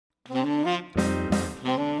Everybody,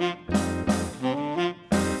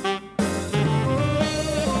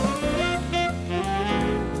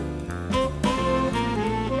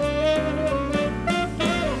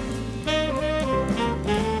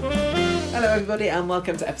 and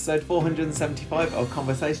welcome to episode 475 of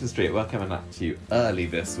Conversation Street. We're coming at you early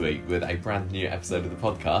this week with a brand new episode of the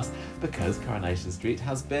podcast because Coronation Street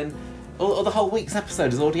has been, or the whole week's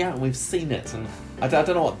episode is already out and we've seen it. And I don't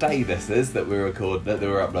know what day this is that we're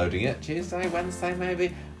uploading it. Tuesday, Wednesday,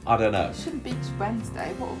 maybe. I don't know. It shouldn't be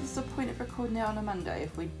Wednesday. What was the point of recording it on a Monday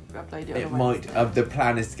if we upload it on a Wednesday? The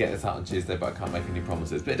plan is to get this out on Tuesday, but I can't make any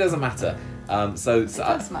promises. But it doesn't matter. It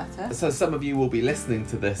does matter. So some of you will be listening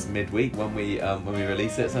to this midweek when we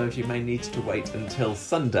release it. Some of you may need to wait until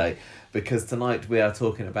Sunday, because tonight we are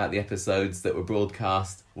talking about the episodes that were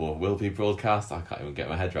broadcast, or will be broadcast, I can't even get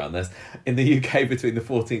my head around this, in the UK between the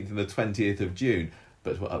 14th and the 20th of June.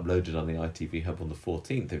 But were uploaded on the ITV Hub on the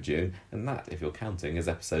 14th of June, and that, if you're counting, is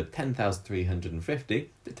episode 10,350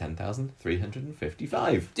 to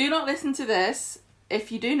 10,355. Do not listen to this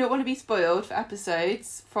if you do not want to be spoiled for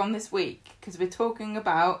episodes from this week, because we're talking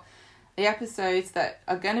about the episodes that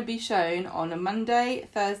are going to be shown on a Monday,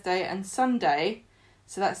 Thursday and Sunday.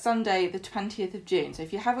 So that's Sunday the 20th of June. So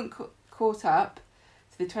if you haven't caught up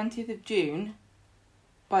to the 20th of June,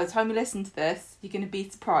 by the time you listen to this, you're going to be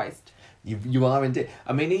surprised. You are indeed.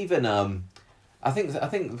 I mean, even I think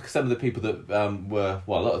some of the people that a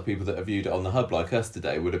lot of the people that have viewed it on the Hub like us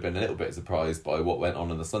today would have been a little bit surprised by what went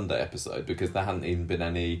on in the Sunday episode, because there hadn't even been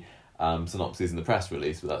any synopses in the press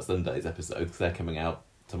release for that Sunday's episode, because they're coming out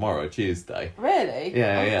tomorrow, Tuesday. Really?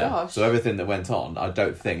 Yeah. Gosh. So everything that went on, I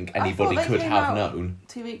don't think anybody could have known.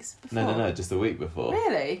 2 weeks before? No, just a week before.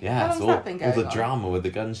 Really? Yeah. How long's that been going all the on? drama with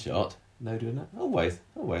the gunshot. No, doing that? Always.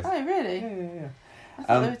 Oh, really? Yeah. I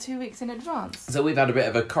thought they were 2 weeks in advance. So we've had a bit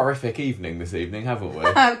of a horrific evening this evening, haven't we?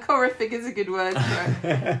 Horrific is a good word for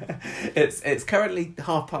it. It's currently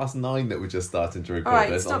 9:30 that we're just starting to record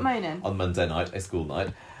this. Stop moaning. On Monday night, a school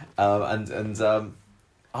night. And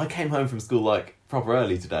I came home from school like proper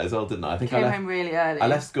early today as well, didn't I? I think I came home really early. I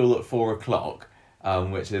left school at 4:00.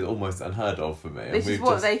 Which is almost unheard of for me. This is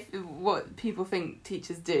what people think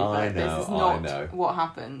teachers do, but this is not what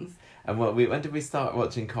happens. And when did we start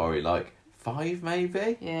watching Corrie? Like 5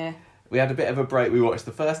 maybe? Yeah. We had a bit of a break. We watched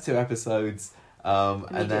the first 2 episodes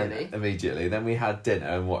immediately. Then we had dinner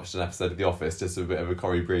and watched an episode of The Office, just a bit of a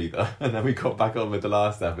Corrie breather. And then we got back on with the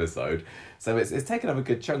last episode. So it's taken up a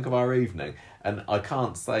good chunk of our evening. And I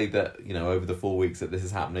can't say that, over the 4 weeks that this is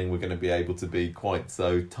happening, we're going to be able to be quite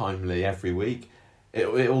so timely every week.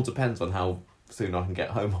 It all depends on how soon I can get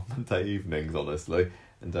home on Monday evenings, honestly.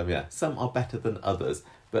 And some are better than others.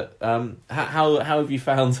 But how have you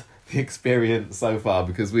found the experience so far?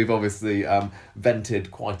 Because we've obviously vented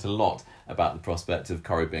quite a lot about the prospect of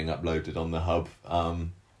Corrie being uploaded on the Hub.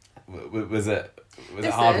 Was it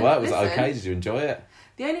hard work? Was it okay? Did you enjoy it?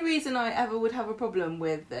 The only reason I ever would have a problem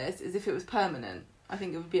with this is if it was permanent. I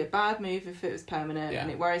think it would be a bad move if it was permanent, and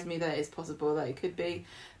it worries me that it is possible that it could be.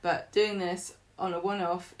 But doing this on a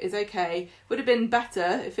one-off is okay. Would have been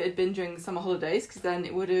better if it had been during the summer holidays, because then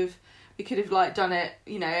we could have done it,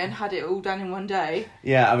 and had it all done in one day.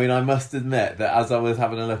 Yeah, I mean, I must admit that as I was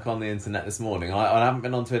having a look on the internet this morning, I haven't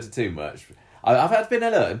been on Twitter too much. I've been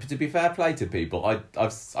alert, to be fair play to people.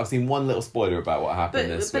 I've seen one little spoiler about what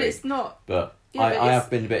happened this week. But it's not. But I have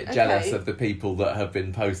been a bit jealous of the people that have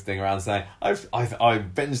been posting around saying, I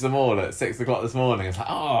binged them all at 6:00 this morning. It's like,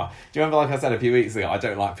 do you remember, like I said a few weeks ago, I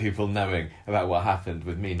don't like people knowing about what happened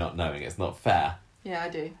with me not knowing. It's not fair. Yeah, I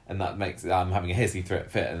do. And that makes I'm having a hissy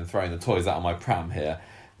fit and throwing the toys out of my pram here.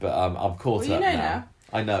 But I'm caught up now.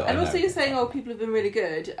 I know. And also you're saying, people have been really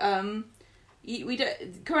good.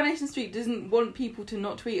 Coronation Street doesn't want people to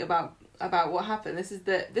not tweet about what happened. This is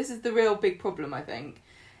the real big problem, I think.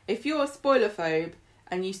 If you're a spoiler phobe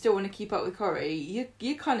and you still want to keep up with Corrie,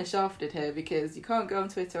 you're kind of shafted here, because you can't go on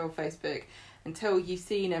Twitter or Facebook until you've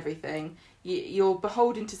seen everything. You're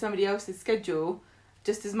beholden to somebody else's schedule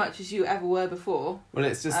just as much as you ever were before. Well,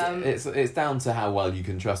 it's just it's down to how well you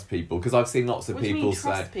can trust people, because I've seen lots of people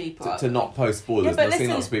say to not post spoilers. Yeah, I've seen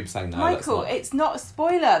lots of people saying, no, Michael, it's not a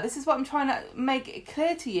spoiler. This is what I'm trying to make it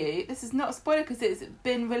clear to you. This is not a spoiler because it's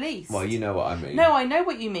been released. Well, you know what I mean. No, I know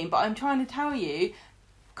what you mean, but I'm trying to tell you,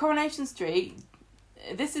 Coronation Street,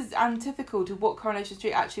 this is antithetical to what Coronation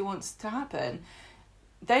Street actually wants to happen.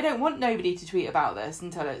 They don't want nobody to tweet about this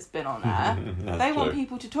until it's been on air. They want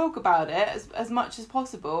people to talk about it as much as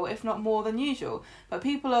possible, if not more than usual. But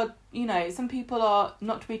people are, some people are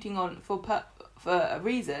not tweeting on for a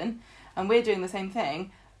reason, and we're doing the same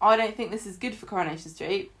thing. I don't think this is good for Coronation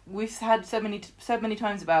Street. We've had so many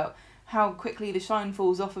times about how quickly the shine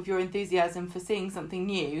falls off of your enthusiasm for seeing something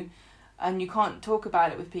new, and you can't talk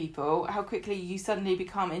about it with people, how quickly you suddenly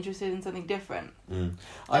become interested in something different.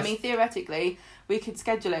 I mean, theoretically, we could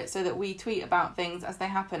schedule it so that we tweet about things as they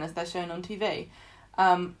happen, as they're shown on TV.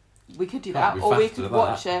 We could do that, or we could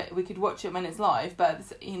watch it. We could watch it when it's live, but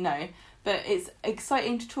But it's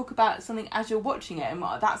exciting to talk about something as you're watching it, and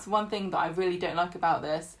that's one thing that I really don't like about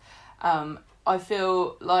this. I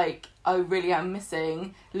feel like I really am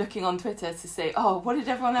missing looking on Twitter to see, what did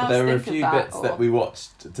everyone else think of that? There were a few bits that we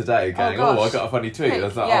watched today going, I got a funny tweet. I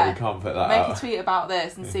was like, we can't put that out. Make a tweet about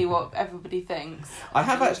this and see what everybody thinks. I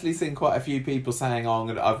have actually seen quite a few people saying,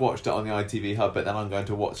 I've watched it on the ITV Hub, but then I'm going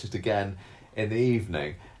to watch it again in the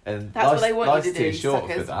evening. And that's what they want you to do, life's too short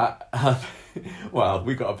suckers. for that. Well,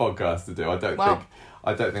 we've got a podcast to do. I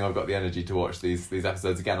don't think I've got the energy to watch these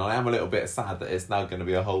episodes again. I am a little bit sad that it's now going to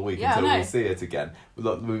be a whole week until we see it again.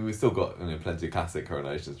 Look, we've still got plenty of classic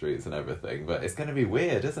Coronation Streets and everything, but it's going to be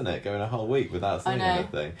weird, isn't it, going a whole week without seeing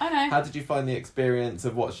anything? I know. How did you find the experience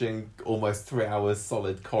of watching almost 3 hours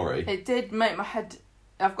solid Corrie? It did make my head...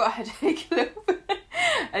 I've got a headache a little bit.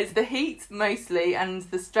 It's the heat mostly and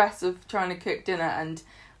the stress of trying to cook dinner and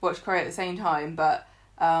watch Corrie at the same time, but...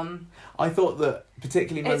 I thought that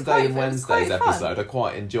particularly Monday and Wednesday's episode I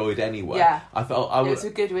quite enjoyed anyway. Yeah. I thought it was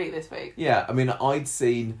a good week this week. Yeah, I mean, I'd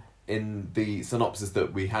seen in the synopsis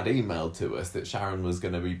that we had emailed to us that Sharon was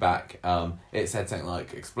going to be back. It said something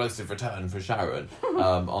like explosive return for Sharon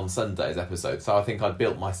on Sunday's episode. So I think I'd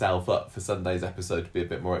built myself up for Sunday's episode to be a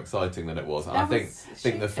bit more exciting than it was. And I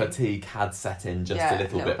think the fatigue had set in just a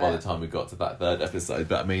little bit by the time we got to that third episode.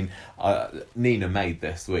 But I mean, Nina made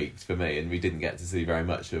this week for me, and we didn't get to see very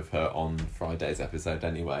much of her on Friday's episode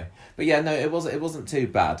anyway. But yeah, no, it wasn't too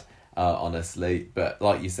bad, honestly. But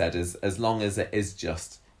like you said, as long as it is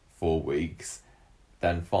just 4 weeks,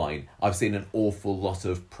 then fine. I've seen an awful lot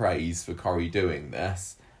of praise for Corrie doing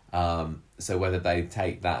this. So whether they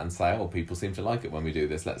take that and say, people seem to like it when we do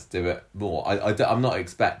this, let's do it more. I'm not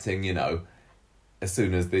expecting, as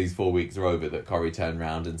soon as these 4 weeks are over, that Corrie turn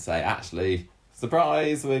around and say, actually,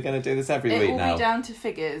 surprise, we're going to do this every week now. It will be down to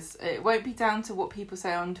figures. It won't be down to what people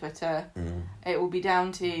say on Twitter. It will be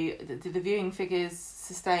down to did the viewing figures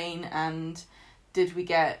sustain, and did we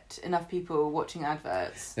get enough people watching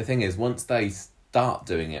adverts? The thing is, once they start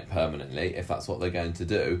doing it permanently, if that's what they're going to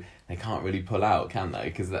do, they can't really pull out, can they?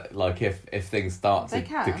 Because if things start to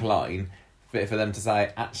decline, for them to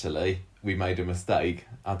say, actually, we made a mistake,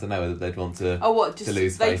 I don't know whether they'd want to to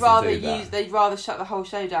lose face and do that. They'd rather shut the whole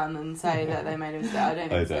show down than say that they made a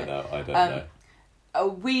mistake. I don't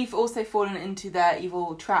know. We've also fallen into their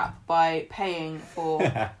evil trap by paying for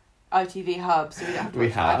ITV Hub, so we don't have to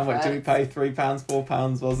watch How much did we pay? £3,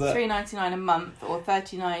 £4, was it? $3.99 a month, or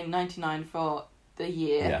 $39.99 for the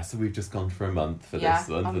year. Yeah, so we've just gone for a month for this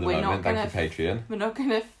one for the moment. Thank you, Patreon. We're not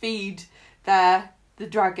going to feed the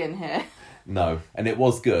dragon here. No, and it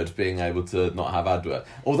was good being able to not have advert.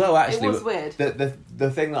 Although actually, it was weird. The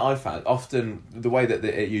thing that I found often, the way that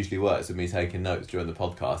it usually works with me taking notes during the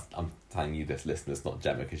podcast, I'm telling you this, listeners, not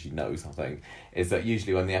Gemma, because she knows, I think, is that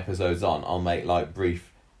usually when the episode's on, I'll make brief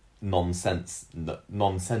non-sentence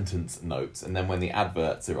notes, and then when the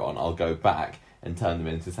adverts are on, I'll go back and turn them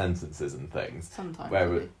into sentences and things. Sometimes.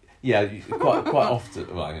 Quite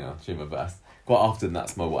often. Well, I'll do my best. Quite often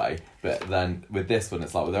that's my way, but then with this one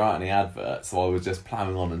it's there aren't any adverts, so I was just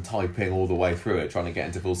ploughing on and typing all the way through it, trying to get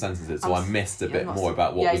into full sentences, so I missed a bit more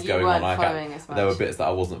about what was going on. There were bits that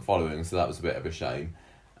I wasn't following, so that was a bit of a shame.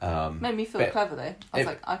 Made me feel clever though.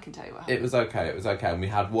 I can tell you what happened. It was okay, and we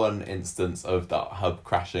had one instance of that hub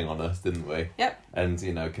crashing on us, didn't we? Yep.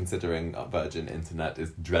 And considering Virgin Internet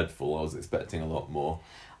is dreadful, I was expecting a lot more.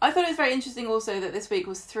 I thought it was very interesting also that this week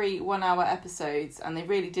was 3 1-hour episodes, and they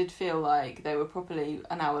really did feel like they were properly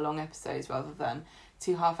an hour-long episodes rather than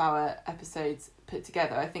 2 half-hour episodes put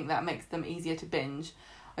together. I think that makes them easier to binge.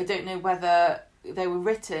 I don't know whether they were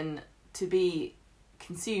written to be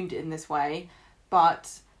consumed in this way,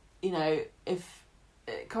 but, if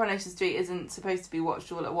Coronation Street isn't supposed to be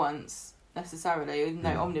watched all at once, necessarily, even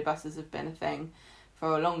though omnibuses have been a thing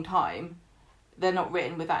for a long time, they're not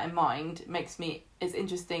written with that in mind. It's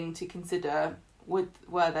interesting to consider, were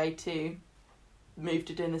they to move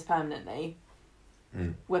to doing this permanently,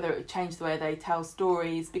 whether it would change the way they tell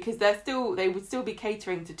stories, because they would still be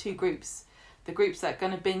catering to two groups, the groups that are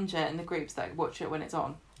going to binge it and the groups that watch it when it's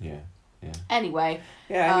on. Yeah. Anyway.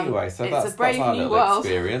 So that's our little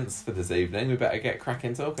experience for this evening. We better get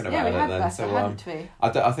cracking talking about it then. Hadn't we?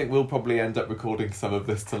 I think we'll probably end up recording some of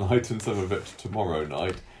this tonight and some of it tomorrow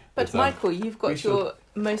night. But Michael, you've got your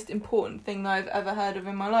most important thing that I've ever heard of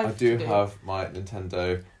in my life. I do have my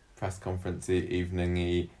Nintendo press conference-y,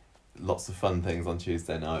 evening-y lots of fun things on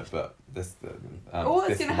Tuesday night, but this. All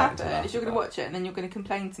that's going to happen is you're going to watch it and then you're going to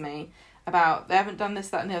complain to me about they haven't done this,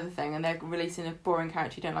 that, and the other thing, and they're releasing a boring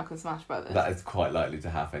character you don't like on Smash Brothers. That is quite likely to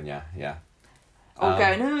happen. Yeah. Or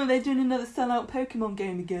going, oh, they're doing another sellout Pokemon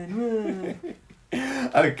game again.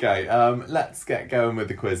 Okay, let's get going with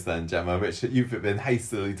the quiz then, Gemma, which you've been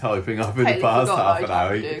hastily typing up in the past half an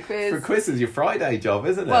hour. For a quiz is your Friday job,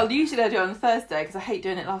 isn't it? Well, usually I do it on a Thursday because I hate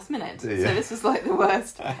doing it last minute. So this was like the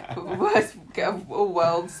worst of all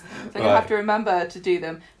worlds. So you'll have to remember to do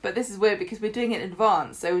them. But this is weird because we're doing it in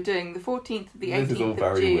advance. So we're doing the 14th to the 18th this is all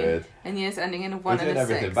very of June. Weird. And years ending in a 1 and a 6. We're doing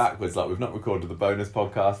everything backwards. Like, we've not recorded the bonus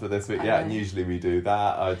podcast for this week yet, and usually we do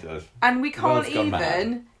that. And we can't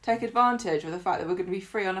even take advantage of the fact that we're going to be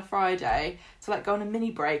free on a Friday to like go on a mini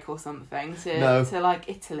break or something to like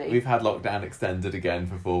Italy. We've had lockdown extended again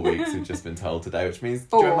for 4 weeks. We've just been told today, which means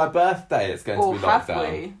during my birthday it's going to be locked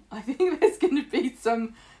down. We? I think there's going to be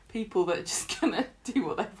some people that are just going to do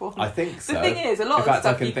what they want. I think so. The thing is, a lot of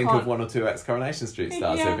stuff I can think of 1 or 2 ex-Coronation Street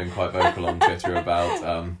stars who've been quite vocal on Twitter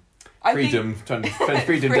about Freedom Day for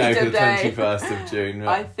the 21st of June.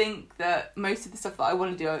 Right? I think that most of the stuff that I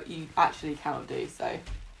want to do, you actually cannot do, so...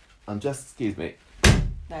 excuse me.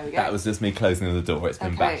 There we go. That was just me closing the door. It's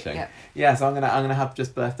been bashing. Yep. Yeah, so I'm gonna have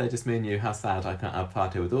just birthday, just me and you. How sad I can't have a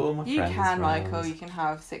party with all my friends. You can, Michael. You can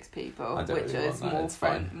have 6 people, which is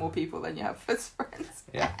more people than you have first friends.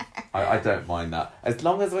 Yeah, I don't mind that as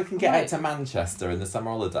long as we can get out to Manchester in the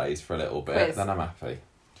summer holidays for a little bit. Then I'm happy.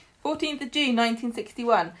 14th of June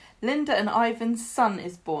 1961. Linda and Ivan's son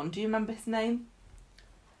is born. Do you remember his name?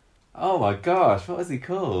 Oh my gosh, what was he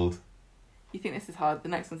called? You think this is hard? The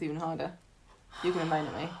next one's even harder. You're going to moan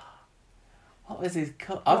at me. What was his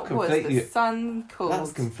called? What was the son called?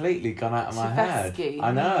 That's completely gone out of my head.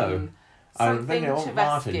 I know. I'm thinking of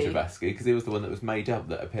Martin Chevesky because he was the one that was made up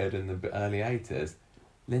that appeared in the early 80s.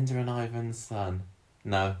 Linda and Ivan's son.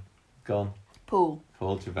 No. Gone. Paul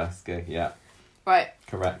Chevesky, yeah. Right.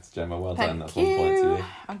 Correct, Gemma. Well Thank done. That's you. 1 point to you.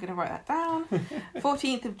 I'm going to write that down.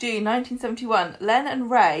 14th of June 1971. Len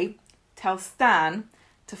and Ray tell Stan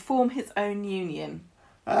to form his own union.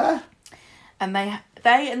 And they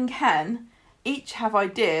and Ken each have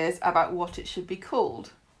ideas about what it should be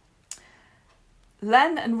called.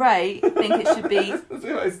 Len and Ray think it should be...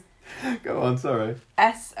 Go on, sorry.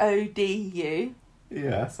 SODU.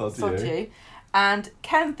 Yeah, SODU. And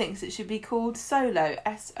Ken thinks it should be called Solo.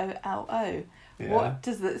 SOLO. Yeah. What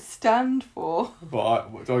does that stand for?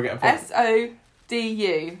 What do I get a point?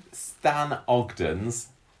 SODU. Stan Ogden's...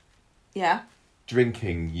 Yeah.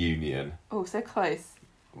 Drinking union. Oh, so close.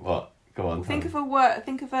 What? Go on. Think of a word.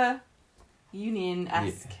 Think of a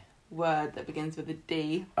union-esque word that begins with a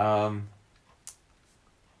D. You're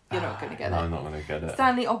not going to get it. No, I'm not going to get it.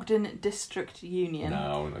 Stanley Ogden District Union. No,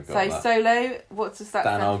 I'm not going to get that. So Solo. What's the stat?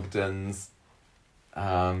 Stan Ogden's.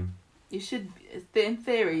 You should. In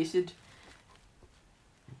theory, you should.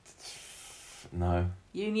 No.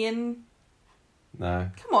 Union. No.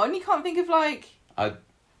 Come on, you can't think of like. I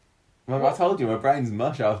told you my brain's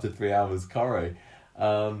mush after 3 hours curry.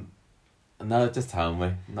 No, just tell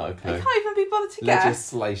me. Not a clue. I can't even be bothered to guess.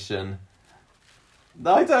 Legislation.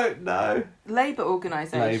 No, I don't know. Labour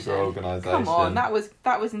organisation. Come on, that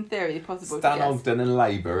was in theory possible. Stan Ogden and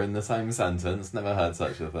Labour in the same sentence. Never heard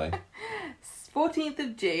such a thing. 14th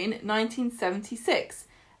of June 1976.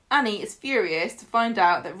 Annie is furious to find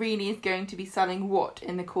out that Rini is going to be selling what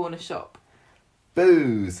in the corner shop?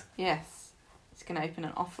 Booze. Yes. She's going to open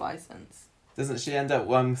an off licence. Doesn't she end up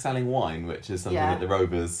selling wine, which is something that the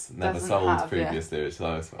Rovers never sold previously, which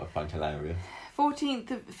I find hilarious.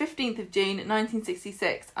 15th of June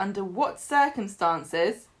 1966. Under what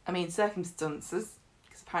circumstances,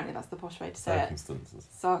 because apparently that's the posh way to say circumstances.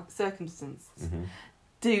 Circumstances. Mm-hmm.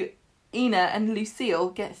 Do Ina and Lucille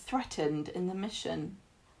get threatened in the mission?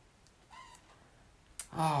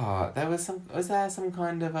 Was there some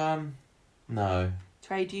kind of, no.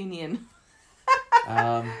 Trade union.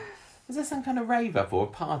 Was there some kind of rave-up or a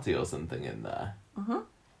party or something in there? Mm-hmm.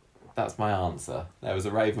 That's my answer. There was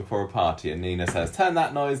a rave-up or a party and Nina says, turn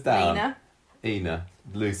that noise down. Ina.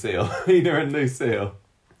 Lucille. Ina and Lucille.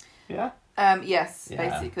 Yeah? Yes,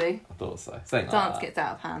 basically. I thought so. Dance gets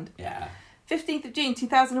out of hand. Yeah. 15th of June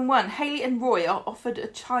 2001. Hayley and Roy are offered a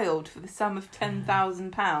child for the sum of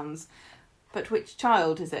 £10,000. But which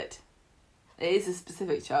child is it? It is a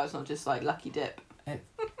specific child, it's not just like Lucky Dip.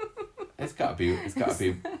 It's gotta be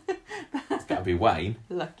Wayne.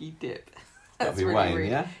 Lucky Dip. Gotta be really Wayne, rude.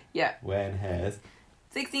 Yeah? Yeah. Wayne Hares.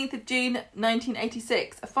 16th of June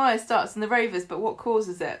 1986. A fire starts in the Rovers, but what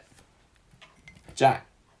causes it? Jack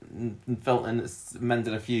Felton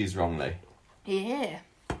mended a fuse wrongly. Yeah.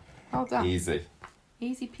 Well done. Easy.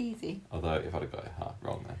 Easy peasy. Although, if I'd have got it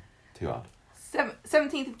wrong then, too hard.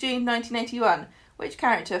 17th of June 1981. Which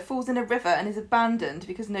character falls in a river and is abandoned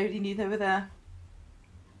because nobody knew they were there?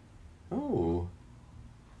 Ooh.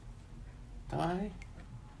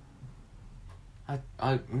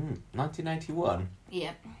 1981.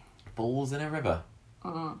 Yeah. Falls in a river.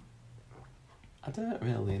 Mm. I don't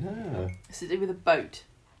really know. It's to do with a boat.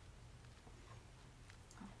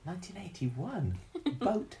 1981?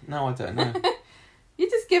 Boat? No, I don't know. You're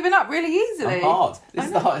just giving up really easily. I'm hot. This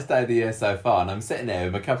is the hottest day of the year so far, and I'm sitting here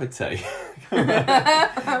with a cup of tea.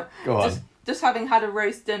 Go on. Just having had a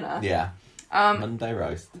roast dinner. Yeah. Monday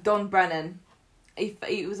roast. Don Brennan.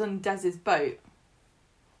 He was on Dez's boat,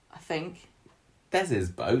 I think. Dez's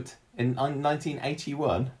boat? In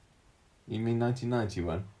 1981? You mean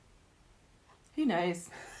 1991? Who knows?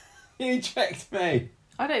 You checked me.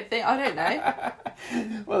 I don't know.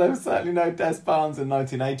 Well, there was certainly no Des Barnes in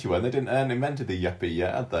 1981. They didn't invented the yuppie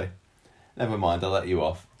yet, had they? Never mind, I'll let you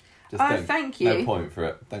off. Thank you. No point for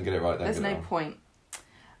it. Don't get it right, There's no point.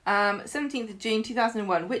 17th of June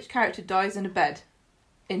 2001. Which character dies in bed?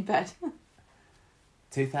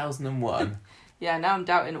 2001? Yeah, now I'm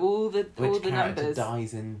doubting all the numbers. Which character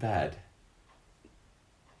dies in bed?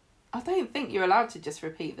 I don't think you're allowed to just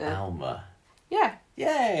repeat them. Alma. Yeah.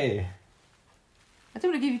 Yay! I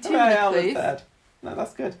don't want to give you too many clues. Dead. No,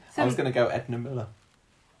 that's good. I was going to go Edna Miller.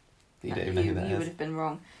 You don't even know who that is. You would have been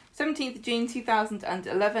wrong. 17th of June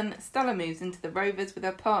 2011. Stella moves into the Rovers with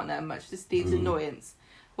her partner, much to Steve's annoyance.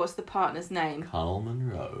 What's the partner's name? Carl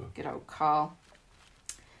Monroe. Good old Carl.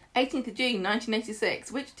 18th of June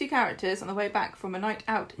 1986. Which two characters on the way back from a night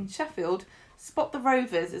out in Sheffield spot the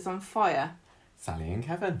Rovers is on fire? Sally and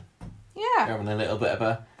Kevin. Yeah. They're having a little bit of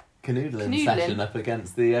a canoodling session up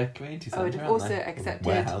against the community centre. I would have also accepted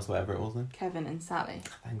warehouse, whatever it was then. Kevin and Sally.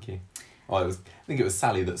 Thank you. Oh, I think it was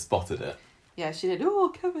Sally that spotted it. Yeah, she did. Oh,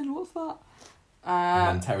 Kevin, what's that?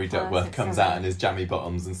 And then Terry Duckworth comes out in his jammy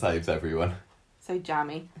bottoms and saves everyone. So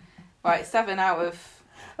jammy. Right, 7 out of...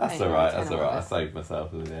 That's alright, I saved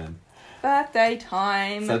myself at the end. Birthday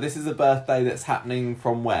time. So this is a birthday that's happening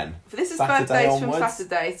from when? This is Saturday birthdays onwards? from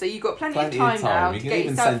Saturday, so you've got plenty of time now. You can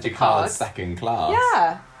even send your cards second class.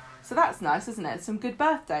 Yeah. So that's nice, isn't it? Some good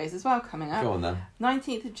birthdays as well coming up. Go on then.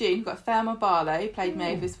 19th of June, we've got Thelma Barlow, who played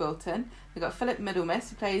Mavis Wilton. We've got Philip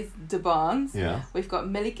Middlemiss, who plays De Barnes. Yeah. We've got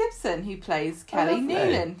Millie Gibson, who plays Kelly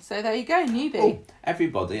Newlin. So there you go, newbie. Oh,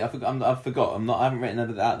 everybody, I forgot. I haven't written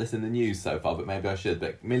about this in the news so far, but maybe I should.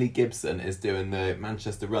 But Millie Gibson is doing the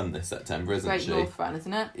Manchester Run this September, isn't she? Great North Run,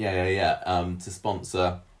 isn't it? Yeah. To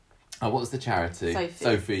sponsor. Oh, what's the charity?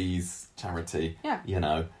 Sophie's charity. Yeah. You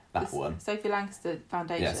know. That one. Sophie Lancaster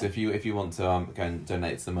Foundation. Yeah, so if you want to go and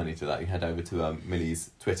donate some money to that, you head over to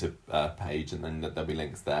Millie's Twitter page, and then there'll be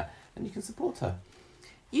links there, and you can support her.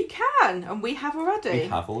 You can, and we have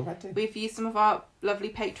already. We've used some of our lovely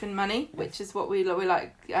patron money, which is what we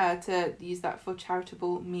like to use that for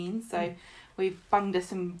charitable means. So we've bunged us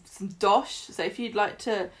some dosh. So if you'd like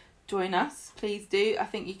to join us, please do. I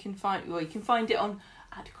think you can find it on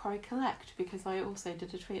 @CorrieCollect, because I also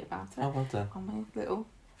did a tweet about it. Oh, well done. On my little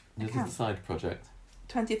This is the side project.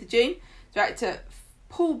 20th of June. Director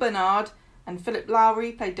Paul Bernard and Philip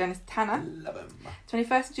Lowry played Dennis Tanner. Love him.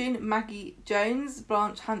 21st of June, Maggie Jones,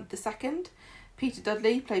 Blanche Hunt II. Peter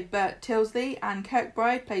Dudley played Bert Tilsley. Anne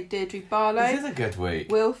Kirkbride played Deirdre Barlow. This is a good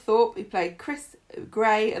week. Will Thorpe, who played Chris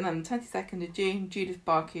Gray. And then the 22nd of June, Judith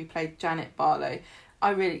Barker, who played Janet Barlow. I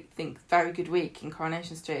really think very good week in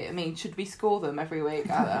Coronation Street. I mean, should we score them every week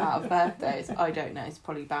out of birthdays? I don't know. It's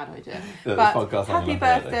probably a bad idea. But happy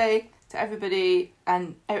birthday to everybody,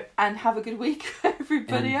 and have a good week for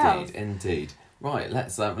everybody else. Indeed. Right,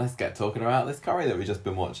 let's get talking about this curry that we've just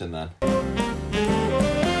been watching then.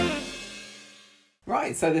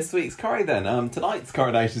 Right, so this week's curry then. Tonight's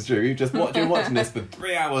Coronation Street, we've just watching this for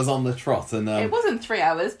 3 hours on the trot, and it wasn't 3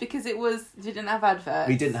 hours because we didn't have adverts.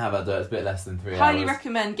 We didn't have adverts, a bit less than 3 hours. Highly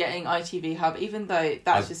recommend getting ITV Hub, even though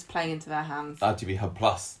that's just playing into their hands. ITV Hub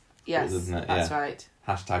Plus. Yes, isn't it? That's right.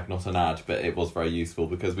 Hashtag not an ad, but it was very useful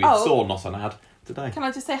because we saw not an ad today. Can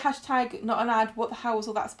I just say hashtag not an ad? What the hell was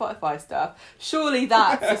all that Spotify stuff? Surely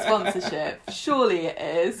that's a sponsorship. Surely it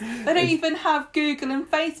is. They don't even have Google and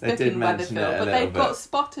Facebook in Weatherfield, but they've got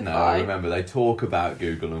Spotify. No, remember they talk about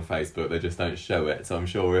Google and Facebook, they just don't show it. So I'm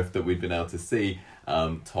sure if we'd been able to see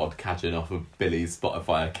Todd catching off of Billy's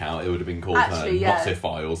Spotify account, it would have been called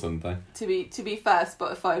Spotify or something. To be fair,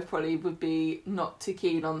 Spotify probably would be not too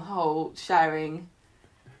keen on the whole sharing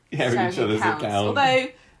each other's accounts. Although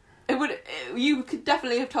you could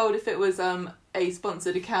definitely have told if it was a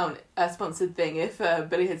sponsored account, a sponsored thing, if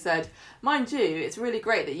Billy had said, mind you, it's really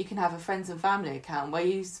great that you can have a friends and family account where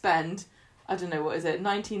you spend, I don't know, what is it,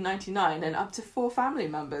 19.99, and up to 4 family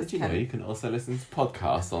members. Did you know you can also listen to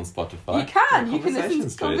podcasts on Spotify? You can listen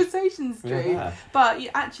to Conversation Street. Yeah. But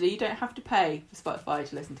you don't have to pay for Spotify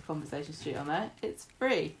to listen to Conversation Street on there. It's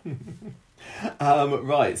free.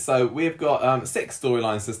 Right, so we've got 6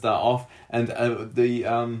 storylines to start off, and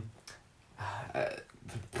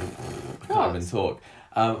can't even talk.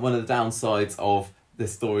 One of the downsides of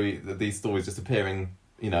this story, these stories just appearing,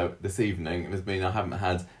 this evening, has been I haven't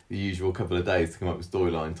had the usual couple of days to come up with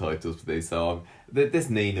storyline titles for these. So this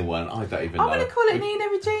Nina one, I don't even know. I'm going to call it Nina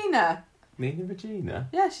Regina. Nina Regina?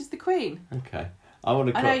 Yeah, she's the Queen. Okay. I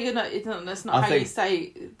know you're not. That's not how you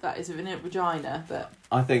say that is in a vagina, but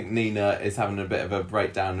I think Nina is having a bit of a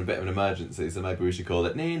breakdown, a bit of an emergency. So maybe we should call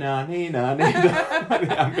it Nina. The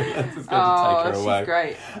ambulance is going to take her away. She's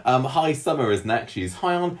great. High Summer is next. She's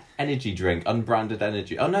high on energy drink, unbranded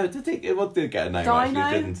energy. Oh no, it did get a name Dino?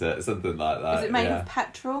 actually, didn't it? Something like that. Is it made of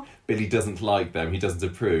petrol? Billy doesn't like them. He doesn't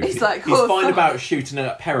approve. He's fine about shooting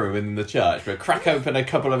up heroin in the church, but crack open a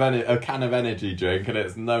can of energy drink, and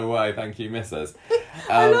it's no way, thank you, missus.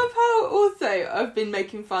 I love how also I've been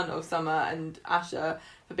making fun of Summer and Asher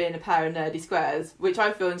for being a pair of nerdy squares, which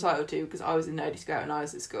I feel entitled to because I was a nerdy square when I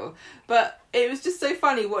was at school. But it was just so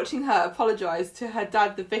funny watching her apologise to her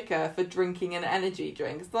dad, the vicar, for drinking an energy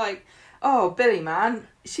drink. It's like, oh, Billy, man,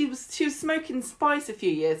 she was smoking spice a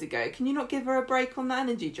few years ago. Can you not give her a break on the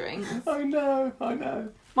energy drink? I know.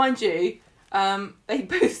 Mind you, they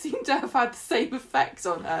both seem to have had the same effect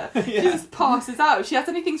on her. Yeah. She just passes out. If she has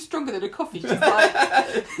anything stronger than a coffee, she's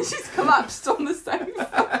like, she's collapsed on the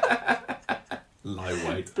sofa.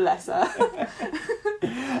 Lightweight. Bless her.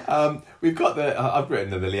 We've got I've written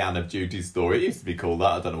the Leanne of Duty story. It used to be called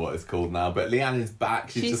that. I don't know what it's called now. But Leanne is back.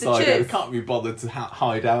 She's decided I can't be bothered to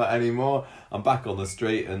hide out anymore. I'm back on the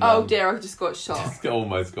street. And oh dear, I just got shot.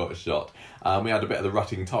 Almost got shot. We had a bit of the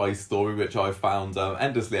Rutting Ties story, which I found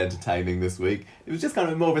endlessly entertaining this week. It was just kind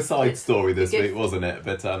of more of a side story this week, wasn't it?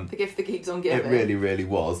 But the gift that keeps on giving. It really, really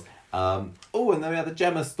was. And then we had the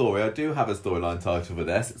Gemma story. I do have a storyline title for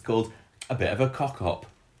this. It's called A Bit of a Cock-Up.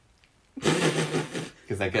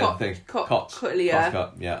 Because they're getting things...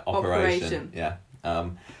 Operation. Yeah.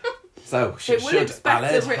 So, should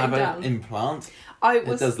Aled have an implant? It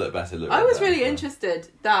does look better. I was really interested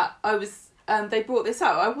that they brought this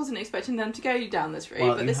out. I wasn't expecting them to go down this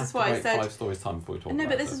route, but this is what I said. 5 stories time before we talk about it. No,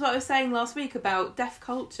 but this is what I was saying last week about deaf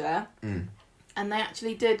culture. And they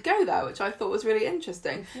actually did go there, which I thought was really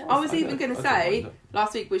interesting. Yes, I was even going to say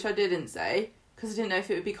last week, which I didn't say, because I didn't know if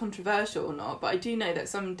it would be controversial or not, but I do know that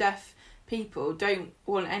some deaf people don't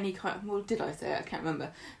want any kind... Well, did I say it? I can't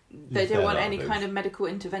remember. They don't want any kind of medical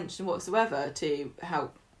intervention whatsoever to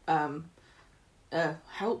help... I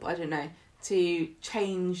don't know, to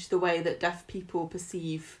change the way that deaf people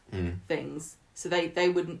perceive things. So they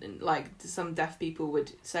wouldn't, like, some deaf people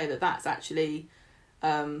would say that that's actually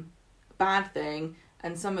bad thing,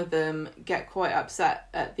 and some of them get quite upset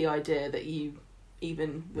at the idea that you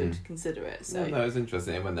even would consider it. So no, it's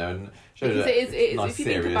interesting when they're and showed it is nice if you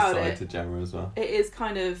serious think about side it, to Gemma as well. It is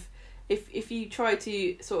kind of if you try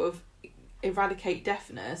to sort of eradicate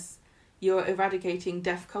deafness, you're eradicating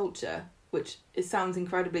deaf culture, which sounds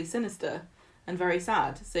incredibly sinister and very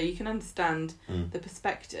sad. So you can understand the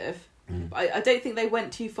perspective. But I don't think they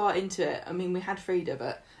went too far into it. I mean, we had Frida,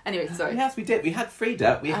 but anyway, sorry. Yes, we did. We had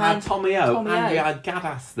Frida, we had Tommy O, and we had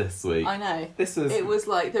Gaddis this week. I know. It was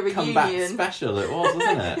like the reunion. Comeback special, it was,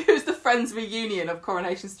 wasn't it? It was the Friends reunion of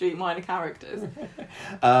Coronation Street minor characters.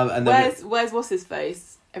 And then where's what's his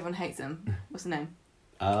face? Everyone hates him. What's his name?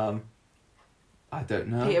 I don't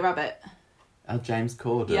know. Peter Rabbit. James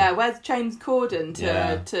Corden. Yeah, where's James Corden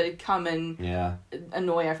to come and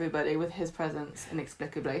annoy everybody with his presence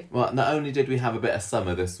inexplicably? Well, not only did we have a bit of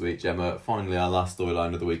summer this week, Gemma, finally our last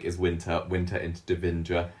storyline of the week is winter into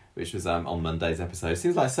Devindra, which was on Monday's episode.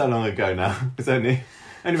 Seems like so long ago now. It's only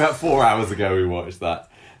about 4 hours ago we watched that.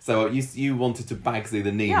 So you wanted to Bagsy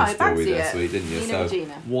the Nina story this week, didn't you? Nina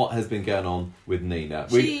Regina. What has been going on with Nina?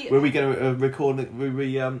 Were we going to record? Were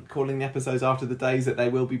we calling the episodes after the days that they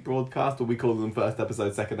will be broadcast, or we call them first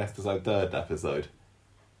episode, second episode, third episode?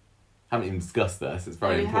 Haven't even discussed this. It's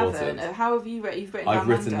very important. Haven't. How have you written? I've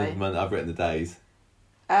written the days.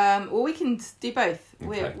 Well, we can do both.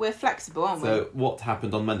 Okay. We're flexible, aren't we? So what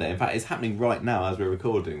happened on Monday? In fact, it's happening right now as we're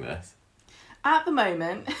recording this. At the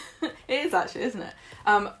moment, it is actually, isn't it?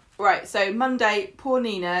 Right, so Monday, poor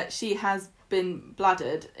Nina, she has been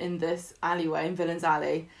bladdered in this alleyway, in Villains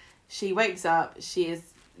Alley. She wakes up,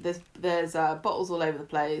 there's bottles all over the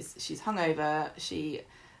place, she's hungover,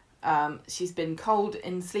 she's been cold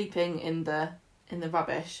in sleeping in the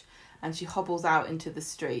rubbish, and she hobbles out into the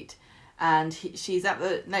street. and she's at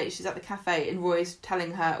the cafe, and Roy's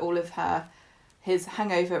telling her all of his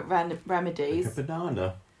hangover remedies. Like a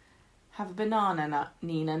banana. Have a banana,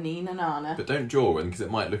 Nina, nana. But don't draw one, because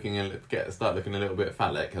it might start looking a little bit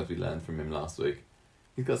phallic, as we learned from him last week.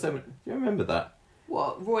 He's got so many... Do you remember that?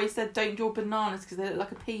 What? Roy said don't draw bananas because they look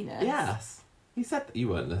like a penis? Yes. He said that. You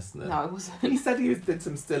weren't listening. No, I wasn't. He said he did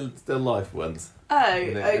some still life ones. Oh,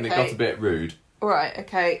 okay. And it got a bit rude. Right,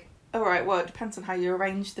 okay. Alright, well, it depends on how you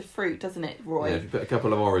arrange the fruit, doesn't it, Roy? Yeah, if you put a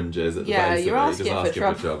couple of oranges at the base of you're it, asking just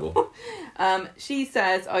for trouble. She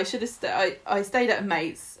says, I stayed at a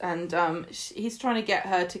mate's, and he's trying to get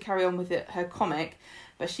her to carry on with her comic,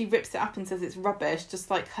 but she rips it up and says it's rubbish, just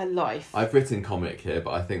like her life. I've written comic here,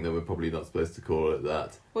 but I think that we're probably not supposed to call it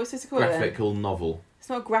that. What's supposed to call it? Graphical novel. It's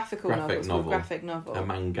not a graphic novel, it's called graphic novel. A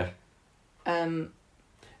manga.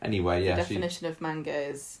 Anyway, yeah. The definition of manga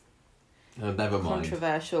is... never mind.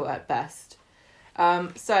 Controversial at best.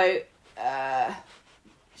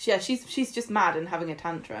 She's just mad and having a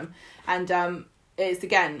tantrum, and it's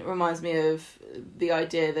again reminds me of the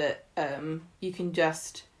idea that you can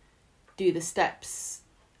just do the steps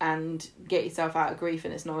and get yourself out of grief,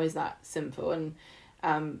 and it's not always that simple. And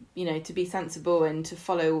to be sensible and to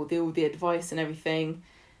follow all the advice and everything.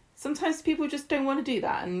 Sometimes people just don't want to do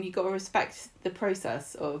that, and you got to respect the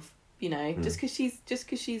process of just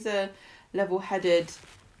because she's a level-headed,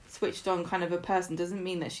 switched-on kind of a person doesn't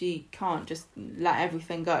mean that she can't just let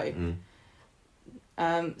everything go.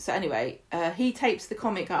 So anyway, he tapes the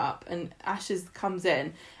comic up, and Ashes comes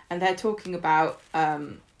in, and they're talking about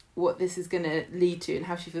what this is going to lead to and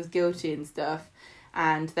how she feels guilty and stuff.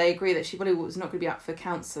 And they agree that she probably was not going to be up for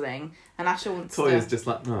counselling, and Asha wants Toya's just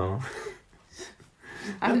like, no.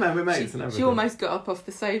 And then we're mates and everything. She almost got up off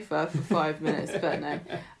the sofa for 5 minutes, but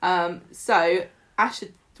no. So Asha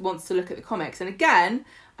wants to look at the comics, and again,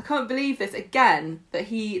 I can't believe this again, that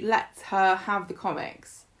he lets her have the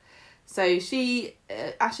comics. So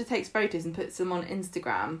Asha takes photos and puts them on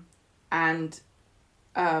Instagram, and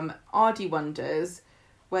Ardy wonders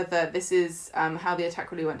whether this is how the attack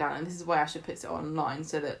really went down, and this is why Asha puts it online,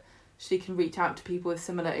 so that she can reach out to people with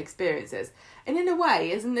similar experiences. And in a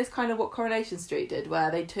way, isn't this kind of what Coronation Street did, where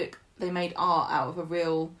they made art out of a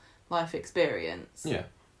real life experience? Yeah.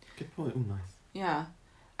 Good point. Oh, nice. Yeah.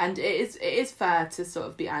 And it is fair to sort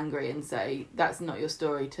of be angry and say that's not your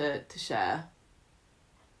story to share.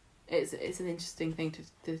 It's an interesting thing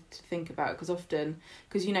to think about, because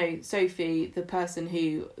Sophie, the person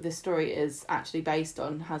who the story is actually based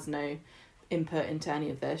on, has no input into any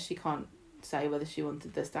of this. She can't say whether she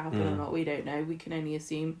wanted this to happen or not. We don't know. We can only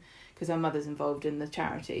assume, because her mother's involved in the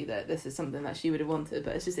charity, that this is something that she would have wanted.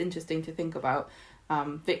 But it's just interesting to think about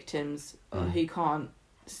victims who can't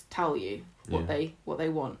tell you what they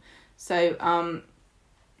want. So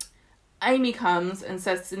Amy comes and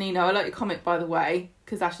says to Nina, I like your comic, by the way,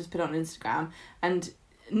 because Ash has put it on Instagram, and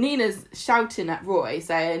Nina's shouting at Roy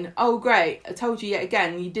saying, oh great, I told you yet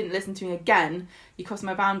again, you didn't listen to me again, you crossed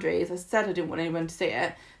my boundaries, I said I didn't want anyone to see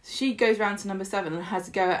it. So she goes round to number 7 and has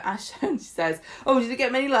a go at Ash, and she says, oh, did it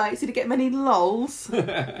get many likes, did it get many lols?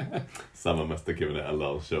 Someone must have given it a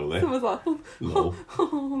lol, surely. Someone was like, lol.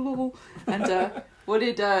 Lol. And what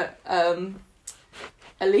did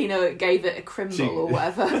Alina gave it a crimble or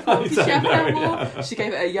whatever. Did she have no more? She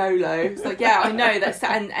gave it a YOLO. It's like, yeah, I know that's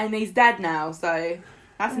and he's dead now, so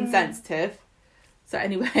that's insensitive. So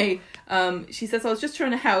anyway, she says, I was just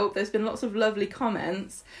trying to help. There's been lots of lovely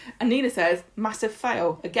comments. And Nina says, massive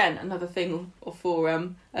fail. Again, another thing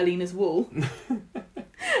for Alina's wall.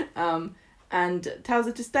 And tells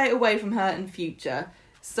her to stay away from her in future.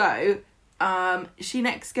 So she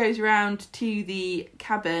next goes around to the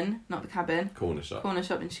corner shop,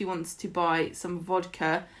 and she wants to buy some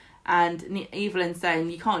vodka, and Evelyn's saying,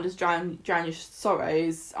 you can't just drown your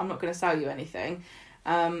sorrows, I'm not going to sell you anything.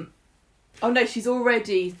 Oh no, she's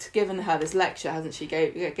already given her this lecture, hasn't she?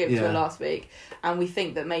 Gave it to her last week, and we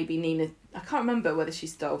think that maybe Nina, I can't remember whether she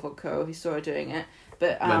stole vodka or who saw her doing it,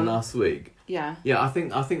 but when last week. Yeah, I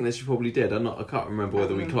think that she probably did. I can't remember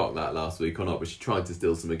whether we clocked that last week or not, but she tried to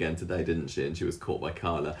steal some again today, didn't she? And she was caught by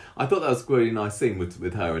Carla. I thought that was a really nice scene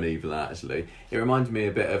with her and Evelyn, actually. It reminded me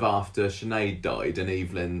a bit of after Sinead died, and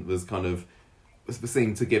Evelyn was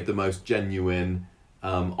seemed to give the most genuine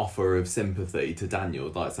offer of sympathy to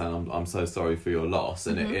Daniel, like saying, I'm so sorry for your loss,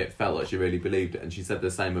 and it felt like she really believed it. And she said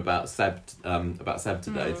the same about Seb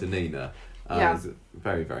today to Nina. It was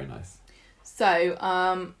very, very nice.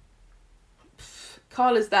 So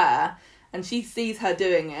Carla's there, and she sees her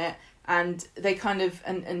doing it, and they kind of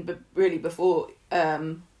and really before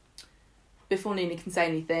Nina can say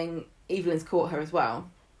anything, Evelyn's caught her as well,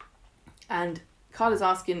 and Carla's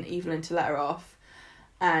asking Evelyn to let her off,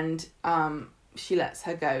 and she lets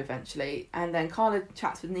her go eventually. And then Carla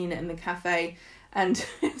chats with Nina in the cafe, and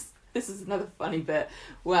this is another funny bit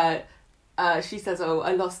where she says, "Oh,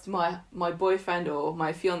 I lost my boyfriend or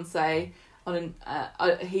my fiance on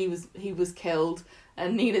he was killed."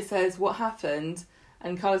 And Nina says, "What happened?"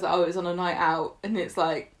 And Carla's like, "Oh, it was on a night out." And it's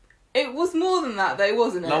like, it was more than that though,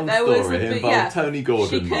 wasn't it? Long there story. was It involved Tony Gordon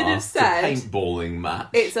she could have mask, said, a paintballing match.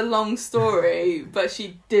 it's a long story, but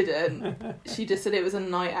she didn't. She just said it was a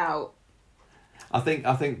night out. I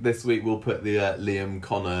think this week we'll put the Liam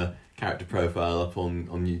Connor character profile up on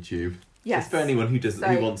YouTube. Yes. Just for anyone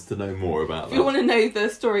who wants to know more about that. If you want to know the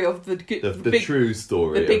story of the big, true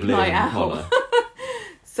story the big of night Liam out. Connor.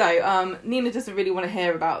 So Nina doesn't really want to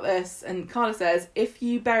hear about this, and Carla says, "If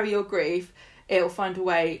you bury your grief, it'll find a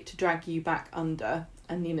way to drag you back under."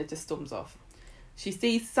 And Nina just storms off. She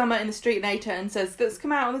sees Summer in the street later and says, "Let's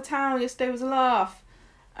come out on the town, yesterday was a laugh."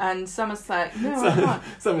 And Summer's like, "No, I can't."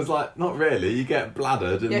 Summer's like, "Not really, you get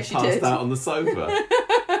bladdered and passed out on the sofa."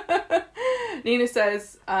 Nina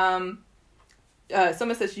says,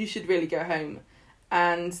 Summer says, "You should really go home."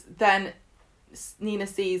 And then Nina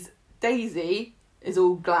sees Daisy is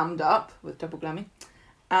all glammed up, with double glammy,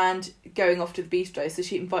 and going off to the bistro, so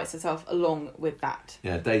she invites herself along with that.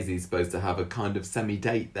 Yeah, Daisy's supposed to have a kind of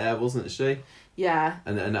semi-date there, wasn't she? Yeah.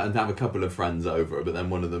 And have a couple of friends over, but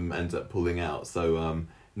then one of them ends up pulling out, so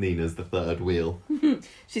Nina's the third wheel.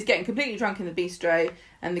 She's getting completely drunk in the bistro,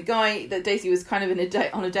 and the guy that Daisy was kind of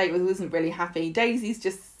on a date with wasn't really happy. Daisy's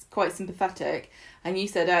just quite sympathetic, and you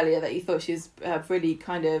said earlier that you thought she was really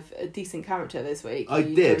kind of a decent character this week. I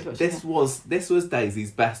did. This was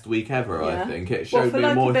Daisy's best week ever, yeah. I think. It showed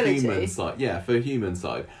me more human side. Yeah, for human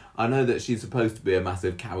side. I know that she's supposed to be a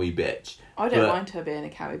massive cowy bitch. I don't mind her being a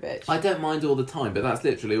cowy bitch. I don't mind all the time, but that's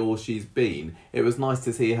literally all she's been. It was nice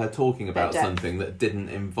to see her talking about something that didn't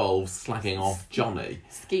involve slagging off Johnny.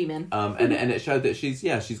 Scheming. And it showed that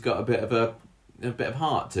she's got a bit of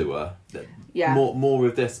heart to her. Yeah. More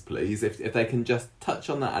of this, please. If they can just touch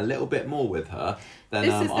on that a little bit more with her, then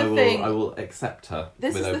I will accept her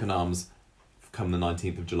with open arms. Come the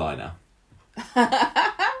 19th of July now.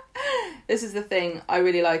 This is the thing I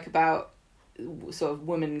really like about sort of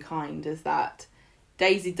womankind, is that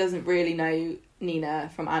Daisy doesn't really know Nina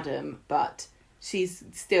from Adam, but she's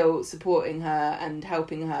still supporting her and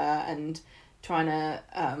helping her and trying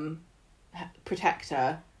to protect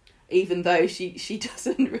her, even though she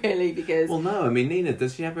doesn't really, because... Well, no, I mean, Nina,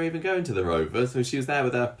 does she ever even go into the Rover? So she was there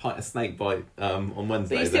with her snake bite on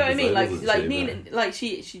Wednesday. But you see what I mean? Like Nina, like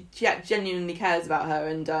she genuinely cares about her,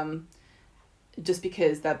 and just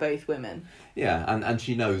because they're both women. Yeah, and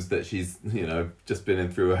she knows that she's, just been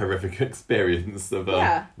through a horrific experience of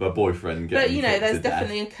a boyfriend getting But, there's to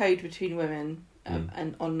definitely death. a code between women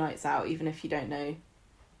and on nights out, even if you don't know,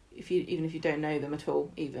 if you don't know them at all,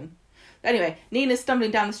 even. But anyway, Nina's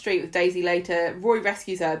stumbling down the street with Daisy later. Roy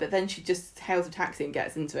rescues her, but then she just hails a taxi and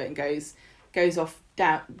gets into it and goes off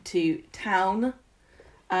down to town.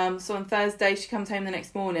 So on Thursday, she comes home the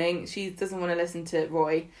next morning. She doesn't want to listen to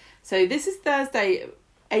Roy. So this is Thursday,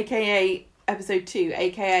 aka episode 2,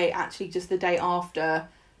 aka actually just the day after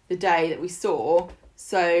the day that we saw.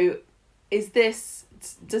 So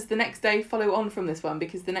does the next day follow on from this one?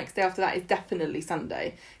 Because the next day after that is definitely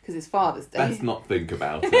Sunday, because it's Father's Day. Let's not think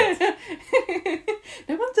about it.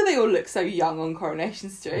 No wonder they all look so young on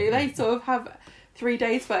Coronation Street. They sort of have 3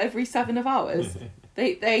 days for every 7 of ours.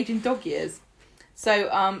 They age in dog years.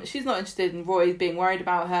 So she's not interested in Roy being worried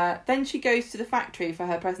about her. Then she goes to the factory for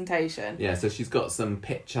her presentation. Yeah, so she's got some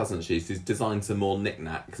pitch, hasn't she? She's designed some more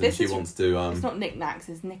knickknacks, and she wants to... It's not knickknacks,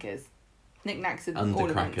 it's knickers. Knickknacks are undercrackers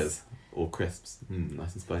ornaments. Or crisps.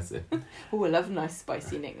 Nice and spicy. Oh, I love a nice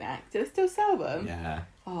spicy knick-knack. Do they still sell them? Yeah.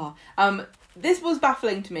 Oh, this was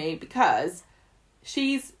baffling to me because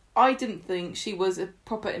I didn't think she was a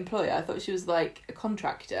proper employer. I thought she was like a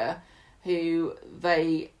contractor who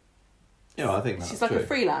they... Yeah, I think that's she's like true. a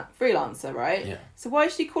freelancer, right? Yeah. So why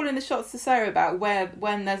is she calling the shots to Sarah about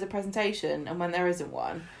when there's a presentation and when there isn't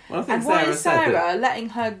one? Well, I think and why is Sarah letting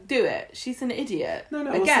her do it? She's an idiot. No.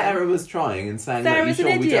 Well, Sarah was trying and saying, "Look, you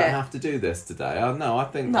sure we don't have to do this today?" I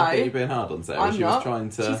think you're being hard on Sarah. I'm she not. was trying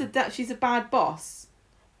to. She's a bad boss.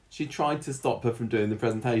 She tried to stop her from doing the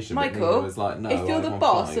presentation, Michael, but Nina was like, "No, if you're the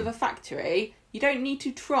boss fine. of a factory, you don't need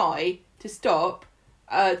to try to stop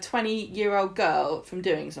a 20-year-old girl from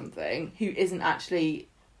doing something who doesn't actually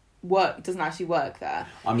work there."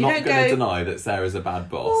 I'm not going to deny that Sarah's a bad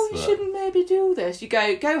boss. Oh, you shouldn't maybe do this. You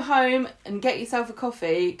go home and get yourself a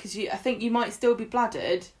coffee, because I think you might still be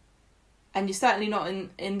bladdered, and you're certainly not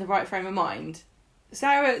in the right frame of mind.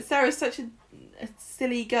 Sarah's such a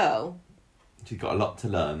silly girl. She's got a lot to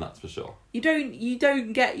learn, that's for sure. You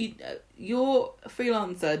don't get your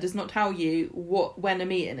freelancer does not tell you when a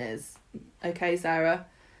meeting is. Okay, Sarah.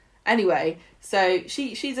 Anyway, so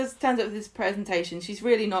she just turns up with this presentation. She's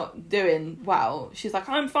really not doing well. She's like,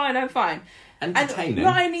 I'm fine. Entertaining. And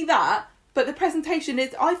not only that, but the presentation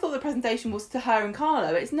is. I thought the presentation was to her and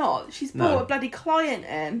Carlo. It's not. She's brought a bloody client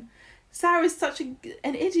in. Sarah's such an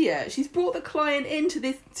idiot. She's brought the client into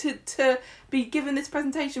this to be given this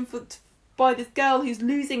presentation by this girl who's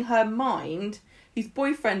losing her mind, whose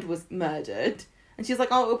boyfriend was murdered, and she's like,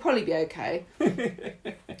 "Oh, it'll probably be okay."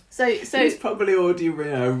 so she's probably already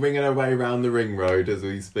ringing her way around the ring road as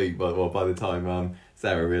we speak. By the time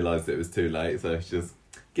Sarah realised it was too late, so she just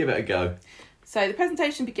give it a go. So the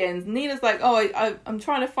presentation begins. Nina's like, "Oh, I'm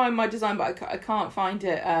trying to find my design, but I can't find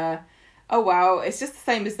it." Oh wow, it's just the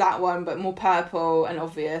same as that one, but more purple and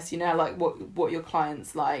obvious, like what your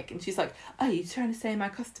clients like. And she's like, "Oh, you're trying to say my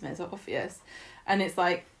customers are obvious?" And it's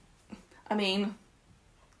like, I mean,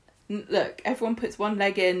 look, everyone puts one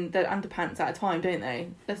leg in their underpants at a time, don't they?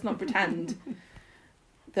 Let's not pretend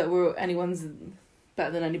that anyone's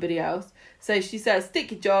better than anybody else. So she says,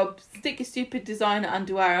 "Stick your job, stick your stupid designer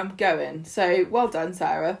underwear, I'm going." So well done,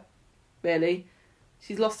 Sarah. Really.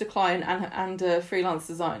 She's lost a client and a freelance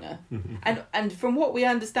designer. and from what we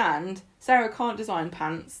understand, Sarah can't design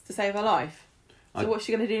pants to save her life. So what's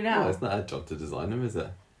she going to do now? Well, it's not her job to design them, is it?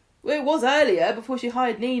 Well, it was earlier, before she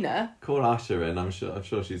hired Nina. Call Asha in, I'm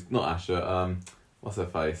sure she's... Not Asha, what's her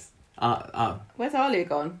face? Where's Alia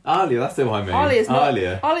gone? Alia, that's who I mean. Alia's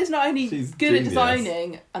not only she's good genius at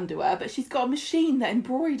designing underwear, but she's got a machine that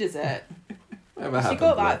embroiders it. She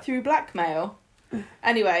got that through blackmail.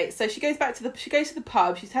 Anyway, so she goes to the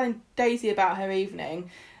pub. She's telling Daisy about her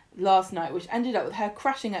evening last night, which ended up with her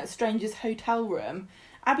crashing at a stranger's hotel room.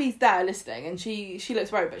 Abby's there listening, and she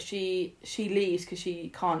looks worried, but she leaves because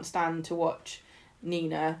she can't stand to watch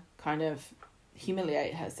Nina kind of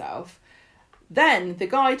humiliate herself. Then the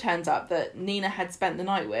guy turns up that Nina had spent the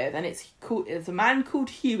night with, and it's a man called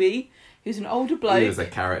Huey, who's an older bloke. He was a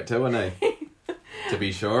character, wasn't he? To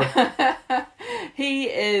be sure. He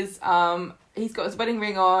is. He's got his wedding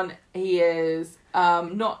ring on. He is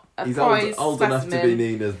not a He's prize old specimen. enough to be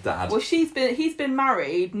Nina's dad. Well, he's been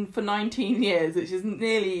married for 19 years, which is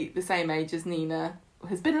nearly the same age as Nina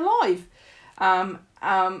has been alive.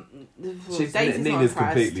 Nina's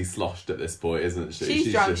completely sloshed at this point, isn't she?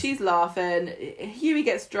 She's drunk. She's laughing. Huey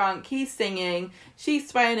gets drunk. He's singing. She's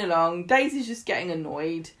swaying along. Daisy's just getting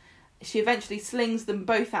annoyed. She eventually slings them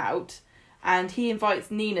both out, and he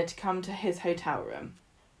invites Nina to come to his hotel room.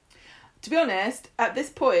 To be honest, at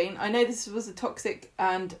this point, I know this was a toxic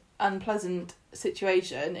and unpleasant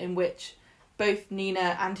situation in which both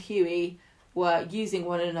Nina and Huey were using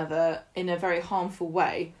one another in a very harmful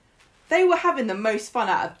way. They were having the most fun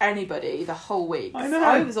out of anybody the whole week. I know.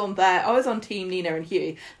 I was on team Nina and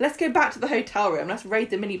Huey. Let's go back to the hotel room. Let's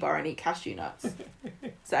raid the minibar and eat cashew nuts.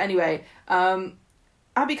 So anyway,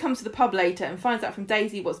 Abby comes to the pub later and finds out from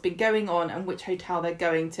Daisy what's been going on and which hotel they're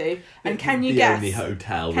going to. And can you guess? The only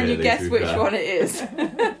hotel. Can really, you guess which one it is?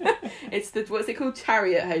 It's what's it called?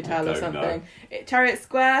 Chariot Hotel or something? Chariot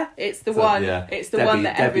Square. It's the one. Yeah. It's the one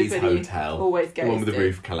that Debbie's everybody hotel. always goes. The one with to. the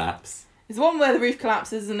roof collapse. It's the one where the roof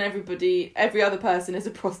collapses and every other person is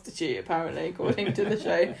a prostitute, apparently, according to the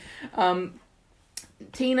show.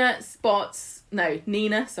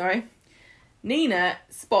 Nina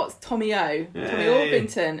spots Tommy O. Hey. Tommy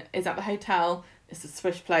Orpington is at the hotel. It's a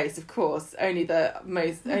swish place, of course. Only the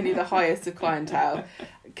highest of clientele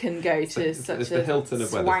can go to such the Hilton of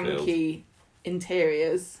swanky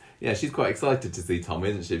interiors. Yeah, she's quite excited to see Tommy,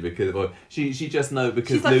 isn't she? Because she just knows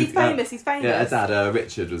because she's like, Luke, he's famous. Yeah, her dad,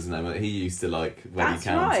 Richard was his name. He used to like Welly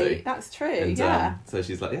County. Right, that's true. And, yeah. So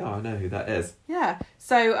she's like, I know who that is. Yeah.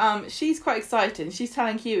 So she's quite excited. And she's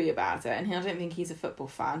telling Huey about it, and I don't think he's a football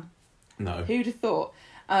fan. No. Who'd have thought?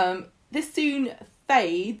 This soon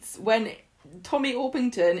fades when Tommy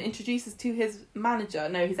Orpington introduces to his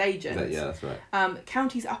agent. Yeah, that's right.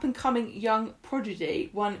 County's up and coming young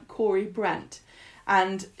prodigy, one Corey Brent.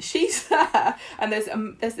 And she's there, and there's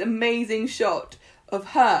this amazing shot of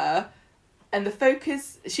her, and the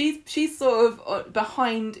focus. She's sort of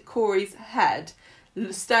behind Corey's head,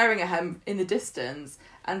 staring at him in the distance,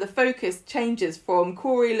 and the focus changes from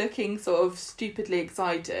Corey looking sort of stupidly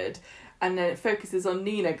excited, and then it focuses on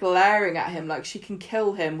Nina glaring at him like she can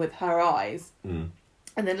kill him with her eyes.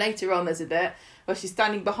 And then later on, there's a bit where she's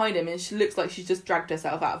standing behind him and she looks like she's just dragged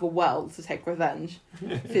herself out of a well to take revenge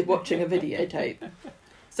for watching a videotape.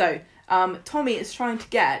 So, Tommy is trying to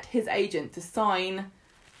get his agent to sign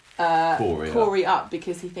Corey up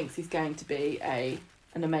because he thinks he's going to be an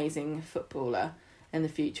amazing footballer. in the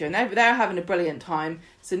future, and they're having a brilliant time.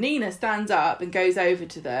 So Nina stands up and goes over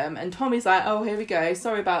to them, and Tommy's like, "Oh, here we go.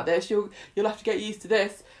 Sorry about this. You'll have to get used to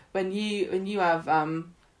this when you're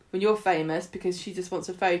famous," because she just wants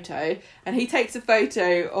a photo, and he takes a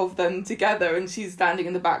photo of them together, and she's standing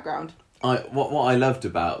in the background. What I loved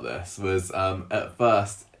about this was at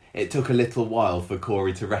first it took a little while for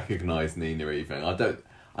Corey to recognise Nina. Even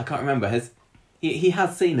I can't remember He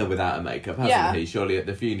has seen her without her makeup, hasn't he? Surely at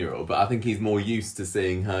the funeral, but I think he's more used to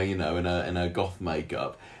seeing her, in her goth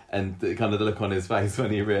makeup, and the look on his face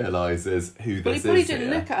when he realises who this is. Well, he probably didn't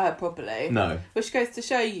look at her properly. No, which goes to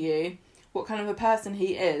show you what kind of a person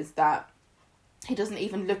he is, that he doesn't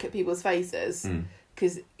even look at people's faces,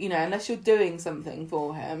 because unless you're doing something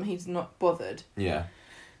for him, he's not bothered. Yeah.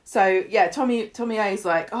 So Tommy A's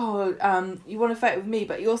like, "Oh, you want a photo with me,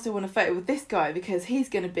 but you also want a photo with this guy because he's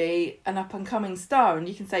going to be an up and coming star, and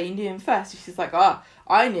you can say you knew him first." And she's like,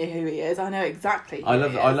 I knew who he is. I know exactly. I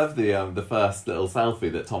love the first little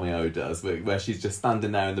selfie that Tommy O does, where she's just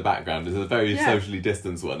standing there in the background. It's a very socially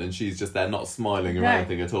distanced one, and she's just there, not smiling or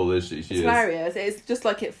anything at all, is she? It's hilarious. It's just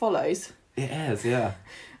like It Follows. It is, yeah.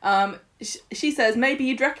 She says, "Maybe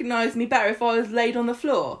you'd recognise me better if I was laid on the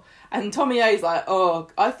floor." And Tommy O's like, "Oh,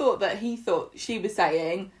 I thought that he thought she was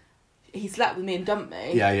saying he slept with me and dumped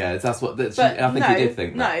me." Yeah, that's what... I think he did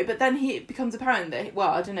think that. No, but then it becomes apparent that,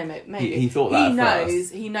 I don't know, maybe... He thought that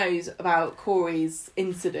first. He knows about Corey's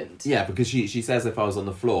incident. Yeah, because she says if I was on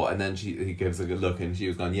the floor, and then he gives a good look, and she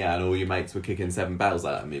was going, "Yeah, and all your mates were kicking 7 bells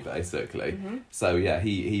out of me," basically. Mm-hmm. So, yeah,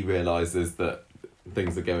 he realises that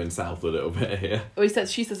things are going south a little bit here. Well,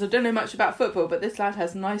 she says, "I don't know much about football, but this lad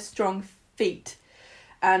has nice, strong feet."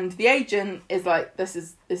 And the agent is like, this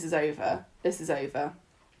is over. This is over.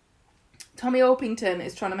 Tommy Orpington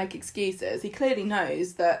is trying to make excuses. He clearly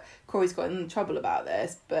knows that Corey's got in trouble about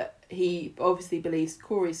this, but he obviously believes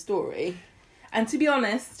Corey's story. And to be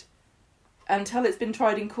honest, until it's been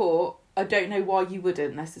tried in court, I don't know why you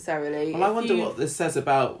wouldn't necessarily. Well, I wonder what this says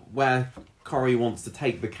about where Corey wants to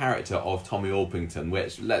take the character of Tommy Orpington,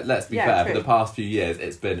 which, let's be fair, for the past few years,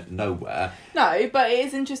 it's been nowhere. No, but it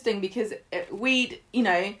is interesting because we've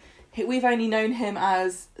only known him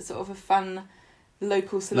as sort of a fun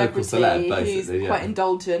local celebrity who's quite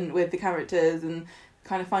indulgent with the characters and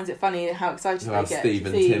kind of finds it funny how excited they get Steve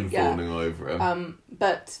and Tim falling over him.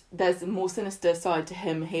 But there's a more sinister side to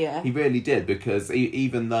him here. He really did, because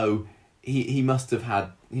even though he must have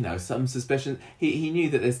had, some suspicion. He knew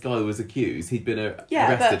that this guy was accused. He'd been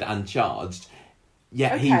arrested and charged.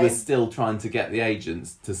 Yet he was still trying to get the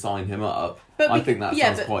agents to sign him up. I think that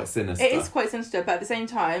sounds quite sinister. It is quite sinister, but at the same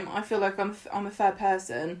time, I feel like I'm a fair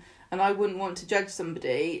person, and I wouldn't want to judge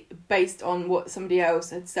somebody based on what somebody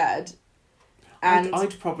else had said. And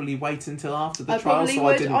I'd probably wait until after the trial, so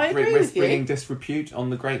I didn't risk bringing disrepute on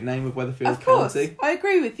the great name of Weatherfield County. Of course, I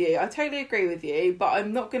agree with you. I totally agree with you, but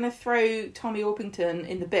I'm not going to throw Tommy Orpington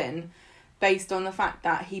in the bin based on the fact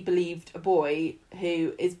that he believed a boy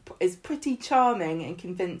who is pretty charming and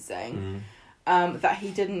convincing, that he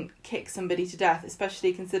didn't kick somebody to death,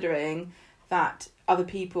 especially considering that other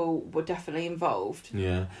people were definitely involved.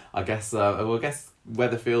 Yeah, I guess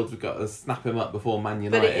Weatherfield have got to snap him up before Man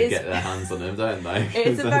United get their hands on him, don't they?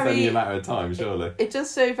 It's only a matter of time, surely. It's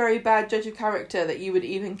just so very bad judge of character that you would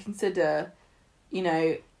even consider,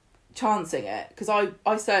 chancing it. Because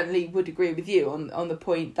I certainly would agree with you on the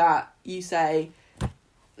point that you say,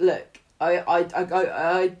 look,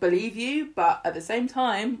 I believe you, but at the same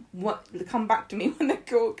time, come back to me when the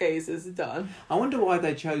court case is done. I wonder why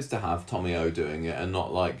they chose to have Tommy O doing it and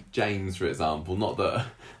not like James, for example. Not that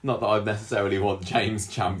I'd necessarily want James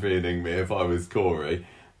championing me if I was Corey,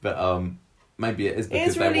 but maybe it is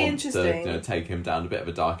because they want to take him down a bit of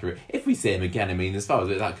a darker route. If we see him again, I mean, as far as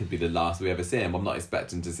that could be the last we ever see him. I'm not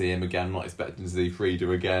expecting to see him again. I'm not expecting to see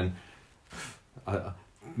Frida again.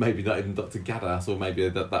 Maybe not even Dr. Gaddis, or maybe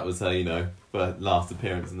that was her, for last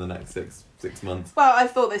appearance in the next six months. Well, I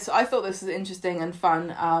thought this was interesting and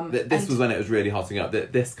fun. This was when it was really hotting up.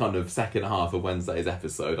 This kind of second half of Wednesday's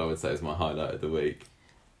episode, I would say, is my highlight of the week.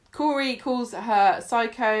 Corey calls her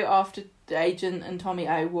psycho after the agent and Tommy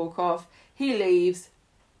O walk off. He leaves.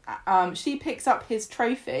 She picks up his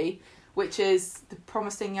trophy, which is the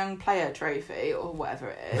promising young player trophy or whatever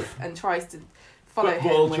it is, and tries to follow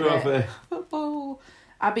him with it. Football.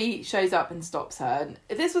 Abby shows up and stops her.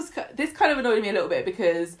 This kind of annoyed me a little bit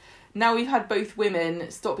because now we've had both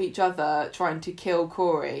women stop each other trying to kill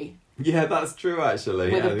Corey. Yeah, that's true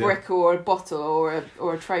actually. With a brick or a bottle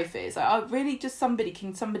or a trophy. It's like, really, just somebody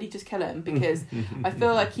just kill him, because I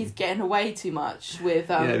feel like he's getting away too much with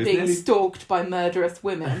being stalked by murderous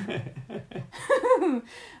women.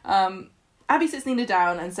 Abby sits Nina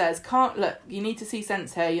down and says, "Can't look. You need to see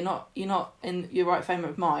sense here. You're not in your right frame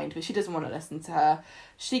of mind." But she doesn't want to listen to her.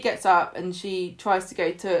 She gets up and she tries to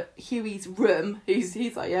go to Huey's room.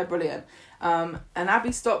 He's like, "Yeah, brilliant." And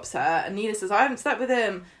Abby stops her, and Nina says, "I haven't slept with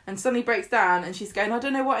him," and suddenly breaks down, and she's going, "I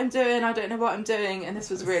don't know what I'm doing. I don't know what I'm doing." And this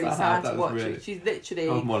was really sad to watch. Really... She's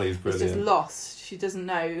literally Molly's brilliant. Just lost. She doesn't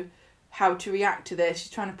know how to react to this.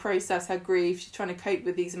 She's trying to process her grief. She's trying to cope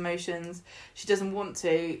with these emotions. She doesn't want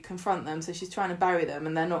to confront them, so she's trying to bury them,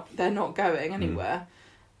 and they're not going anywhere.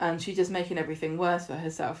 And she's just making everything worse for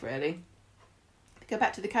herself, really. They go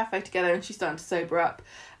back to the cafe together, and she's starting to sober up.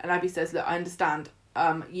 And Abby says, "Look, I understand. I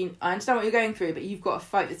understand what you're going through, but you've got to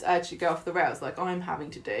fight this urge to go off the rails like I'm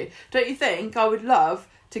having to do. Don't you think I would love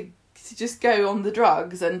to just go on the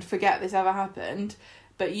drugs and forget this ever happened?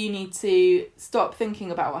 But you need to stop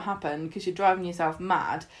thinking about what happened because you're driving yourself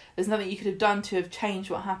mad. There's nothing you could have done to have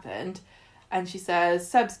changed what happened." And she says,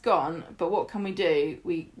 "Seb's gone, but what can we do?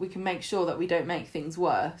 We can make sure that we don't make things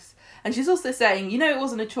worse." And she's also saying, it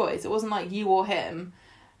wasn't a choice. It wasn't like you or him.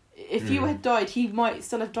 If you had died, he might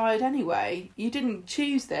still have died anyway. You didn't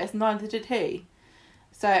choose this, neither did he.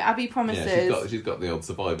 So Abby promises... Yeah, she's got the old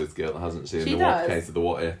survivor's guilt, hasn't she? In the case of the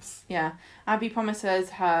what ifs. Yeah. Abby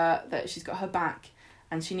promises her that she's got her back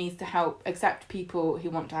and she needs to accept people who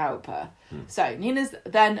want to help her. So Nina's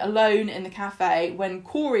then alone in the cafe when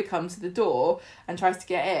Corey comes to the door and tries to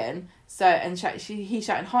get in. He's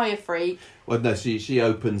shouting, "Hiya, freak." Well, no, she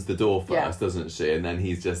opens the door first, doesn't she? And then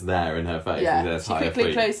he's just there in her face. Yeah, and says, she "Hiya, quickly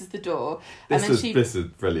freak." closes the door. This is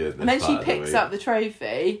brilliant. And then she picks up the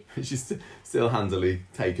trophy. She's still handily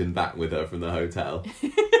taken back with her from the hotel.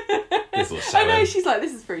 I know, she's like,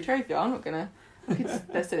 "This is free trophy. I'm not gonna.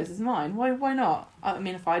 Let's say this is mine. Why not? I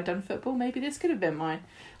mean, if I'd done football, maybe this could have been mine."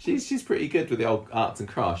 She's pretty good with the old arts and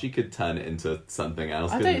crafts. She could turn it into something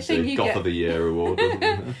else. I don't think you Goth of the Year award.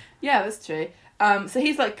 Yeah, that's true. So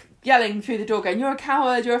he's like yelling through the door, going, "You're a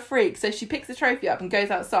coward. You're a freak." So she picks the trophy up and goes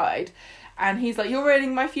outside, and he's like, "You're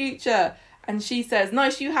ruining my future." And she says,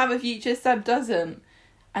 "Nice, you have a future. Seb doesn't."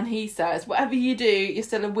 And he says, "Whatever you do, you're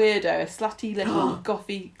still a weirdo, a slutty little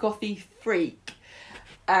gothy freak."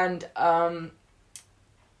 And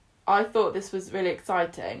I thought this was really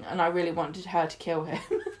exciting, and I really wanted her to kill him.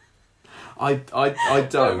 I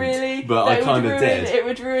don't, really, but I kind of did. It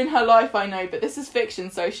would ruin her life, I know, but this is fiction,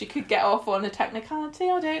 so she could get off on a technicality,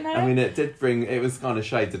 I don't know. I mean, it was kind of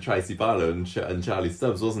shade to Tracy Barlow and Charlie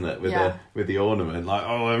Stubbs, wasn't it? With the ornament, like,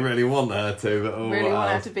 oh, I really want her to, but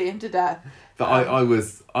want her to beat him to death. But I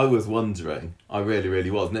was wondering, I really,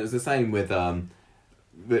 really was, and it was the same with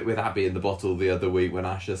Abby in the bottle the other week when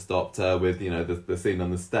Asher stopped her with the scene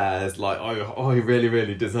on the stairs. Like, he really,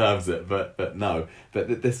 really deserves it, but no.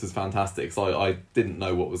 But this was fantastic. So I didn't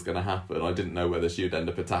know what was going to happen. I didn't know whether she would end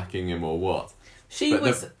up attacking him or what.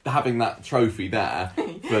 Having that trophy there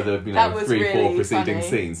for the 3-4 preceding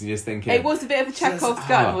scenes. You're just thinking it was a bit of a Chekhov's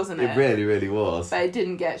gun, wasn't it? It really, really was. But it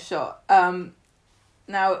didn't get shot.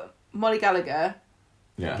 Now Molly Gallagher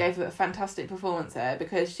gave a fantastic performance here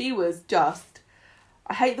because she was just.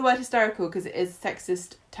 I hate the word hysterical because it is a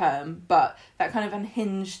sexist term, but that kind of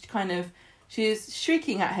unhinged she was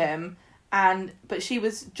shrieking at him, but she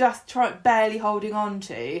was just barely holding on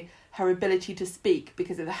to her ability to speak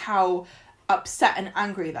because of how upset and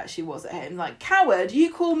angry that she was at him. Like, "Coward,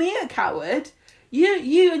 you call me a coward?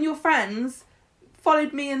 You and your friends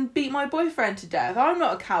followed me and beat my boyfriend to death. I'm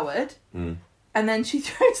not a coward." And then she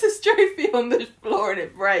throws this trophy on the floor and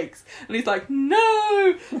it breaks. And he's like,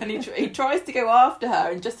 "No!" And he tries to go after her.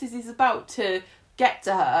 And just as he's about to get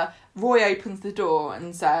to her, Roy opens the door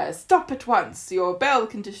and says, "Stop at once. Your bail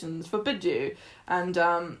conditions forbid you." And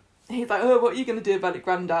he's like, "Oh, what are you going to do about it,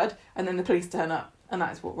 Grandad?" And then the police turn up. And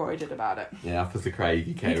that's what Roy did about it. Yeah, Officer Craig,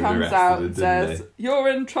 he comes out and says, "You're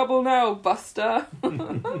in trouble now, Buster."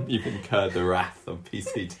 You've incurred the wrath of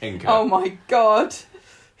PC Tinker. Oh my God.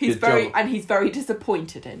 He's very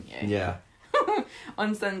disappointed in you. Yeah.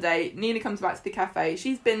 On Sunday, Nina comes back to the cafe.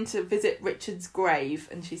 She's been to visit Richard's grave,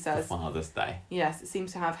 and she says, for Father's Day. Yes, it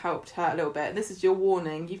seems to have helped her a little bit. And this is your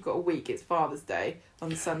warning. You've got a week. It's Father's Day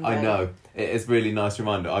on Sunday. I know. It is a really nice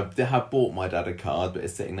reminder. I have bought my dad a card, but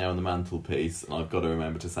it's sitting there on the mantelpiece, and I've got to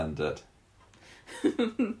remember to send it.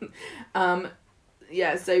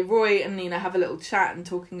 Yeah, so Roy and Nina have a little chat and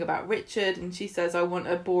talking about Richard, and she says, "I want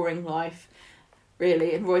a boring life."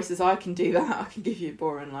 Really, and Roy says, "I can do that. I can give you a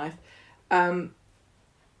boring life."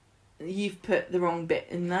 You've put the wrong bit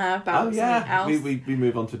in there about something else. We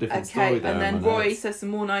move on to a different story there. And then Roy says some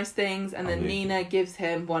more nice things, and then Nina gives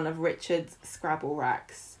him one of Richard's Scrabble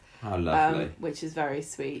racks. How lovely. Which is very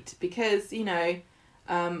sweet because,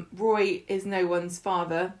 Roy is no one's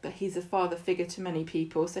father, but he's a father figure to many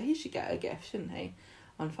people, so he should get a gift, shouldn't he,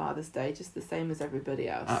 on Father's Day, just the same as everybody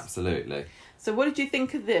else. Absolutely. So what did you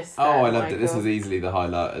think of this then, I loved Michael? it. This was easily the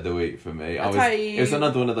highlight of the week for me. It was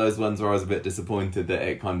another one of those ones where I was a bit disappointed that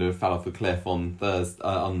it kind of fell off a cliff on the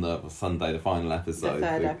Sunday, the final episode. The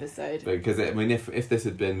third episode. Because, if this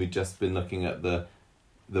had been, we'd just been looking at the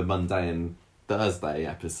Monday and Thursday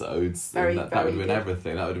episodes, that would have been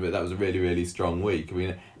everything. That was a really, really strong week. I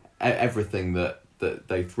mean, everything that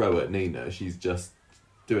they throw at Nina, she's just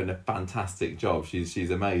doing a fantastic job.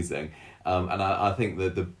 She's amazing. And I think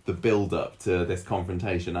the build up to this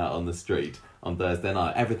confrontation out on the street on Thursday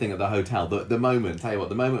night, everything at the hotel, the moment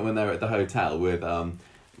when they're at the hotel with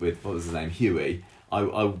what was his name, Huey, I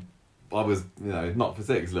was knocked for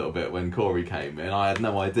six a little bit when Corey came in. I had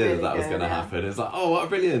no idea really that was going to happen. It was like, oh, what a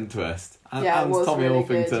brilliant twist, and Tommy really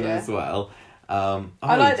Orpington as well. I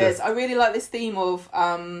like this. I really like this theme of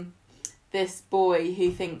this boy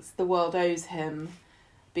who thinks the world owes him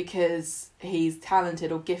because he's talented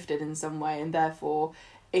or gifted in some way, and therefore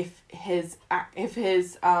if his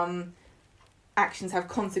actions have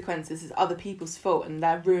consequences, it's other people's fault and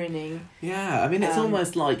they're ruining. Yeah, I mean, it's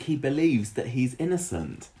almost like he believes that he's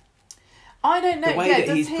innocent. I don't know. The way yeah, that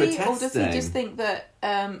does he's he protesting. or does he just think that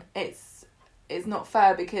it's not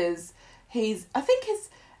fair because he's? I think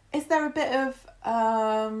is there a bit of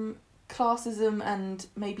classism and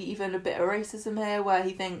maybe even a bit of racism here, where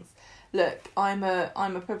he thinks, look, I'm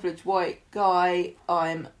a privileged white guy.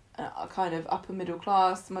 I'm a kind of upper middle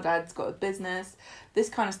class. My dad's got a business. This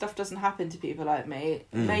kind of stuff doesn't happen to people like me.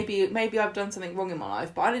 Maybe I've done something wrong in my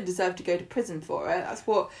life, but I didn't deserve to go to prison for it.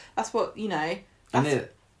 That's what you know. And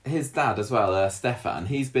his dad as well, Stefan.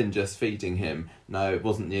 He's been just feeding him. No, it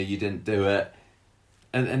wasn't you. You didn't do it.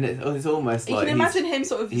 And it's almost like you can imagine him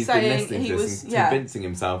sort of he's saying been he was convincing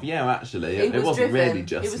himself. Yeah, actually, it wasn't driven. Really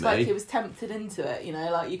just me. It was like he was tempted into it.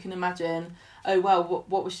 Like you can imagine. Oh well,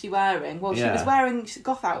 what was she wearing? Well, she was wearing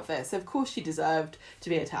goth outfits, so of course she deserved to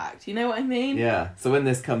be attacked. You know what I mean? Yeah. So when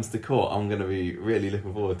this comes to court, I'm going to be really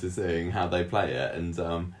looking forward to seeing how they play it, and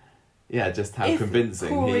just how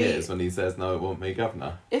convincing he is when he says, "No, it won't be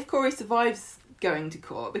governor." If Corey survives going to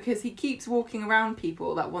court, because he keeps walking around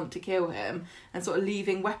people that want to kill him and sort of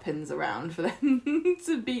leaving weapons around for them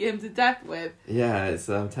to beat him to death with. Yeah, it's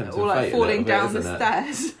tempting or like fate falling down bit, the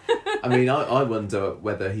stairs. I mean, I wonder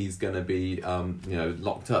whether he's going to be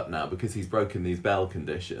locked up now because he's broken these bail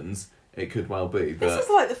conditions. It could well be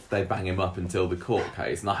that they bang him up until the court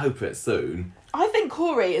case, and I hope it's soon. I think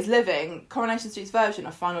Corey is living Coronation Street's version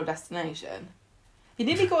of Final Destination. He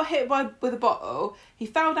nearly got hit with a bottle. He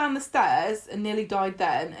fell down the stairs and nearly died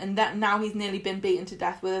then. And now he's nearly been beaten to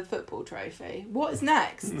death with a football trophy. What is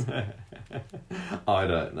next? I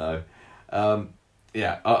don't know.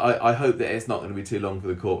 I hope that it's not going to be too long for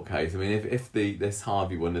the court case. I mean, if this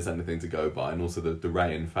Harvey one is anything to go by, and also the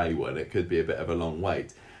Ray and Faye one, it could be a bit of a long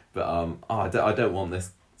wait. But I don't want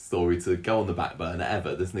this story to go on the back burner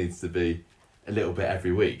ever. This needs to be a little bit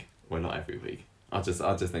every week. Well, not every week. I just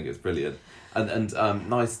think it's brilliant, and it's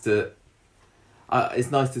nice to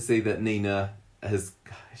see that Nina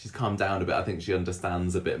she's calmed down a bit. I think she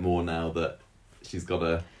understands a bit more now that she's got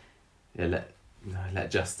to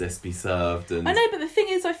let justice be served. And I know, but the thing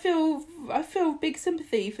is, I feel big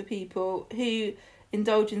sympathy for people who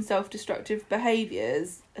indulge in self-destructive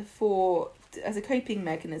behaviours as a coping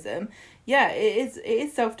mechanism. Yeah, it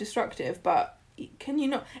is self-destructive, but. Can you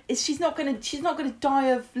not? She's not gonna die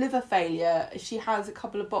of liver failure if she has a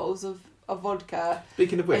couple of bottles of vodka.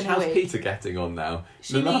 Speaking of which, how's Peter getting on now?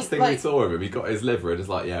 The last thing we saw of him, he got his liver, and it's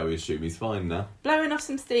like, yeah, we assume he's fine now. Blowing off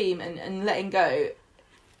some steam and letting go.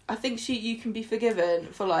 I think you can be forgiven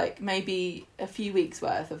for like maybe a few weeks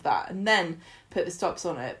worth of that, and then put the stops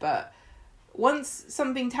on it. But once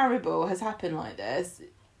something terrible has happened like this,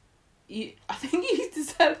 I think you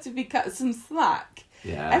deserve to be cut some slack.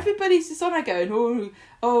 Yeah. Everybody's just on there going,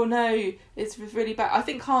 oh no, it's really bad. I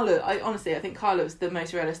think Carla was the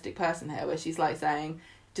most realistic person here, where she's like saying,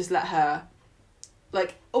 just let her,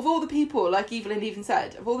 like, of all the people, like Evelyn even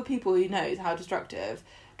said, of all the people who knows how destructive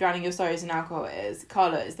drowning your sorrows in alcohol is,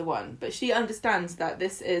 Carla is the one. But she understands that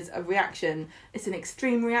this is a reaction, it's an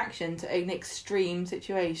extreme reaction to an extreme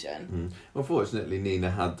situation. Well, fortunately,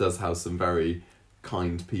 Nina does have some very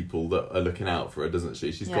kind people that are looking out for her, doesn't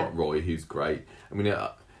she? She's got Roy, who's great. I mean,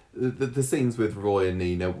 the scenes with Roy and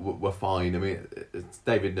Nina were fine. I mean,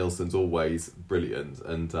 David Nilsson's always brilliant,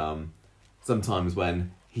 and sometimes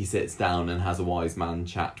when he sits down and has a wise man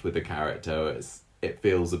chat with a character, it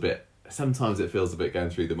feels a bit going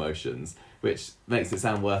through the motions, which makes it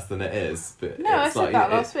sound worse than it is. But no, I said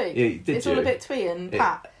that last week. Yeah, it's all a bit twee and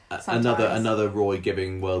pat. another Roy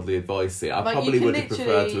giving worldly advice here. I probably would have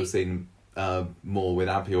preferred to have seen more with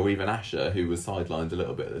Abby or even Asha, who was sidelined a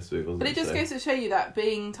little bit this week, wasn't But it just goes to show you that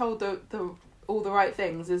being told all the right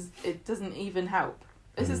things it doesn't even help.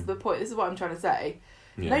 This is the point. This is what I'm trying to say.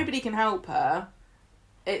 Yeah. Nobody can help her.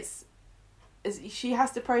 She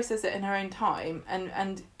has to process it in her own time,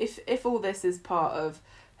 and if all this is part of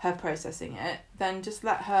her processing it, then just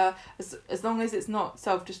let her, as long as it's not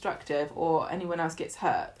self-destructive or anyone else gets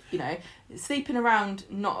hurt. Sleeping around,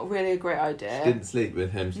 not really a great idea. She didn't sleep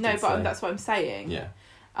with him. No, but that's what I'm saying. Yeah.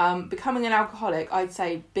 Becoming an alcoholic, I'd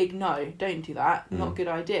say big no. Don't do that. Not a good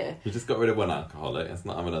idea. You just got rid of one alcoholic. Let's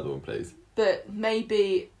not have another one, please. But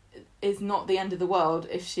maybe it's not the end of the world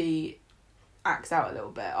if she acts out a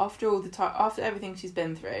little bit after all the time, after everything she's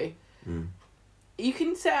been through. You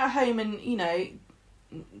can sit at home and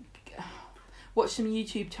watch some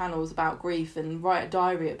YouTube channels about grief and write a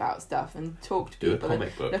diary about stuff and talk to people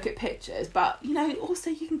and look at pictures, but also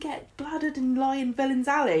you can get bladdered and lie in Villain's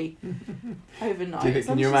Alley overnight.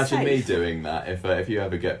 Can you imagine me doing that if you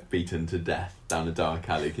ever get beaten to death down a dark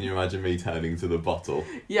alley? Can you imagine me turning to the bottle?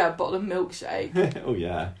 Yeah, a bottle of milkshake. Oh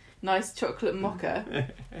yeah. Nice chocolate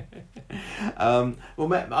mocha.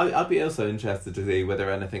 I'd be also interested to see whether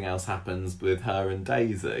anything else happens with her and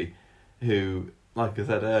Daisy, who, like I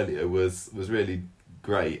said earlier, was really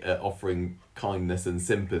great at offering kindness and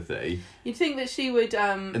sympathy. You'd think that she would...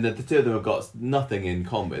 And the two of them have got nothing in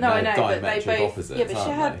common. No, They're I know, diametric but they both... opposites,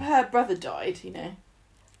 Yeah, but her brother died,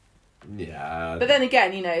 Yeah. But then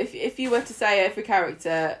again, if you were to say every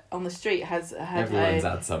character on the street has had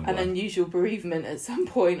an unusual bereavement at some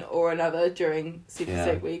point or another during Super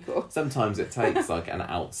Soap Week, or sometimes it takes like an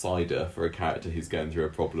outsider for a character who's going through a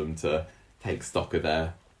problem to take stock of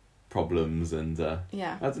their problems, and I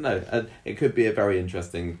don't know. It could be a very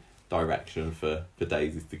interesting direction for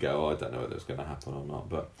Daisy to go. I don't know whether it's going to happen or not,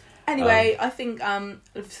 but. Anyway, I think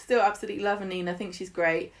still absolutely loving Nina. I think she's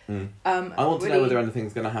great. I want to know whether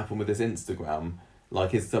anything's going to happen with this Instagram.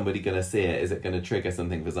 Like, is somebody going to see it? Is it going to trigger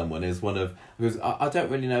something for someone? Because I don't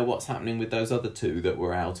really know what's happening with those other two that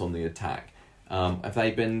were out on the attack. Have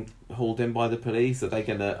they been hauled in by the police? Are they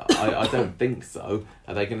going to... I don't think so.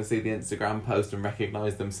 Are they going to see the Instagram post and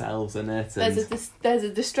recognise themselves in it? There's a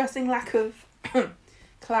distressing lack of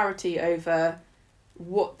clarity over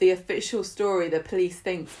what the official story the police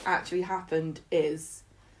think actually happened is,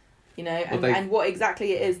 and what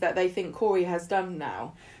exactly it is that they think Corey has done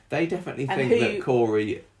now. They definitely think that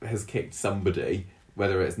Corey has kicked somebody,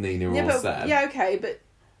 whether it's Nina or Seb. Yeah, okay, but...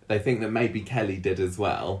 They think that maybe Kelly did as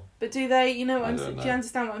well. But do they, do you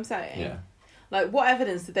understand what I'm saying? Yeah. Like, what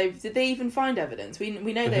evidence did they even find evidence? We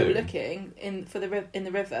know they were looking in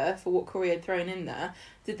the river for what Corey had thrown in there.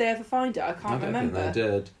 Did they ever find it? I don't remember. Think they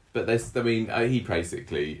did. But he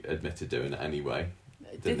basically admitted doing it anyway.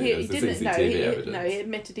 Did he? He didn't. No, he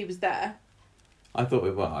admitted he was there. I thought,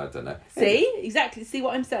 I don't know. See? Exactly. See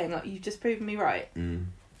what I'm saying? Like, you've just proven me right.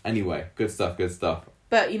 Anyway, good stuff.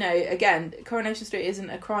 But, again, Coronation Street isn't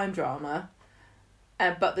a crime drama.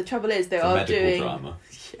 But the trouble is they are doing... drama.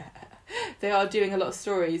 Yeah. They are doing a lot of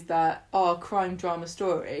stories that are crime drama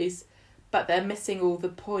stories, but they're missing all the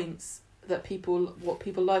points that what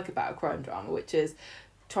people like about a crime drama, which is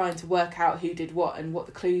trying to work out who did what and what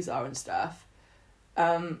the clues are and stuff.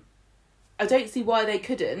 I don't see why they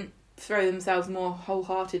couldn't throw themselves more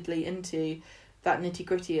wholeheartedly into that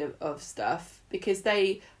nitty-gritty of stuff, because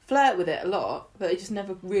they flirt with it a lot, but they just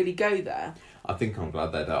never really go there. I think I'm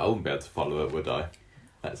glad they don't. I wouldn't be able to follow it, would I?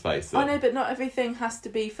 Let's face it. I know, but not everything has to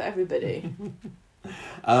be for everybody.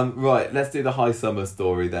 Right, let's do the High Summer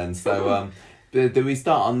story then. So, we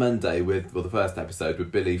start on Monday with the first episode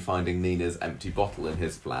with Billy finding Nina's empty bottle in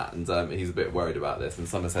his flat, and he's a bit worried about this. And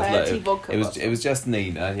Summer says, "Look, it was just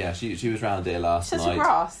Nina. Yeah, she was round here last night.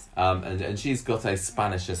 Grass. And she's got a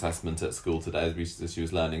Spanish assessment at school today, as she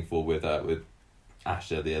was learning for with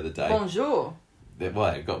Asha the other day. Bonjour."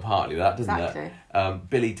 Well, it got partly that, doesn't it?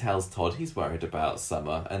 Billy tells Todd he's worried about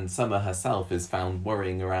Summer, and Summer herself is found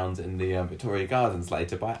worrying around in the Victoria Gardens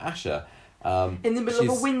later by Asha. In the middle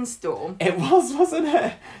of a windstorm. It wasn't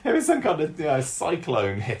it? It was some kind of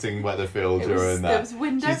cyclone hitting Weatherfield during that. There was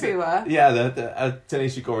wind everywhere. Yeah,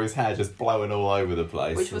 Tanisha Corey's hair just blowing all over the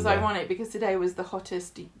place. Which was ironic because today was the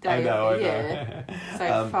hottest day of the year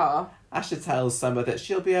so far. Asha tells Summer that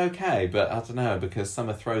she'll be okay, but I don't know, because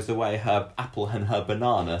Summer throws away her apple and her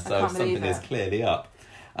banana, so something is clearly up.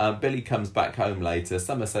 Billy comes back home later.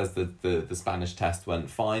 Summer says that the Spanish test went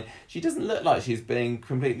fine. She doesn't look like she's being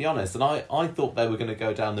completely honest, and I thought they were going to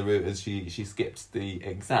go down the route as she skipped the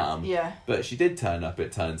exam. Yeah. But she did turn up,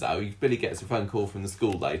 it turns out. Billy gets a phone call from the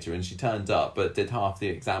school later, and she turned up, but did half the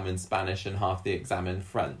exam in Spanish and half the exam in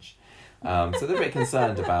French. So they're a bit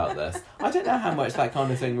concerned about this. I don't know how much that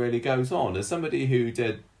kind of thing really goes on. As somebody who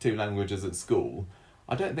did 2 languages at school,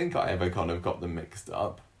 I don't think I ever kind of got them mixed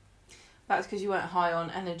up. That's because you weren't high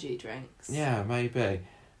on energy drinks. Yeah, maybe.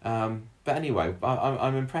 But anyway,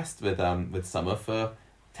 I'm impressed with Summer for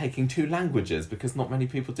taking 2 languages, because not many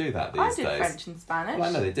people do that these days. I did French and Spanish. Well,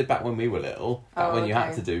 I know they did back when we were little, when you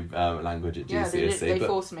had to do language at GCSE. They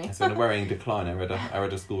forced me. It's on a worrying decline. I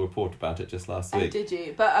read a school report about it just last week. Did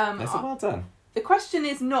you? But well done. The question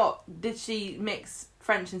is not, did she mix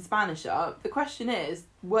French and Spanish up? The question is,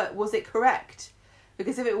 was it correct?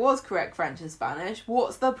 Because if it was correct French and Spanish,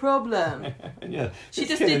 what's the problem? Yeah, she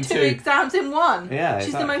just did 2 exams in one. Yeah,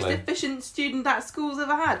 She's the most efficient student that school's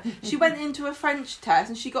ever had. She went into a French test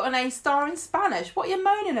and she got an A star in Spanish. What are you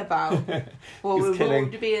moaning about? Well,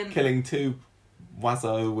 killing 2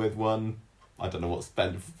 Wazo with 1, I don't know what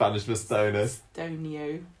Spanish for stoner.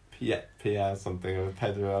 Stonio. Pierre something, or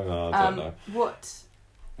Pedro, I don't know. What?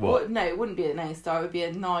 No, it wouldn't be an A star, it would be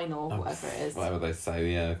a 9 or whatever it is. Whatever they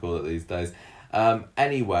say, call it these days.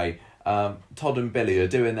 Anyway, Todd and Billy are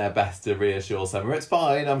doing their best to reassure Summer, it's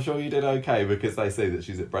fine, I'm sure you did okay, because they see that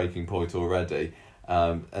she's at breaking point already.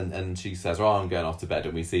 And she says, I'm going off to bed,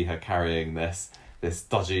 and we see her carrying this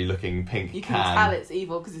dodgy looking pink can. You can tell it's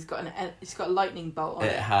evil because it's got a lightning bolt on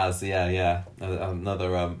it. It has, yeah.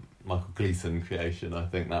 Another Michael Gleason creation, I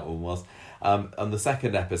think that one was. On the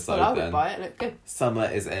second episode, I would buy it. Look good. Summer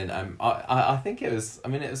is in. I think it was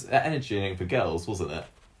energy drink for girls, wasn't it?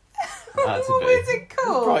 What was it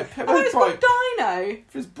called? It's called Dino.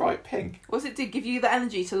 It was bright pink. Was it to give you the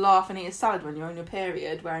energy to laugh and eat a salad when you're on your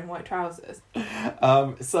period wearing white trousers?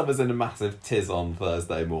 Summer's in a massive tiz on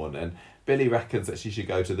Thursday morning. Billy reckons that she should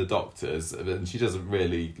go to the doctors, and she doesn't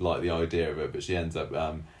really like the idea of it, but she ends up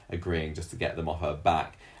agreeing just to get them off her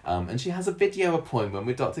back. And she has a video appointment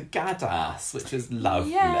with Dr. Gadas, which is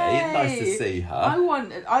lovely. Yay. Nice to see her.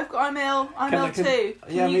 I'm ill. I'm ill too.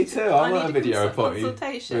 Me too. I want a video appointment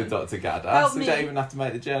with Dr. Gadas. We don't even have to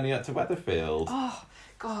make the journey up to Weatherfield. Oh,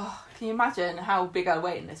 God. Can you imagine how big a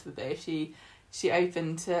waiting list would be if she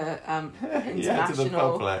opened to international... to the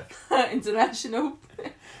public. international...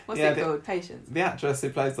 What's it called? Patients. The actress who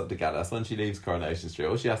plays Dr. Gadas, when she leaves Coronation Street,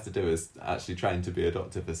 all she has to do is actually train to be a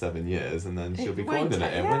doctor for 7 years, and then she'll be coining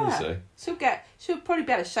it in, won't she? She'll probably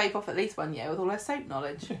be able to shave off at least 1 year with all her soap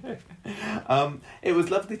knowledge. It was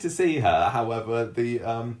lovely to see her. However, the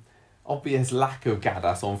obvious lack of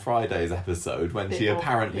Gadas on Friday's episode, when she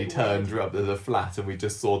apparently turned up at the flat and we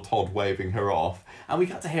just saw Todd waving her off, and we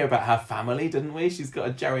got to hear about her family, didn't we? She's got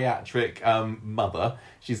a geriatric mother.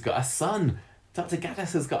 She's got a son. Dr.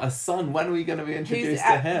 Gaddis has got a son. When are we going to be introduced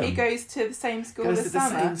to him? He goes to the same school as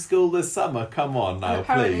Summer. The same school as Summer. Come on now,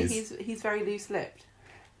 apparently please. he's very loose-lipped.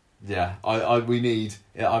 Yeah, I've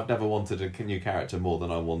never wanted a new character more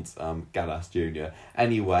than I want Gaddis Jr.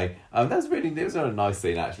 Anyway, it was a nice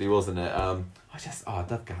scene actually, wasn't it? I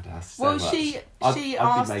love Gaddis so much.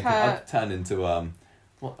 I'd turn into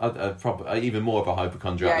even more of a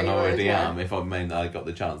hypochondriac than I already am if I got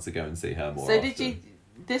the chance to go and see her more often.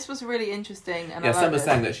 This was really interesting. And Summer's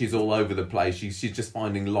saying that she's all over the place. She's just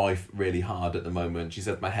finding life really hard at the moment. She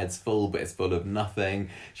said, my head's full, but it's full of nothing.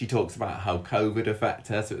 She talks about how COVID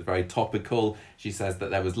affected her, so it was very topical. She says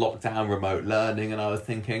that there was lockdown, remote learning, and I was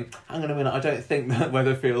thinking, hang on a minute, I don't think that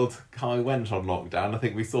Weatherfield High went on lockdown. I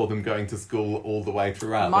think we saw them going to school all the way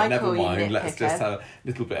throughout. Michael, but never mind, let's just have a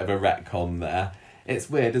little bit of a retcon there. It's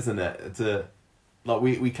weird, isn't it?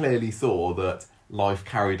 We clearly saw that life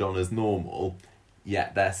carried on as normal,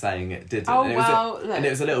 yet they're saying it didn't. And it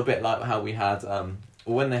was a little bit like how we had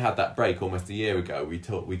when they had that break almost a year ago. We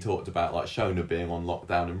talked about like Shona being on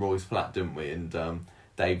lockdown in Roy's flat, didn't we? And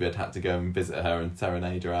David had to go and visit her and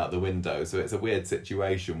serenade her out the window. So it's a weird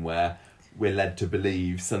situation where we're led to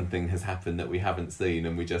believe something has happened that we haven't seen,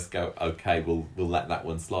 and we just go, okay, we'll let that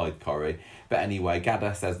one slide, Corrie. But anyway,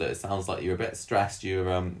 Gada says that it sounds like you're a bit stressed, you're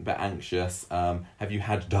a bit anxious. Have you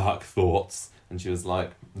had dark thoughts? And she was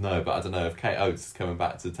like, no, but I don't know, if Kate Oates is coming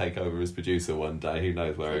back to take over as producer one day, who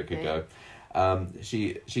knows where it could go.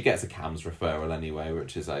 She gets a CAMHS referral anyway,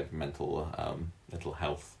 which is a mental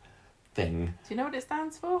health thing. Do you know what it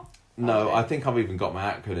stands for? No, okay. I think I've even got my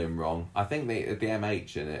acronym wrong. I think the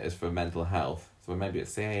MH in it is for mental health, so maybe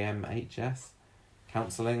it's CAMHS?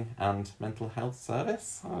 Counselling and Mental Health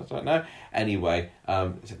Service? I don't know. Anyway,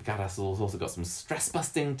 Gaddis has also got some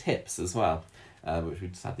stress-busting tips as well. which we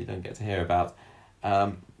sadly don't get to hear about.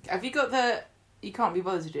 Have you got the... You can't be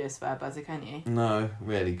bothered to do a swear buzzer, can you? No,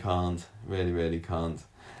 really can't. Really can't.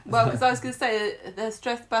 Well, because I was going to say, the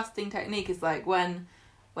stress-busting technique is like when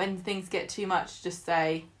things get too much, just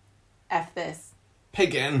say, F this.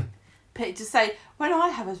 Piggin! Just say, when I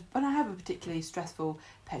have a particularly stressful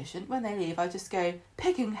patient, when they leave, I just go,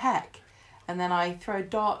 pigging heck. And then I throw a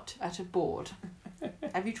dart at a board.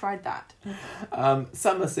 Have you tried that?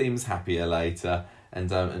 Summer seems happier later.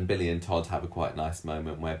 And Billy and Todd have a quite nice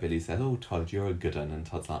moment where Billy says, "Oh, Todd, you're a good one," and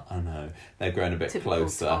Todd's like, "I know." They're growing a bit Typical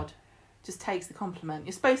closer. Todd just takes the compliment.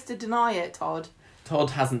 You're supposed to deny it, Todd.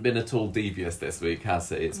 Todd hasn't been at all devious this week, has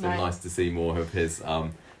he? It's been nice to see more of his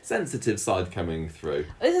sensitive side coming through.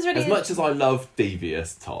 This is really much as I love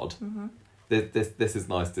devious Todd. Mm-hmm. This is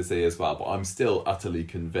nice to see as well. But I'm still utterly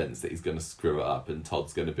convinced that he's going to screw it up, and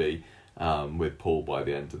Todd's going to be with Paul by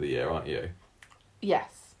the end of the year, aren't you?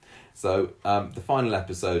 Yes. So, the final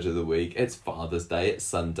episode of the week, it's Father's Day, it's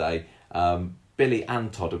Sunday. Billy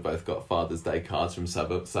and Todd have both got Father's Day cards from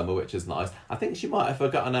Summer, which is nice. I think she might have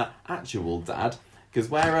forgotten her actual dad, because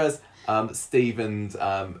whereas Steve and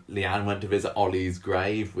Leanne went to visit Ollie's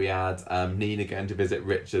grave, we had Nina going to visit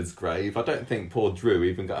Richard's grave. I don't think poor Drew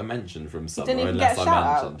even got a mention from Summer, unless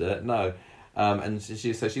I mentioned it. No. And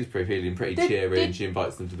she's feeling pretty cheery, and she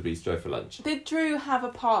invites them to the bistro for lunch. Did Drew have a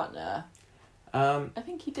partner? I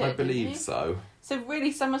think he did. I believe so. So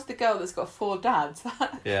really, Summer's the girl that's got 4 dads.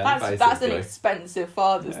 Yeah, that's an expensive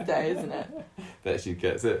Father's Day, isn't it? Bet she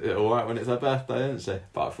gets it all right when it's her birthday, doesn't she?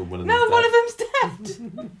 Apart from one of them. No, one of them's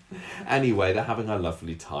dead. Anyway, they're having a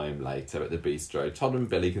lovely time later at the bistro. Todd and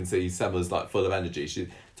Billy can see Summer's like full of energy.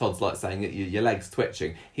 Todd's like saying that your leg's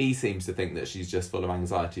twitching. He seems to think that she's just full of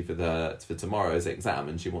anxiety for tomorrow's exam,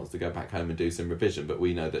 and she wants to go back home and do some revision. But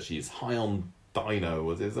we know that she's high on Dino,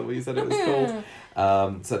 is that what you said it was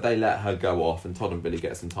called? So they let her go off, and Todd and Billy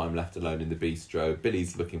get some time left alone in the bistro.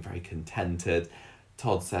 Billy's looking very contented.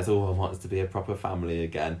 Todd says, "Oh, I want us to be a proper family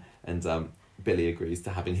again," and Billy agrees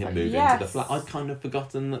to having him move into the flat. I'd kind of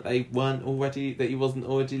forgotten that he wasn't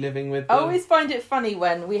already living with them. I always find it funny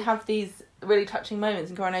when we have these really touching moments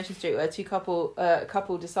in Coronation Street where a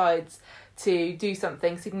couple decides to do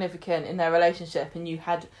something significant in their relationship, and you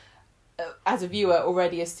had, as a viewer,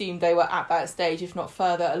 already assumed they were at that stage, if not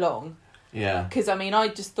further along. Yeah. Because I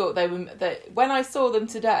just thought they were. When I saw them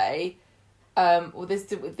today, or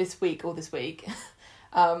this week,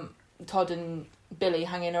 Todd and Billy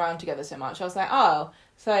hanging around together so much, I was like, oh,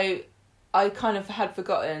 so I kind of had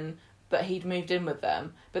forgotten that he'd moved in with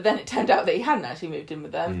them. But then it turned out that he hadn't actually moved in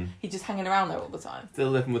with them. He's just hanging around there all the time. Still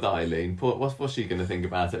living with Eileen. What's she going to think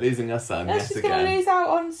about it? Losing her son yet again. She's going to lose out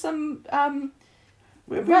on some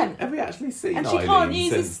rent. Have we actually seen and Eileen? And she can't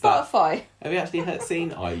use his Spotify. Have we actually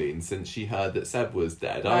seen Eileen since she heard that Seb was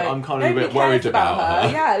dead? I'm kind of a bit worried about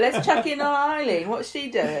her. Yeah, let's check in on Eileen. What's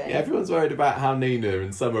she doing? Yeah, everyone's worried about how Nina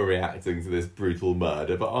and Summer are reacting to this brutal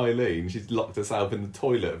murder, but Eileen, she's locked herself in the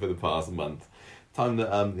toilet for the past month. Time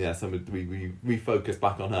that we refocus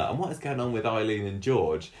back on her. And what is going on with Eileen and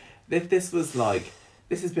George? This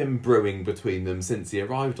has been brewing between them since he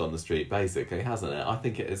arrived on the street, basically, hasn't it? I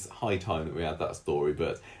think it is high time that we had that story,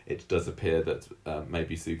 but it does appear that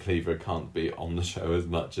maybe Sue Cleaver can't be on the show as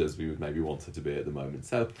much as we would maybe want her to be at the moment,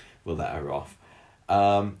 so we'll let her off.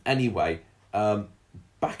 Anyway,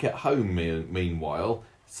 back at home, meanwhile,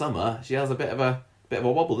 Summer, she has a bit of a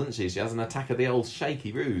wobble, doesn't she? She has an attack of the old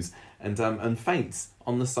shaky ruse and faints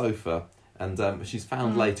on the sofa, and she's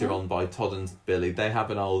found later on by Todd and Billy. They have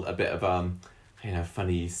a bit of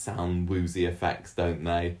funny sound woozy effects, don't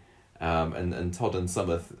they? And Todd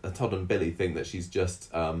and Billy think that she's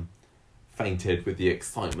just fainted with the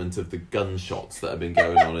excitement of the gunshots that have been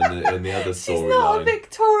going on in the other storyline. She's not a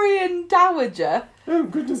Victorian dowager. Oh,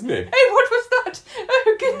 goodness me. Hey, what was that?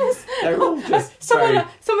 Oh, goodness. They're all just someone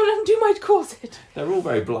undo my corset. They're all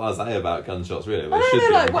very blasé about gunshots, really. They should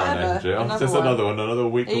be like, whatever. Just another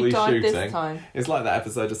weekly shooting. This time. It's like that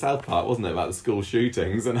episode of South Park, wasn't it, about the school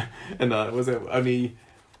shootings? And was it only...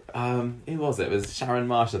 who was it? It was Sharon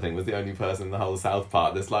Marsh, I think, was the only person in the whole South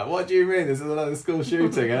Park that's like, what do you mean? This is another school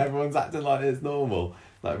shooting and everyone's acting like it's normal.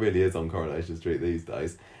 That really is on Coronation Street these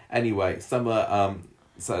days. Anyway, Summer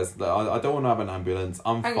says that I don't want to have an ambulance.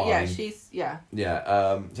 I'm fine. Yeah,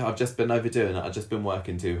 I've just been overdoing it. I've just been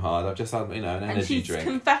working too hard. I've just had, an energy drink. And she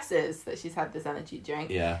confesses that she's had this energy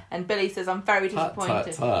drink. Yeah. And Billy says, I'm very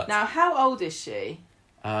disappointed. Tut. Now, how old is she?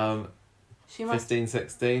 She must 15,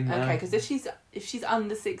 16. Okay, because if she's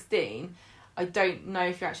under 16, I don't know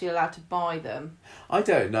if you're actually allowed to buy them. I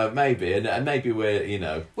don't know, maybe, and maybe we're, you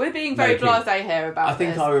know... We're being very blasé here about this.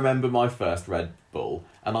 I think I remember my first Red Bull,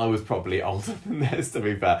 and I was probably older than this, to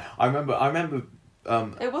be fair. I remember...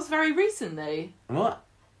 it was very recently. What?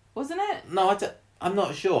 Wasn't it? No, I'm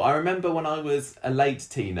not sure. I remember when I was a late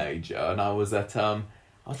teenager, and I was at...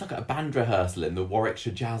 I was like at a band rehearsal in the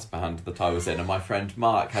Warwickshire Jazz Band that I was in, and my friend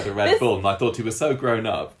Mark had a Red Bull, and I thought he was so grown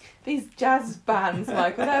up. These jazz bands,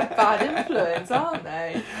 Michael, they're a bad influence, aren't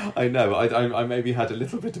they? I know. I maybe had a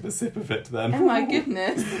little bit of a sip of it then. Oh my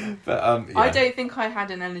goodness! But yeah. I don't think I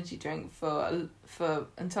had an energy drink for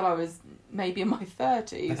until I was maybe in my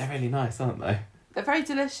 30s. But they're really nice, aren't they? They're very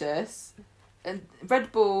delicious. And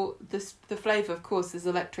Red Bull, the flavour, of course, is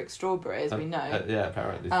electric strawberry, as we know. Yeah,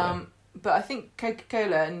 apparently so. But I think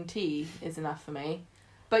Coca-Cola and tea is enough for me.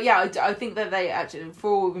 But yeah, I think that they actually,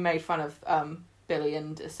 for all we made fun of Billy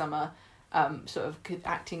and Summer sort of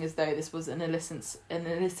acting as though this was an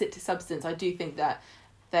illicit substance, I do think that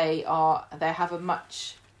they have a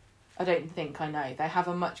much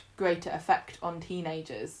greater effect on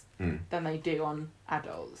teenagers than they do on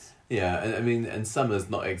adults. Yeah, I mean, and Summer's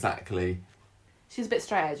not exactly... She's a bit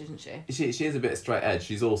straight edge, isn't she? She is a bit straight edge.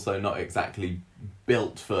 She's also not exactly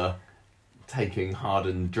built for taking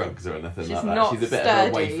hardened drugs or anything like that. She's a bit of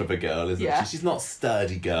a waif of a girl, isn't she? She's not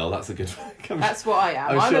sturdy girl. That's a good one. That's what I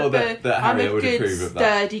am. I'm sure that Harriet would approve of that.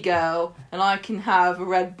 I'm a good sturdy girl, and I can have a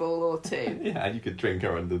Red Bull or two. Yeah, you could drink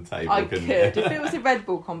her under the table. I could if it was a Red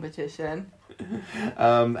Bull competition.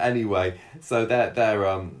 Anyway, so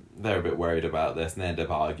they're a bit worried about this, and they end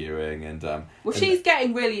up arguing, and she's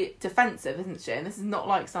getting really defensive, isn't she? And this is not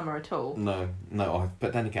like Summer at all. No.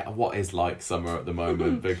 But then again, what is like Summer at the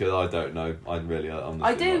moment? Because I don't know. I'm really honestly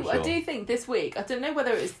I do. not sure. I do think this week. I don't know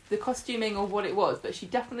whether it's the costuming or what it was, but she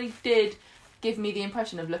definitely did give me the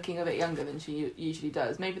impression of looking a bit younger than she usually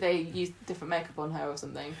does. Maybe they used different makeup on her or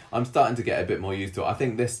something. I'm starting to get a bit more used to it. I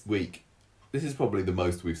think this week. This is probably the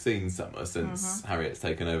most we've seen Summer since Harriet's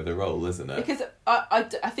taken over the role, isn't it? Because I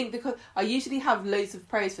think I usually have loads of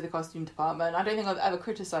praise for the costume department. I don't think I've ever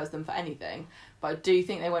criticised them for anything, but I do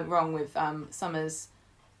think they went wrong with Summer's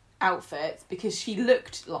outfit because she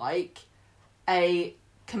looked like a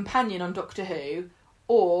companion on Doctor Who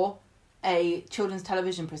or a children's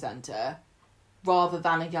television presenter rather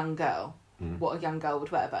than a young girl. What a young girl would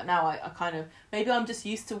wear, but now I kind of, maybe I'm just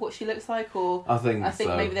used to what she looks like, or I think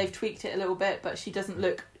so. Maybe they've tweaked it a little bit, but she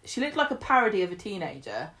looked like a parody of a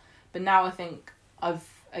teenager, but now I think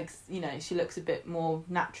she looks a bit more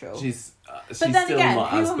natural. She's but then still again, not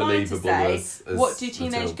who as am I to say, as what do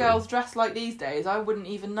teenage girls dress like these days? I wouldn't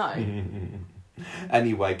even know.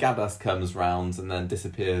 Anyway, Gaddas comes round and then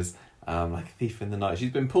disappears like a thief in the night. She's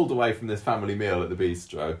been pulled away from this family meal at the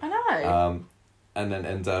bistro. I know.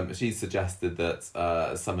 And she suggested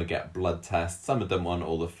that Summer get blood tests. Summer didn't want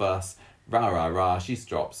all the fuss. Rah. She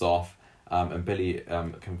drops off. And Billy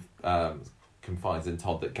confides in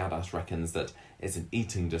Todd that Gaddas reckons that it's an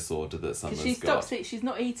eating disorder that Summer's got. She's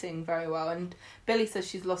not eating very well, and Billy says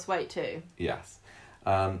she's lost weight too. Yes.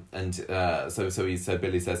 So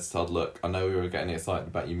Billy says to Todd, look, I know we were getting excited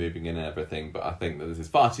about you moving in and everything, but I think that there's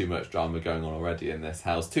far too much drama going on already in this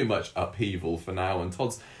house. Too much upheaval for now. And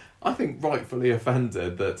Todd's, I think, rightfully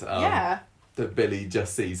offended that Billy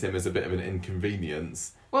just sees him as a bit of an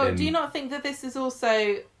inconvenience. Well, do you not think that this is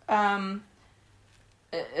also a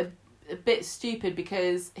bit stupid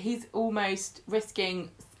because he's almost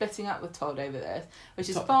risking splitting up with Todd over this, which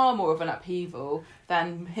is far more of an upheaval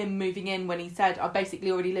than him moving in when he said, I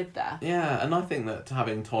basically already lived there. Yeah, and I think that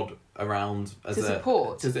having Todd around as a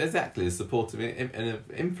supportive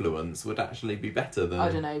influence would actually be better than... I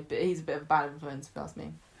don't know, but he's a bit of a bad influence, if you ask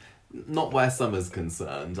me. Not where Summer's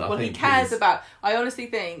concerned. I think he cares about... I honestly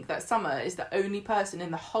think that Summer is the only person in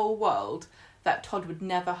the whole world that Todd would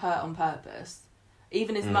never hurt on purpose.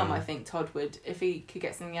 Even his mum, I think Todd would, if he could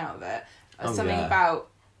get something out of it. About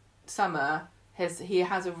Summer, he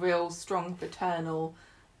has a real strong paternal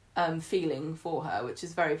feeling for her, which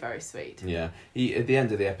is very, very sweet. Yeah. He at the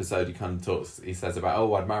end of the episode, he kind of talks, he says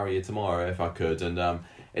about, I'd marry you tomorrow if I could. And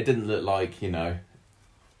it didn't look like,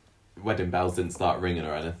 wedding bells didn't start ringing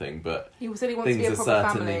or anything, but he said he wants to be a proper things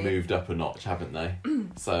have certainly family. Moved up a notch, haven't they?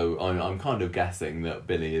 So I'm kind of guessing that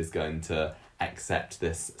Billy is going to accept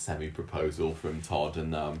this semi-proposal from Todd,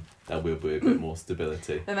 and there will be a bit more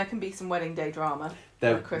stability. Then there can be some wedding day drama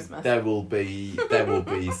for Christmas. There will be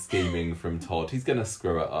scheming from Todd. He's going to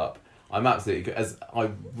screw it up. I'm absolutely, as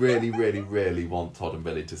I really, really, really want Todd and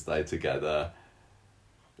Billy to stay together,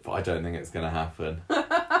 but I don't think it's going to happen.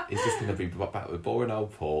 He's just going to be back with boring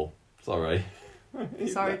old Paul. Sorry.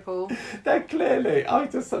 Sorry, Paul. They're clearly,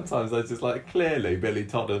 clearly Billy,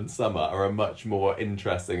 Todd and Summer are a much more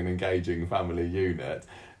interesting and engaging family unit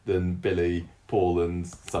than Billy, Paul and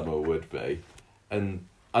Summer would be. And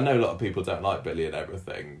I know a lot of people don't like Billy and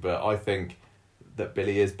everything, but I think that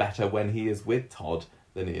Billy is better when he is with Todd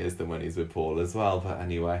than he is when he's with Paul as well. But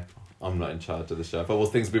anyway, I'm not in charge of the show. If I was,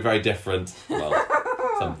 things would be very different. Well,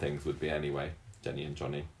 some things would be anyway. Jenny and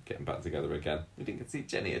Johnny getting back together again. We didn't get to see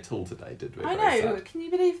Jenny at all today, did we? I know. Can you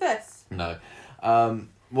believe this? No.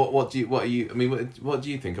 What do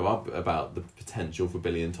you think about the potential for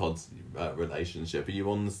Billy and Todd's relationship? Are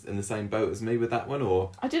you in the same boat as me with that one, or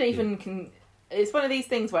I didn't even? It's one of these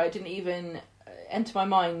things where I didn't even enter my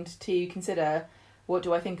mind to consider what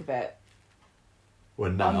do I think of it.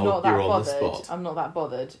 Well, now I'm not that you're bothered. On the spot. I'm not that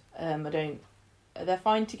bothered. I don't. They're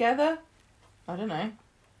fine together. I don't know.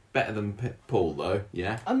 Better than Paul, though.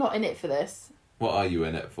 Yeah. I'm not in it for this. What are you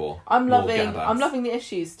in it for? I'm loving the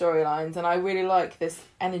issues storylines, and I really like this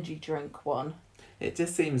energy drink one. It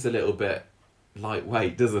just seems a little bit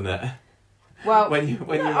lightweight, doesn't it? Well,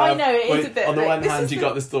 I know it is a bit. On the one hand, you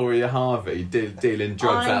got the story of Harvey dealing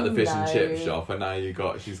drugs out of the fish and chip shop, and now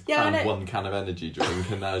she's found one can of energy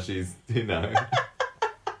drink, and now she's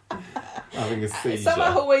having a seizure.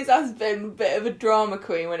 Summer always has been a bit of a drama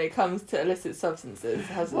queen when it comes to illicit substances,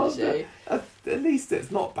 hasn't she? At least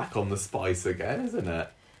it's not back on the spice again, isn't it?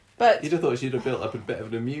 But you'd have thought she'd have built up a bit of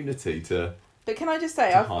an immunity to. But can I just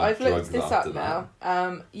say, I've looked this up now.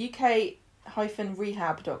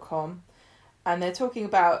 UK-rehab.com, and they're talking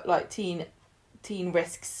about like teen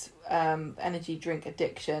risks, energy drink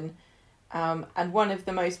addiction, and one of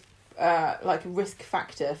the most risk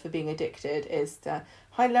factor for being addicted is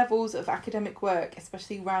high levels of academic work,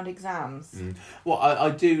 especially around exams. Well, I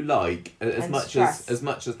do like as much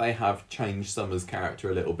as they have changed Summer's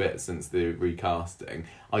character a little bit since the recasting.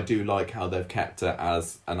 I do like how they've kept her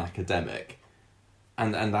as an academic,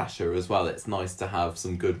 and Asher as well. It's nice to have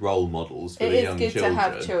some good role models for the young children. It is good to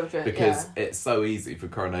have children because it's so easy for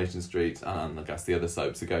Coronation Street and I guess the other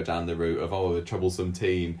soaps to go down the route of a troublesome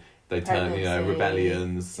teen. They turn,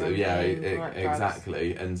 rebellions.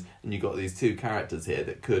 Exactly. And you got these two characters here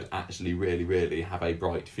that could actually really, really have a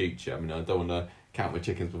bright future. I mean, I don't want to count my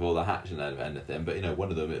chickens before they're hatched and anything, but one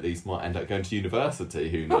of them at least might end up going to university.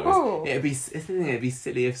 Who knows? Oh. It'd be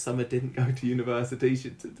silly if Summer didn't go to university,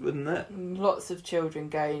 wouldn't it? Lots of children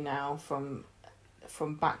go now from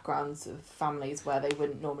backgrounds of families where they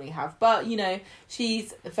wouldn't normally have. But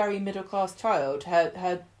she's a very middle class child.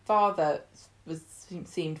 Her father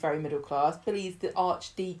seemed very middle class. Billy's the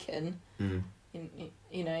archdeacon.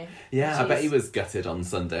 Yeah, I bet he was gutted on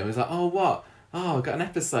Sunday and was like, oh, what? Oh, I've got an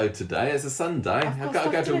episode today. It's a Sunday. I've got to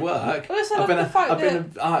go to work. I've been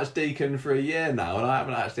an archdeacon for a year now, and I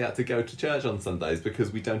haven't actually had to go to church on Sundays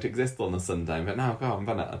because we don't exist on a Sunday. But now, God,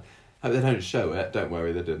 I hope they don't show it. Don't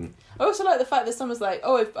worry, they didn't. I also like the fact that someone's like,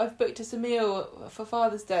 oh, I've booked us a meal for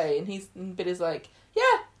Father's Day, and Billy's like,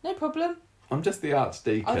 yeah, no problem. I'm just the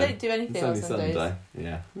archdeacon. I don't do anything on Sundays. Sunday.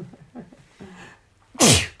 Yeah.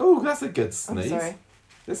 Oh, that's a good sneeze. I'm sorry.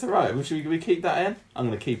 It's all right. Should we keep that in? I'm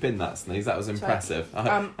going to keep in that sneeze. That was impressive.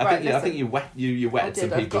 I think you wetted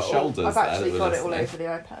some people's shoulders. I've actually got it all over the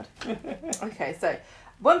iPad. Okay, so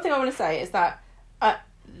one thing I want to say is that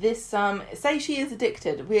this say she is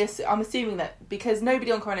addicted. I'm assuming that because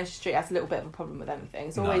nobody on Coronation Street has a little bit of a problem with anything.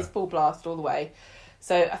 It's always full blast all the way.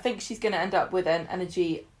 So I think she's going to end up with an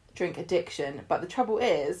energy drink addiction. But the trouble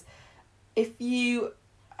is, if you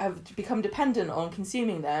have become dependent on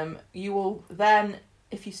consuming them, you will then,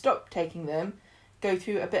 if you stop taking them, go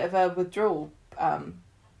through a bit of a withdrawal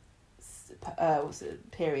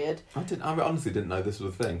period. I honestly didn't know this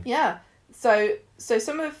was a thing. Yeah. So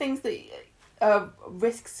some of the things that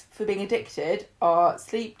risks for being addicted are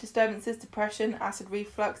sleep disturbances, depression, acid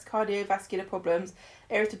reflux, cardiovascular problems,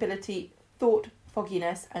 irritability, thought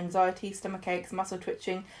fogginess, anxiety, stomach aches, muscle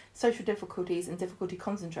twitching, social difficulties and difficulty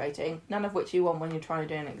concentrating, none of which you want when you're trying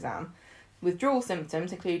to do an exam. Withdrawal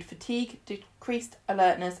symptoms include fatigue, decreased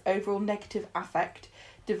alertness, overall negative affect,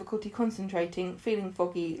 difficulty concentrating, feeling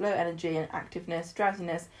foggy, low energy and activeness,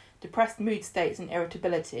 drowsiness, depressed mood states and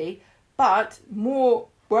irritability. But more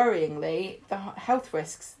worryingly, the health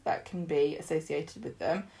risks that can be associated with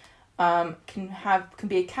them can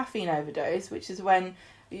be a caffeine overdose, which is when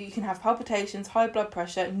you can have palpitations, high blood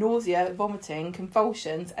pressure, nausea, vomiting,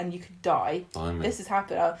 convulsions, and you could die. This has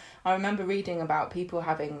happened. I remember reading about people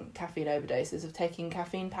having caffeine overdoses of taking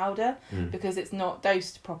caffeine powder because it's not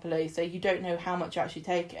dosed properly, so you don't know how much you're actually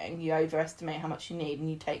taking. You overestimate how much you need and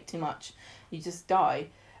you take too much. You just die.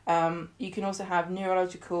 You can also have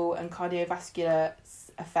neurological and cardiovascular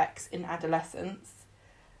effects in adolescence.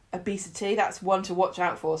 obesity. That's one to watch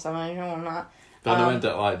out for, so I don't want that. Don't end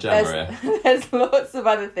up like Gemma. There's lots of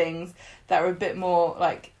other things that are a bit more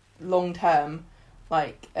like long term,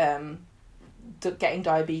 like getting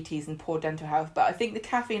diabetes and poor dental health. But I think the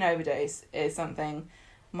caffeine overdose is something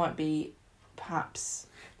might be perhaps.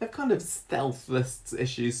 They've kind of stealthless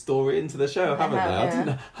issue story into the show, haven't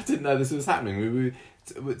they? I didn't know this was happening.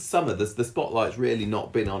 With Summer, the spotlight's really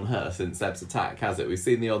not been on her since Seb's attack, has it? We've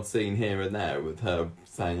seen the odd scene here and there with her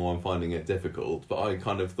saying, "Oh, I'm finding it difficult," but I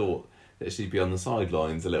kind of thought that she'd be on the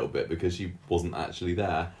sidelines a little bit because she wasn't actually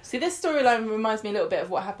there. See, this storyline reminds me a little bit of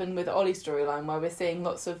what happened with the Ollie storyline, where we're seeing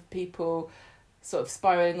lots of people sort of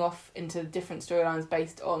spiralling off into different storylines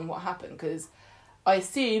based on what happened, because I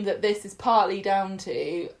assume that this is partly down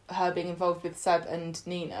to her being involved with Seb and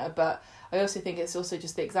Nina, but I also think it's also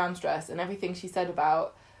just the exam stress and everything she said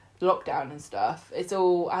about lockdown and stuff. It's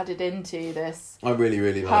all added into this. I really,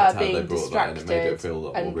 really liked how they brought that in. It made it feel a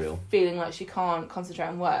lot more real. Feeling like she can't concentrate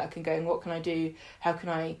on work and going, what can I do? How can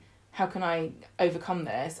I overcome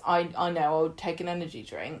this? I know I'll take an energy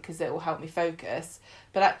drink because it will help me focus.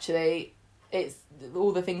 But actually, it's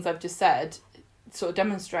all the things I've just said sort of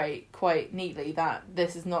demonstrate quite neatly that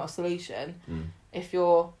this is not a solution. If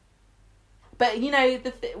you're, but you know,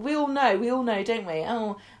 we all know, don't we?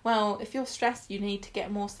 Oh, well, if you're stressed, you need to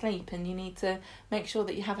get more sleep and you need to make sure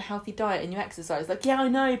that you have a healthy diet and you exercise. Like, yeah, I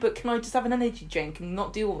know, but can I just have an energy drink and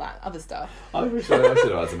not do all that other stuff? I wish I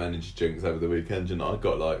should have had some energy drinks over the weekend, and I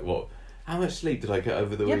got like, what? How much sleep did I get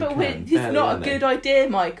over the weekend? Yeah, but it's not a good idea,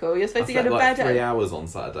 Michael. You're supposed to go to bed at 3 hours on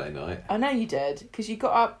Saturday night. I know you did, because you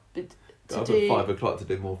got up at 5 o'clock to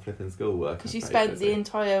do more flipping schoolwork. Because you spent the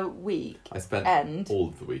entire week. I spent all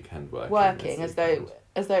of the weekend working as though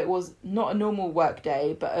it was not a normal work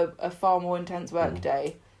day, but a far more intense work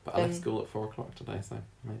day. But I left school at 4 o'clock today, so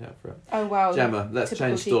I made up for it. Oh wow! Gemma, let's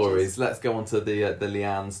change stories. Let's go on to the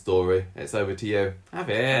Leanne story. It's over to you. Have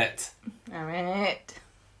it.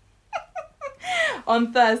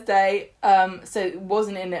 On Thursday, so it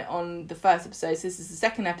wasn't in it on the first episode, so this is the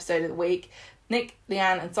second episode of the week. Nick,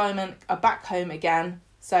 Leanne and Simon are back home again.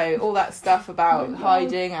 So all that stuff about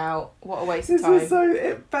hiding out, what a waste of time.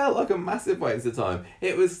 It felt like a massive waste of time.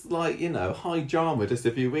 It was like, high drama just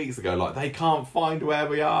a few weeks ago. Like, they can't find where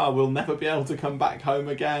we are. We'll never be able to come back home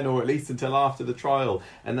again, or at least until after the trial.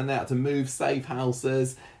 And then they had to move safe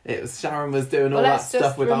houses. Sharon was doing all that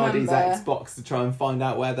stuff with Ardy's Xbox to try and find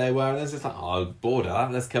out where they were. And it's just like, bored of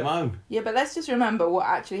that, let's come home. Yeah, but let's just remember what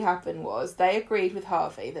actually happened was they agreed with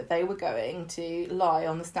Harvey that they were going to lie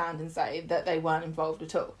on the stand and say that they weren't involved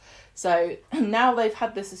at all. So now they've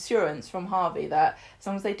had this assurance from Harvey that as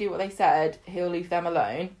long as they do what they said, he'll leave them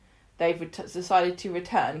alone. They've decided to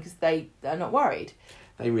return because they're not worried.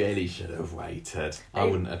 They really should have waited. I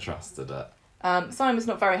wouldn't have trusted it. Simon's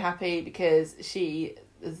not very happy because she,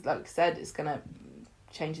 as like I said, is going to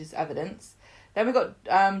change his evidence. Then we've got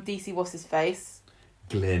DC What's-His-Face.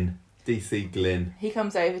 DC Glynn. He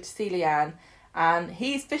comes over to see Leanne and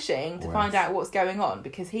he's fishing to find out what's going on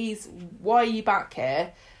because why are you back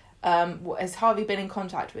here? Has Harvey been in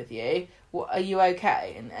contact with you? Are you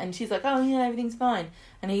okay? And she's like, oh yeah, everything's fine.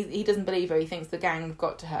 And he doesn't believe her. He thinks the gang have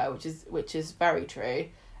got to her, which is very true.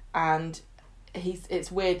 And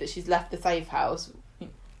it's weird that she's left the safe house.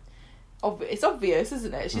 It's obvious,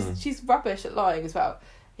 isn't it? She's rubbish at lying as well.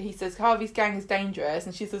 He says Harvey's gang is dangerous,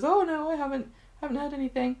 and she says, "Oh no, I haven't heard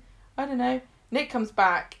anything. I don't know." Nick comes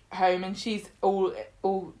back home, and she's all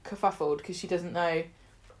kerfuffled because she doesn't know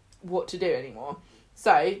what to do anymore.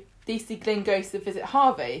 So DC Glynn goes to visit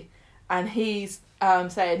Harvey, and he's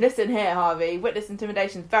saying, "Listen here, Harvey. Witness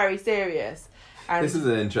intimidation is very serious." And this is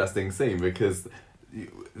an interesting scene because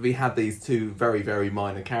we had these two very, very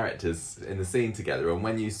minor characters in the scene together, and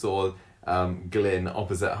when you saw Glynn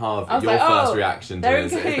opposite Harvey, your first reaction to it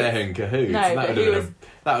is they're in cahoots. No,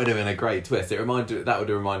 that would have been a great twist. That would have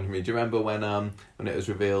reminded me. Do you remember when it was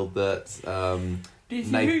revealed that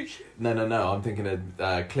No, I'm thinking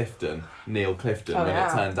of Clifton, Neil Clifton, when it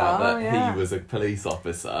turned out that he was a police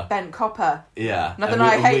officer. Bent Copper. Yeah. Nothing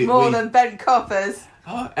I hate more than bent coppers.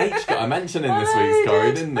 Oh, H got a mention in this week's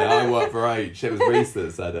Corrie, didn't it? I work for H. It was Reese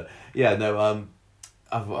that said it. Yeah, no,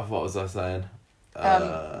 what was I saying?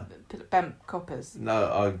 Bent coppers. No,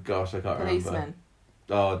 oh gosh, I can't Policemen. remember.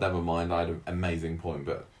 Oh, never mind. I had an amazing point,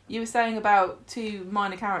 but... You were saying about two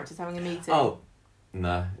minor characters having a meeting. Oh,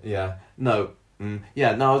 no, yeah. No,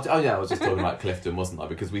 I was just talking about Clifton, wasn't I?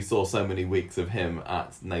 Because we saw so many weeks of him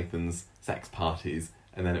at Nathan's sex parties,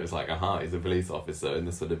 and then it was like, he's a police officer, and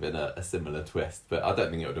this would have been a similar twist. But I don't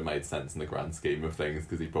think it would have made sense in the grand scheme of things,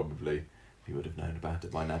 because he would have known about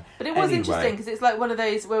it by now. But it was interesting, because it's like one of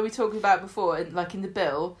those where we talked about before, like in the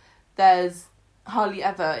bill, there's hardly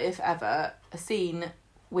ever, if ever, a scene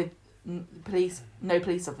with no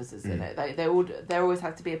police officers in it. There always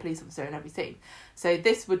has to be a police officer in every scene. So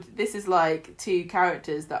this is like two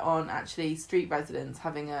characters that aren't actually street residents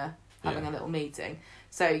having a little meeting.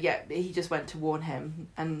 So yeah, he just went to warn him,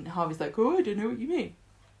 and Harvey's like, oh, I don't know what you mean.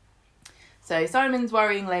 So Simon's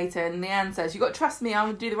worrying later, and Leanne says, you got to trust me, I'm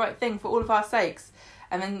going to do the right thing for all of our sakes.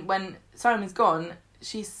 And then when Simon's gone,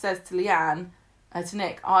 she says to Leanne, to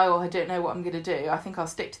Nick, I don't know what I'm going to do. I think I'll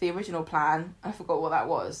stick to the original plan. I forgot what that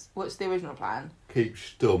was. What's the original plan? Keep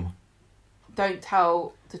stum. Don't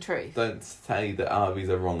tell the truth. Don't say that Harvey's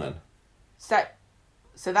a wrong un.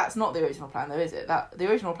 So that's not the original plan, though, is it? That the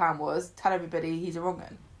original plan was tell everybody he's a wrong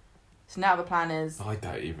un. So now the plan is... I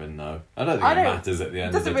don't even know. I don't think it matters at the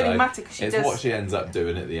end of the day. It doesn't really matter because it's what she ends up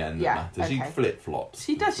doing at the end that matters. Okay. She flip-flops.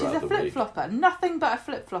 She does. She's a flip-flopper. Nothing but a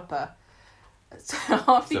flip-flopper. So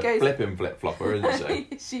Harvey goes... flipping flip-flopper, isn't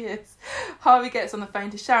she? She is. Harvey gets on the phone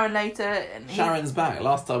to Sharon later. And Sharon's back.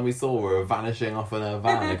 Last time we saw her vanishing off in her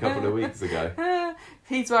van a couple of weeks ago.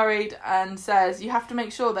 He's worried and says, you have to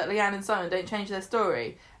make sure that Leanne and Simon don't change their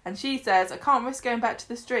story. And she says, I can't risk going back to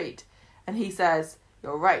the street. And he says...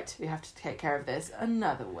 You're right, we have to take care of this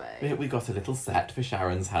another way. We got a little set for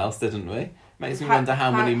Sharon's house, didn't we? Makes me wonder how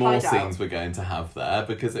many more scenes we're going to have there,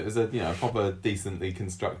 because it was a proper, decently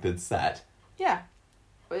constructed set. Yeah.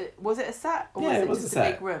 Was it a set? Or yeah, was it just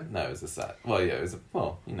a big room? No, it was a set. Well, yeah,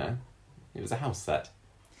 it was a house set.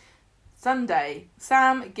 Sunday,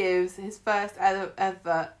 Sam gives his first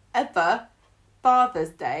ever Father's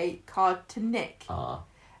Day card to Nick.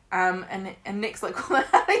 And Nick's like, what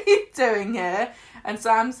the hell are you doing here? And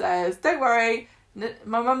Sam says, don't worry,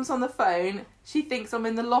 my mum's on the phone. She thinks I'm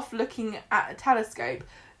in the loft looking at a telescope.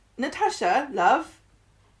 Natasha, love,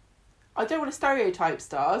 I don't want to stereotype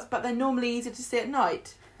stars, but they're normally easier to see at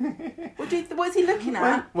night. What is he looking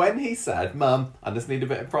at? When he said, Mum, I just need a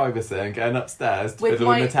bit of privacy, I'm going upstairs to fiddle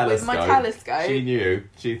with my telescope, she knew.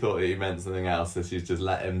 She thought that he meant something else, so she's just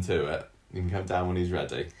let him to it. You can come down when he's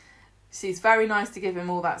ready. She's very nice to give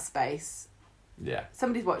him all that space. Yeah.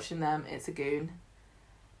 Somebody's watching them. It's a goon.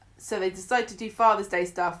 So they decide to do Father's Day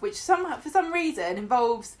stuff, which for some reason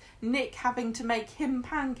involves Nick having to make him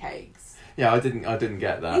pancakes. Yeah, I didn't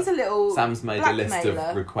get that. He's a little Sam's made a list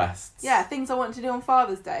of requests. Yeah, things I want to do on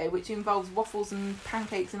Father's Day, which involves waffles and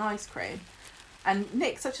pancakes and ice cream. And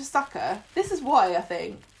Nick's such a sucker. This is why I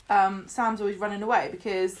think Sam's always running away,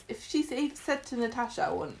 because if she said to Natasha,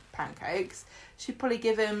 I want pancakes, she'd probably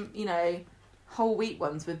give him, whole wheat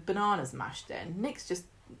ones with bananas mashed in. Nick's just,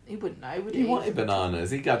 he wouldn't know, would he? He wanted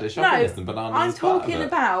bananas. He got a shopping list and bananas. I'm talking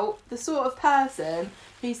about the sort of person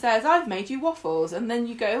who says, I've made you waffles, and then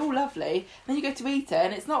you go, oh, lovely. Then you go to eat it,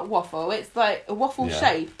 and it's not waffle, it's like a waffle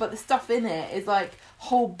shape, but the stuff in it is like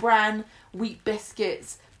whole bran, wheat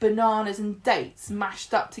biscuits, bananas and dates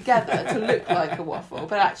mashed up together to look like a waffle,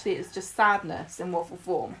 but actually it's just sadness in waffle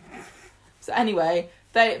form. So anyway,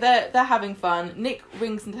 they're having fun. Nick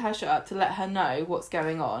rings Natasha up to let her know what's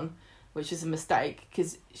going on, which is a mistake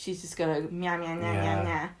because she's just gonna meow meow meow meow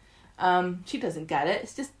meow. She doesn't get it.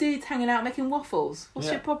 It's just dudes hanging out making waffles. What's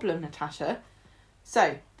your problem, Natasha?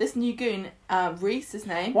 So this new goon, Reese, his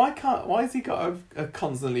name. Why has he got a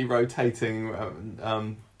constantly rotating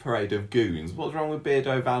parade of goons? What's wrong with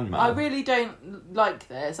Beardo Van Man? I really don't like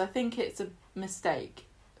this. I think it's a mistake.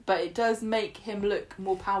 But it does make him look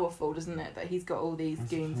more powerful, doesn't it? That he's got all these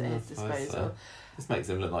goons at his disposal. So. This makes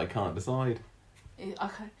him look like he can't decide.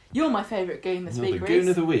 Okay. You're my favourite goon this week, Reese. Goon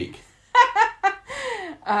of the week.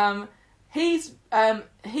 He's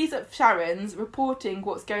at Sharon's reporting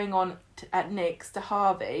what's going on at Nick's to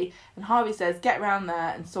Harvey, and Harvey says, get round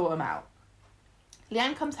there and sort him out.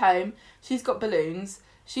 Leanne comes home. She's got balloons.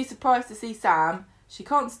 She's surprised to see Sam. She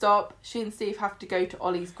can't stop. She and Steve have to go to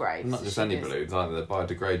Ollie's grave. Not just any balloons, either. They're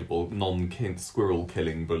biodegradable,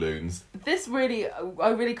 non-squirrel-killing balloons. I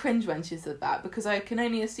really cringe when she said that, because I can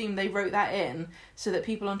only assume they wrote that in so that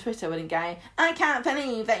people on Twitter wouldn't go, I can't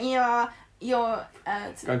believe that you're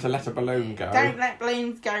going to let a balloon go. Don't let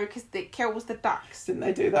balloons go because it kills the ducks. Didn't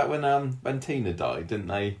they do that when Tina died?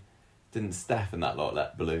 Didn't Steph and that lot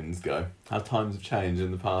let balloons go? How times have changed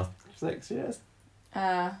in the past 6 years?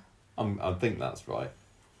 I think that's right.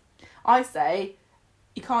 I say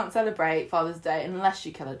you can't celebrate Father's Day unless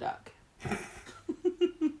you kill a duck.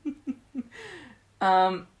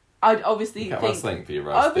 I'd obviously think for your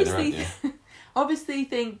roast dinner, haven't you? Obviously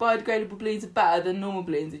think biodegradable balloons are better than normal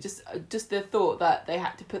balloons. It just the thought that they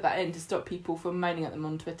had to put that in to stop people from moaning at them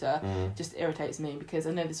on Twitter just irritates me, because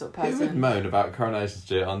I know the sort of person. Who would moan about Coronation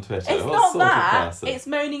Street on Twitter? It's not that. It's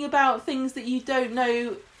moaning about things that you don't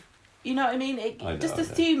know. You know what I mean?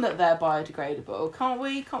 Assume that they're biodegradable. Can't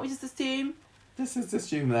we just assume? Just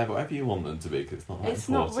assume they're whatever you want them to be, because it's not that It's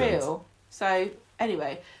important. not real. So,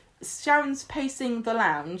 anyway, Sharon's pacing the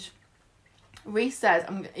lounge. Reese says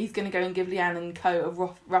he's going to go and give Leanne and co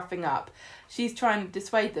a roughing up. She's trying to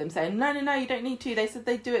dissuade them, saying, no, you don't need to. They said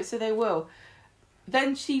they'd do it, so they will.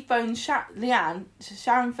 Then she phones Leanne.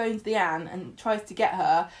 Sharon phones Leanne and tries to get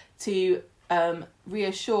her to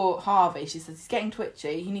reassure Harvey. She says, he's getting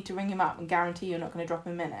twitchy. You need to ring him up and guarantee you're not going to drop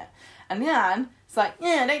him in it. And Leanne's like,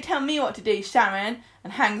 yeah, don't tell me what to do, Sharon,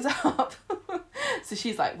 and hangs up. So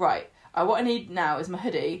she's like, right, what I need now is my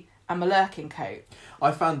hoodie and my lurking coat.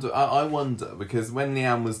 I wonder, because when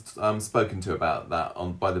Leanne was spoken to about that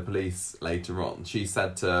by the police later on, she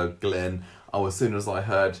said to Glyn, as soon as I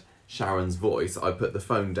heard Sharon's voice, I put the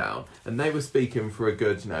phone down. And they were speaking for a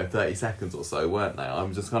good, 30 seconds or so, weren't they?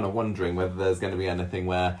 I'm just kind of wondering whether there's going to be anything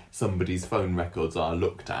where somebody's phone records are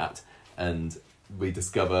looked at and we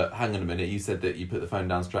discover, hang on a minute, you said that you put the phone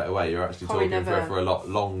down straight away. You're actually Probably talking for a lot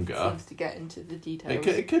longer. Seems to get into the details.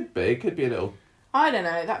 It could be a little... I don't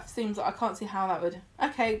know, that seems like I can't see how that would...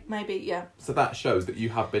 Okay, maybe, yeah. So that shows that you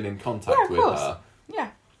have been in contact with her.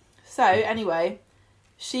 Yeah. So, anyway,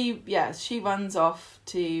 she runs off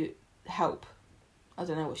to help. I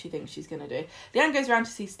don't know what she thinks she's going to do. Leanne goes around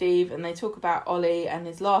to see Steve and they talk about Ollie and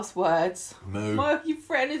his last words. Moo. Why have you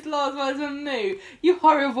threatened his last words with moo? You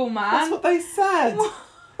horrible man. That's what they said.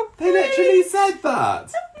 They literally said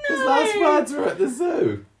that. No. His last words were at the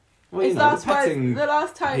zoo. Well, His last words, petting the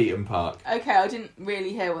last time... Heaton Park. Okay, I didn't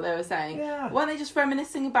really hear what they were saying. Yeah. Weren't they just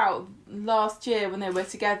reminiscing about last year when they were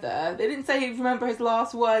together? They didn't say, remember his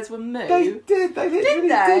last words were moo. They did. They literally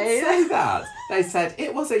Did they? did say that. They said,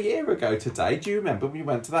 it was a year ago today. Do you remember when we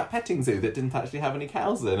went to that petting zoo that didn't actually have any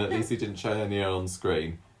cows in? At least he didn't show any on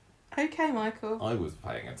screen. Okay, Michael. I was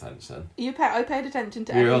paying attention. I paid attention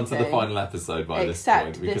to We were everything. on to the final episode by this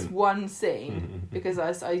except point. this one scene, because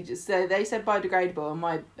I just they said biodegradable and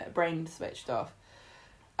my brain switched off.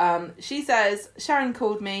 She says, Sharon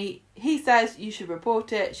called me. He says, you should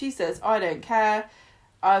report it. She says, I don't care.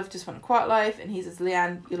 I've just want a quiet life. And he says,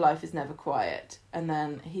 Leanne, your life is never quiet. And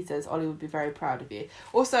then he says, Ollie would be very proud of you.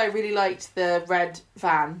 Also, I really liked the red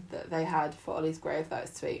van that they had for Ollie's grave. That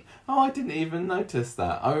was sweet. Oh, I didn't even notice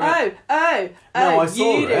that. No, I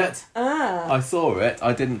saw you it. Ah. I saw it.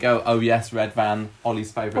 I didn't go, oh yes, red van,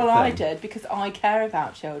 Ollie's favourite Well, thing. I did, because I care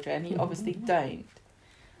about children. You obviously don't.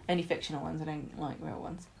 Only fictional ones. I don't like real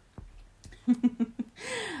ones.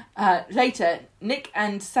 Later, Nick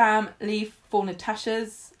and Sam leave for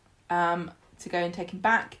Natasha's to go and take him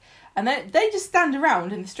back. And they just stand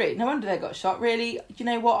around in the street. No wonder they got shot. Really, you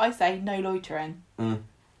know what I say? No loitering.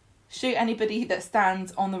 Shoot anybody that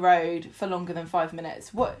stands on the road for longer than 5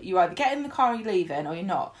 minutes. What, you either get in the car and you're leaving, or you're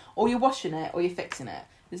not. Or you're washing it, or you're fixing it.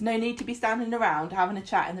 There's no need to be standing around having a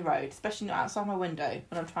chat in the road, especially not outside my window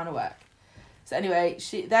when I'm trying to work. So anyway,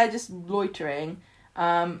 they're just loitering.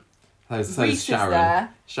 So Sharon.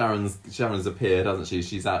 There. Sharon's appeared, hasn't she?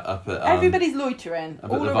 She's up at everybody's loitering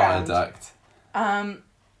up all at the around. viaduct.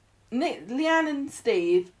 Leanne and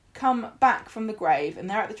Steve come back from the grave and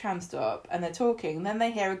they're at the tram stop and they're talking. And then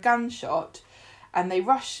they hear a gunshot and they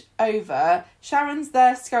rush over. Sharon's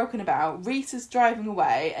there skulking about. Reese is driving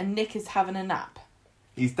away and Nick is having a nap.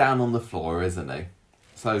 He's down on the floor, isn't he?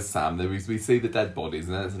 So Sam, we see the dead bodies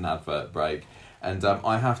and then it's an advert break. And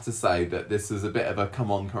I have to say that this is a bit of a come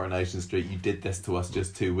on Coronation Street, you did this to us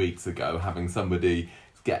just 2 weeks ago, having somebody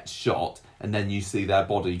get shot and then you see their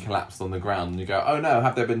body collapsed on the ground and you go, oh no,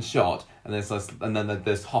 have they been shot? And then they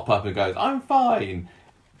just hop up and goes, I'm fine.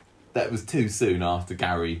 That was too soon after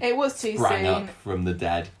Gary sprang up from the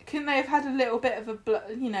dead. Couldn't they have had a little bit of a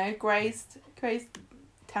grazed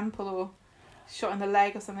temple or shot in the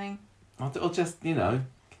leg or something? Or just,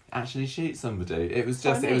 actually shoot somebody. It was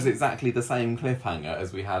exactly the same cliffhanger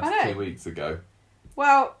as we had 2 weeks ago.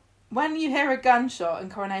 Well, when you hear a gunshot in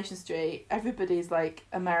Coronation Street, everybody's like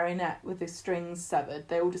a marionette with the strings severed.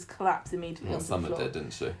 They all just collapse immediately onto the floor. Summer did,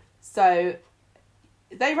 didn't she? So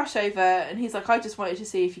they rush over and he's like, I just wanted to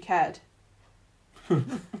see if you cared.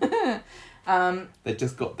 They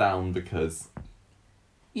just got down because...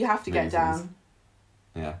 You have to get down.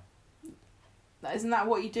 Yeah. Isn't that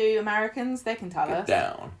what you do, Americans? They can tell us. Get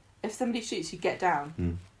down. If somebody shoots you, get down.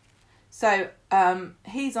 Mm. So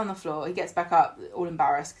he's on the floor. He gets back up, all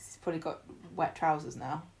embarrassed because he's probably got wet trousers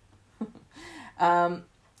now.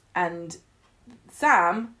 And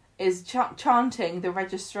Sam is chanting the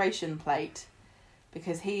registration plate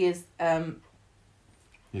because he is...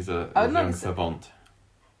 he's a young savant.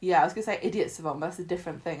 Yeah, I was going to say idiot savant, but that's a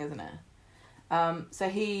different thing, isn't it? So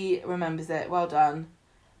he remembers it. Well done.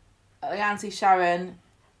 Auntie Sharon,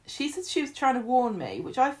 she said she was trying to warn me,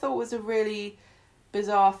 which I thought was a really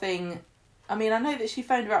bizarre thing I mean, I know that she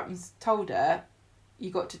phoned her up and told her,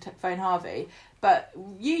 you got to phone Harvey, but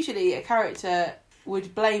usually a character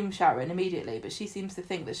would blame Sharon immediately, but she seems to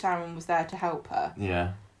think that Sharon was there to help her.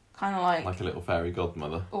 Yeah. Kind of like a little fairy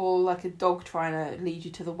godmother. Or like a dog trying to lead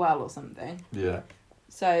you to the well or something. Yeah.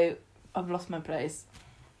 So, I've lost my place.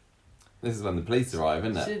 This is when the police arrive,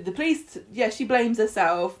 isn't it? The police, she blames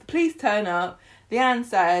herself. The police turn up. Leanne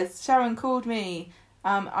says, Sharon called me.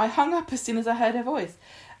 I hung up as soon as I heard her voice.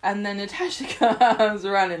 And then Natasha comes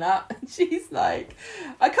running up and she's like,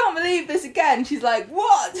 I can't believe this again. She's like,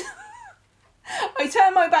 what? I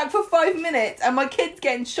turned my back for 5 minutes and my kid's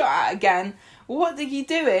getting shot at again. What are you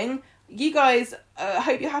doing? You guys,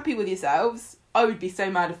 hope you're happy with yourselves. I would be so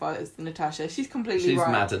mad if I was Natasha. She's completely right.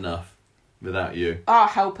 She's mad enough without you. I'll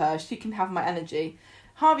help her. She can have my energy.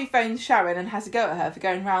 Harvey phones Sharon and has a go at her for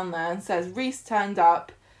going round there and says Reese turned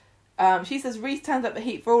up. She says Reese turned up the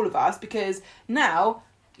heat for all of us because now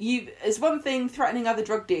it's one thing threatening other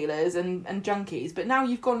drug dealers and junkies, but now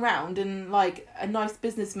you've gone round and like a nice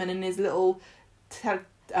businessman and his little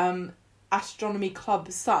astronomy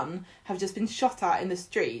club son have just been shot at in the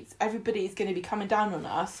streets. Everybody's going to be coming down on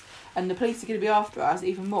us and the police are going to be after us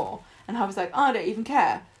even more. And Harvey's like, I don't even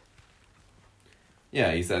care.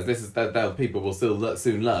 Yeah, he says this is that people will still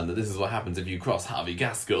soon learn that this is what happens if you cross Harvey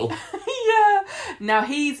Gaskell. Yeah. Now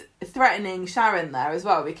he's threatening Sharon there as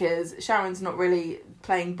well because Sharon's not really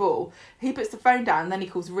playing ball. He puts the phone down and then he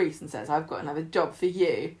calls Reese and says, I've got another job for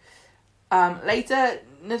you. Later,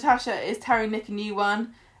 Natasha is telling Nick a new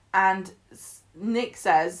one and Nick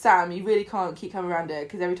says, Sam, you really can't keep coming around here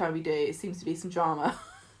because every time we do, it seems to be some drama.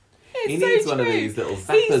 He needs one of these little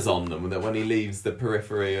zappers on them that when he leaves the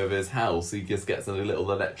periphery of his house, he just gets a little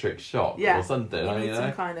electric shock or something. He needs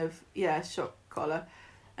some kind of, shock collar.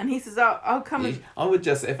 And he says, I'll come and... I would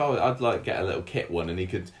just, I'd like get a little kit one and he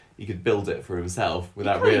could build it for himself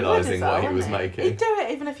without realising what he was making. He'd do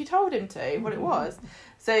it even if you told him to, what it was.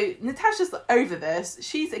 So Natasha's over this.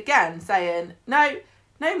 She's again saying, no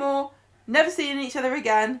more, never seeing each other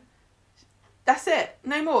again. That's it.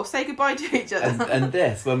 No more. Say goodbye to each other. And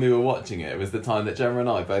this, when we were watching it, was the time that Gemma and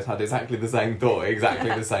I both had exactly the same thought,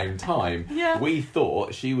 exactly the same time. Yeah. We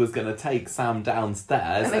thought she was going to take Sam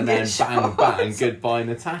downstairs and then bang, goodbye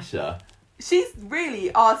Natasha. She's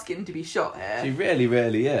really asking to be shot here. She really,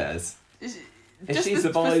 really is. Just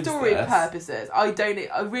for story purposes, I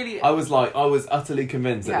was utterly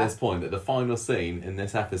convinced at this point that the final scene in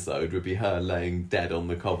this episode would be her laying dead on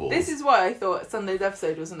the cobbles. This is why I thought Sunday's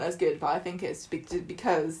episode wasn't as good, but I think it's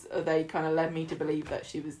because they kind of led me to believe that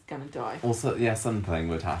she was going to die. Also, something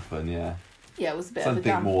would happen, yeah. Yeah, it was a bit something of a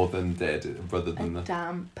damp. More than dead, rather than the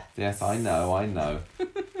damp. Yes, I know.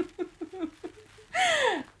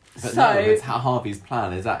 But no, Harvey's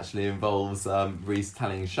plan actually involves Reese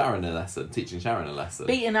teaching Sharon a lesson.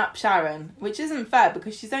 Beating up Sharon, which isn't fair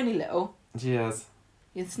because she's only little. She is.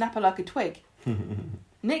 You can snap her like a twig.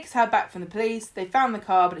 Nick's heard back from the police. They found the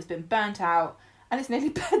car, but it's been burnt out. And it's nearly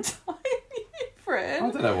bedtime, friend.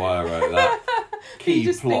 I don't know why I wrote that. Key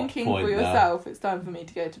You're just plot thinking point for yourself, it's time for me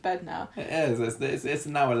to go to bed now. It is. It's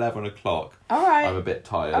now 11 o'clock. All right. I'm a bit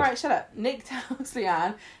tired. All right, shut up. Nick tells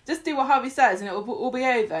Leanne, just do what Harvey says and it will all be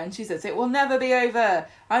over. And she says, it will never be over.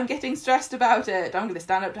 I'm getting stressed about it. I'm going to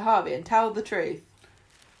stand up to Harvey and tell the truth.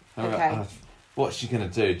 Okay. What's she going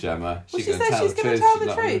to do, Gemma? She says she's going to tell the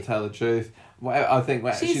truth. Going to tell the truth. Well, I think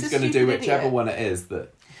she's going to do whichever one it is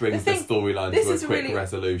that brings the storyline to a quick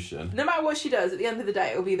resolution. No matter what she does, at the end of the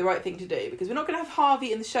day, it will be the right thing to do because we're not going to have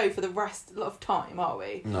Harvey in the show for the rest of time, are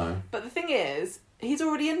we? No. But the thing is, he's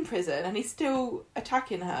already in prison and he's still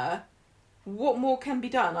attacking her. What more can be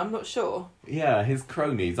done? I'm not sure. Yeah, his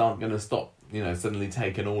cronies aren't going to stop, suddenly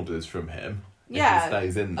taking orders from him. Yeah, if he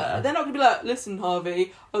stays in there. They're not going to be like, listen,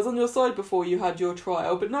 Harvey, I was on your side before you had your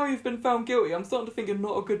trial, but now you've been found guilty. I'm starting to think you're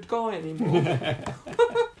not a good guy anymore.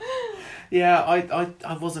 Yeah,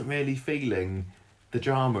 I wasn't really feeling the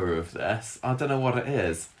drama of this. I don't know what it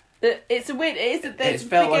is. It's a weird... It's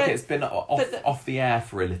felt like it's been off the air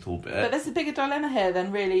for a little bit. But there's a bigger dilemma here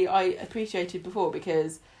than really I appreciated before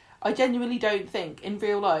because I genuinely don't think in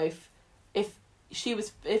real life if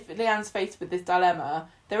Leanne's faced with this dilemma,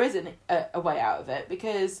 there isn't a way out of it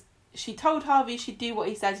because she told Harvey she'd do what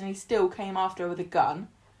he said and he still came after her with a gun.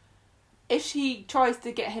 If she tries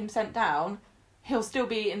to get him sent down, he'll still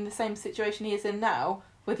be in the same situation he is in now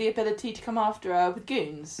with the ability to come after her with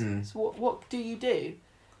goons. So what do you do?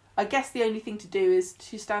 I guess the only thing to do is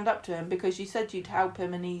to stand up to him because you said you'd help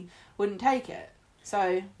him and he wouldn't take it.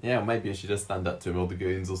 So yeah, maybe if she does stand up to him, all the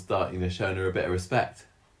goons will start, showing her a bit of respect.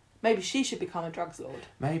 Maybe she should become a drugs lord.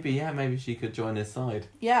 Maybe she could join his side.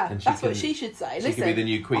 Yeah, that's what she should say. She could be the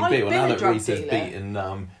new Queen Bee. Well, now that Reese has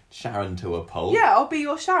beaten Sharon to a pulp. Yeah, I'll be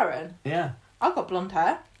your Sharon. Yeah. I've got blonde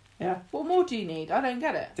hair. Yeah. What more do you need? I don't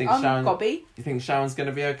get it. I'm Gobby. You think Sharon's going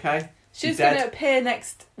to be okay? She's going to appear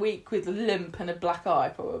next week with a limp and a black eye,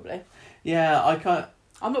 probably. Yeah, I can't...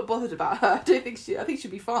 I'm not bothered about her. I think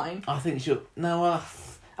she'll be fine. I think she'll... No,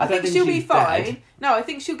 I think she'll be fine. Dead. No, I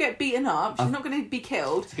think she'll get beaten up. She's not going to be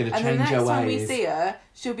killed. She's going to change her ways. And the next time we see her,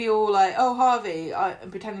 she'll be all like, "Oh, Harvey,"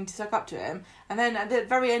 and pretending to suck up to him. And then at the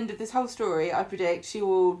very end of this whole story, I predict she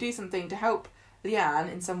will do something to help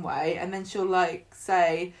Leanne in some way, and then she'll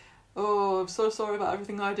say, "Oh, I'm so sorry about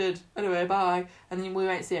everything I did. Anyway, bye." And then we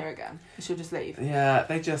won't see her again. She'll just leave. Yeah,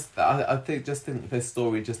 I think this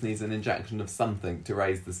story just needs an injection of something to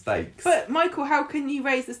raise the stakes. But Michael, how can you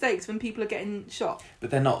raise the stakes when people are getting shot?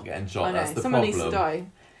 But they're not getting shot. I know. That's the Someone problem. needs to die.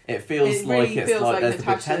 It feels like there's Natasha's the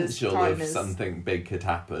potential of time something big could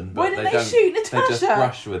happen, Why but didn't they shoot Natasha? They just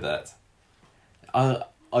brush with it.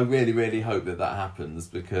 I really, really hope that happens,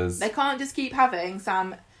 because they can't just keep having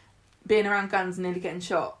Sam being around guns and nearly getting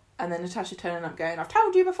shot, and then Natasha turning up going, "I've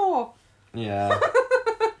told you before." Yeah.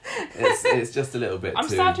 it's just a little bit. I'm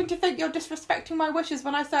starting to think you're disrespecting my wishes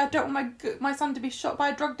when I say I don't want my son to be shot by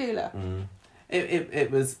a drug dealer. Mm.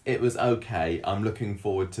 It was okay. I'm looking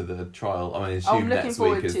forward to the trial. I assume next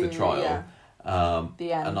week is the trial. Yeah.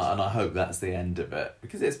 The end. And I hope that's the end of it,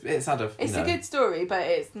 because it's had a. It's a good story, but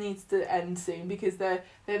it needs to end soon, because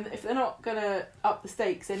if they're not gonna up the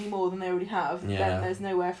stakes any more than they already have, then there's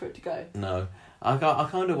nowhere for it to go. No, I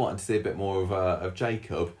kind of wanted to see a bit more of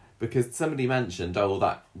Jacob, because somebody mentioned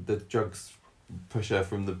that the drugs pusher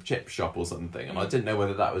from the chip shop or something, and I didn't know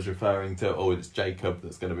whether that was referring to it's Jacob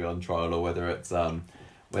that's going to be on trial, or whether it's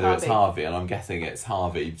it's Harvey, and I'm guessing it's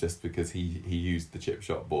Harvey just because he used the chip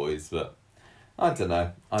shop boys, but I don't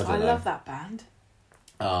know. I love that band.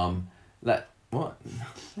 What?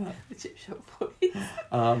 The chip shop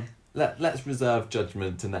boys. Let's reserve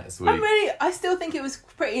judgment to next week. I still think it was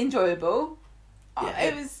pretty enjoyable.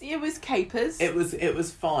 Yeah, it was capers. It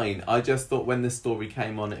was fine. I just thought when this story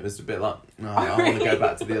came on, it was a bit like, no, I want to go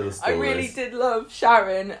back to the other stories. I really did love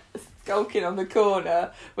Sharon skulking on the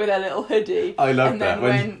corner with her little hoodie. I love that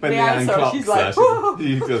when Leanne clocks she's like,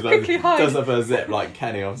 she does up her zip like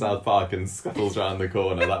Kenny on South Park and scuttles around the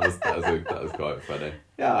corner. That was quite funny.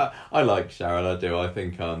 Yeah, I like Sharon. I do. I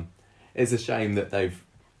think it's a shame that they've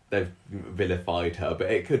vilified her,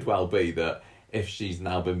 but it could well be that if she's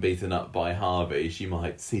now been beaten up by Harvey, she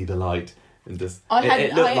might see the light and just... I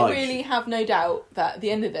really have no doubt that at the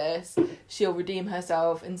end of this, she'll redeem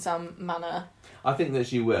herself in some manner. I think that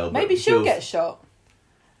she will. Maybe she'll get shot.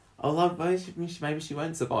 Oh, maybe she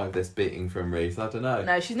won't survive this beating from Reese. I don't know.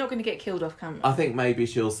 No, she's not going to get killed off camera. I think maybe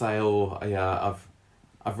she'll say, "Oh, yeah,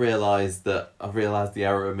 I've realised the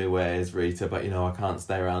error of my ways, Rita, but I can't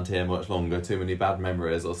stay around here much longer. Too many bad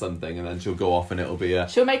memories or something," and then she'll go off and it'll be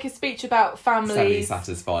she'll make a speech about families.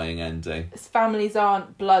 Semi-satisfying ending. Families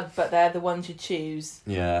aren't blood, but they're the ones you choose.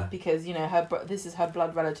 Yeah. Because this is her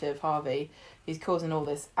blood relative, Harvey. He's causing all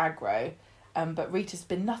this aggro. But Rita's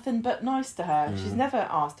been nothing but nice to her. She's never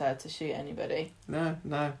asked her to shoot anybody. No.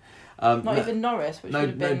 Not even Norris. Which would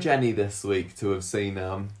have been... No Jenny this week to have seen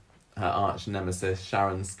her arch nemesis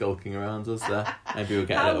Sharon skulking around us there. Maybe we'll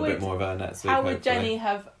get a little bit more of her next week. How would Jenny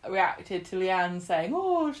have reacted to Leanne saying,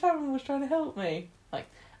 "Oh, Sharon was trying to help me"? Like,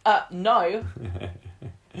 no.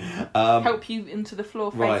 Help you into the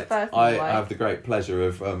floor face first. I have the great pleasure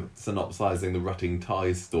of synopsising the Rutting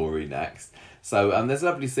Ties story next. So there's a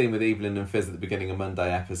lovely scene with Evelyn and Fizz at the beginning of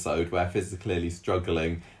Monday episode where Fizz is clearly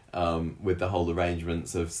struggling with the whole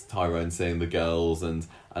arrangements of Tyrone seeing the girls and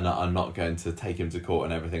I'm not going to take him to court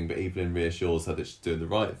and everything, but Evelyn reassures her that she's doing the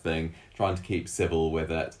right thing, trying to keep civil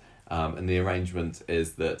with it, and the arrangement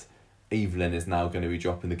is that Evelyn is now going to be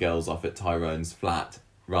dropping the girls off at Tyrone's flat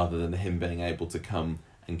rather than him being able to come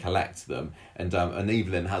and collect them, and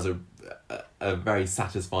Evelyn has a very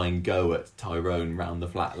satisfying go at Tyrone round the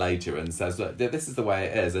flat later and says, "Look, this is the way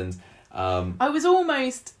it is," and I was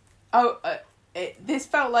almost this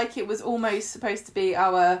felt like it was almost supposed to be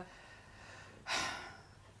our...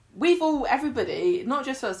 everybody, not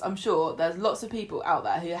just us, I'm sure, there's lots of people out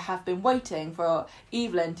there who have been waiting for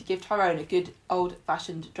Evelyn to give Tyrone a good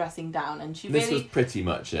old-fashioned dressing down, and this was pretty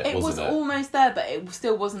much it, wasn't it? It was almost there, but it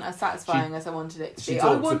still wasn't as satisfying as I wanted it to be.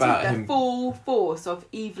 I wanted the full force of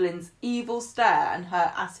Evelyn's evil stare and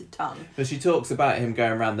her acid tongue. But she talks about him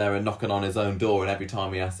going around there and knocking on his own door, and every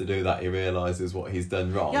time he has to do that, he realises what he's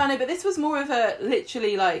done wrong. Yeah, I know, but this was more of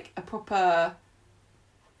literally like a proper...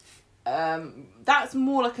 that's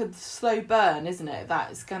more like a slow burn, isn't it?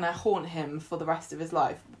 That's going to haunt him for the rest of his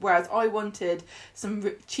life. Whereas I wanted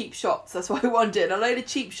some cheap shots. That's what I wanted. A load of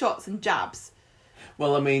cheap shots and jabs.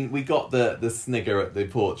 Well, I mean, we got the snigger at the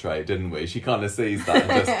portrait, didn't we? She kind of sees that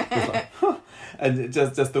and just was like, huh. And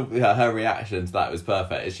her reaction to that was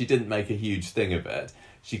perfect. She didn't make a huge thing of it.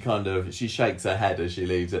 She shakes her head as she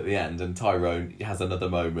leaves at the end, and Tyrone has another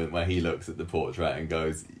moment where he looks at the portrait and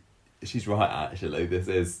goes, "She's right, actually. This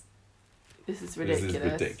is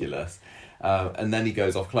ridiculous." And then he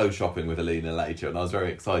goes off clothes shopping with Alina later, and I was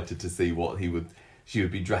very excited to see what she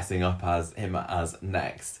would be dressing up as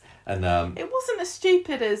next. And it wasn't as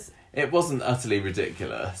stupid as... It wasn't utterly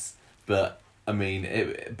ridiculous, but I mean,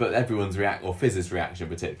 but everyone's Fizz's reaction,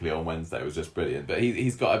 particularly on Wednesday, was just brilliant. But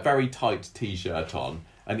he's got a very tight t-shirt on,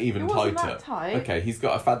 and even tighter. That tight. Okay, he's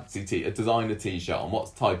got a fancy a designer t-shirt on.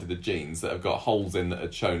 What's tied to the jeans that have got holes in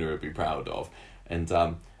that Shona would be proud of, and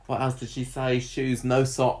what else did she say? Shoes, no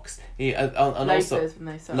socks. Loafers with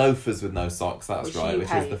no socks. Loafers with no socks. That's right,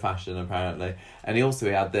 which is the fashion apparently. And he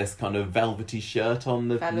had this kind of velvety shirt on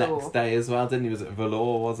the next day as well, didn't he? Was it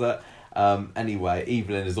velour? Was it? Anyway,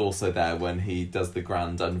 Evelyn is also there when he does the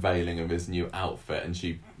grand unveiling of his new outfit, and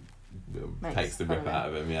she takes the rip out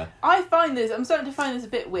of him. Yeah, I'm starting to find this a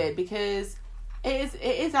bit weird, because it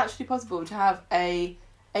is actually possible to have a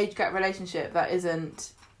age gap relationship that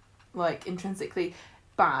isn't like intrinsically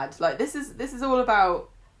bad. Like this is all about...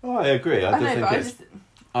 Oh, I agree.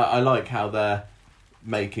 I like how they're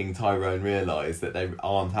making Tyrone realise that they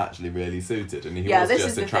aren't actually really suited, and he was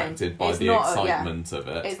just attracted by the excitement of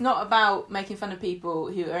it. It's not about making fun of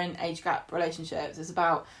people who are in age gap relationships. It's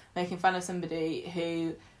about making fun of somebody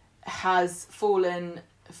who has fallen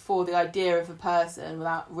for the idea of a person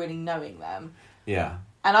without really knowing them. Yeah.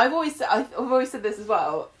 And I've always said this as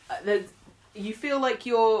well. That you feel like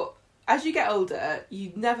as you get older,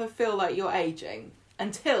 you never feel like you're aging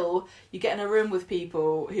until you get in a room with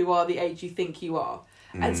people who are the age you think you are.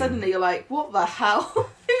 And suddenly you're like, what the hell? Who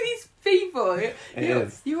are these people?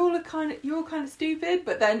 You're all kind of stupid.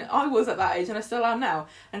 But then I was at that age, and I still am now.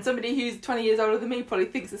 And somebody who's 20 years older than me probably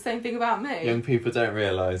thinks the same thing about me. Young people don't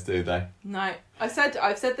realise, do they? No. I've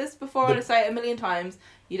said this before, and I say it a million times.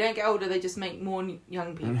 You don't get older, they just make more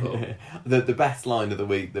young people. The best line of the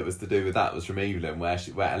week that was to do with that was from Evelyn, where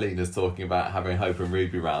Alina's talking about having Hope and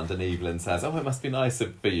Ruby round, and Evelyn says, "Oh, it must be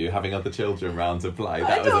nicer for you having other children round to play."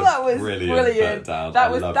 That was brilliant. That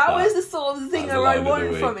was the sort of thing that I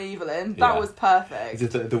wanted from Evelyn. That was perfect.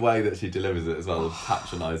 Just the way that she delivers it as well, the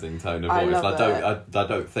patronising tone of voice. I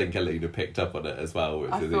don't think Alina picked up on it as well,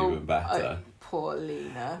 which is even better. Poor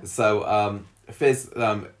Alina. So Fizz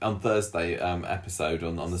on Thursday episode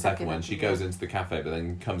on the second one, she goes into the cafe, but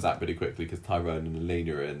then comes out pretty quickly because Tyrone and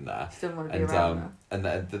Alina are in there. Still want to be around her. And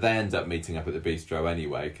they end up meeting up at the bistro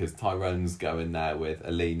anyway, because Tyrone's going there with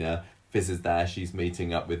Alina. Fizz is there. She's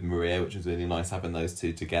meeting up with Maria, which was really nice having those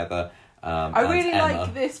two together. I really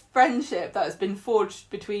like this friendship that has been forged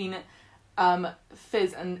between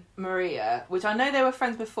Fizz and Maria, which I know they were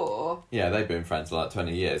friends before. Yeah, they've been friends for like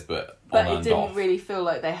 20 years, but it didn't really feel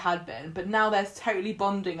like they had been. But now they're totally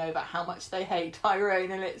bonding over how much they hate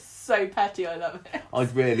Tyrone, and it's so petty. I love it. I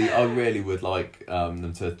really would like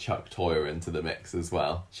them to chuck Toya into the mix as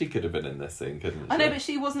well. She could have been in this scene, couldn't she? I know, but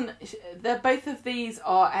she wasn't. Both of these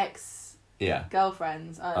are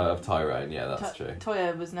girlfriends of Tyrone. Yeah, that's true.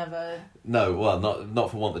 Toya was never. No, well,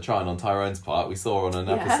 not for want of trying on Tyrone's part. We saw on an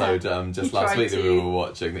episode just last week that we were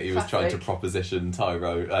watching that he was trying to proposition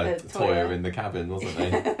Toya in the cabin, wasn't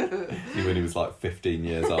he? When he was like 15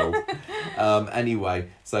 years old. Anyway,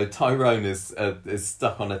 so Tyrone is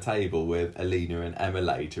stuck on a table with Alina and Emma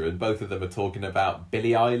later, and both of them are talking about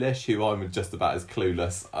Billie Eilish, who I'm just about as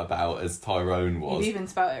clueless about as Tyrone was. You've even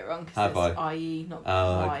spelled it wrong because it's I-E, not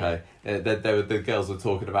Y. Okay. The girls were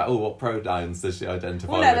talking about, what pronouns does she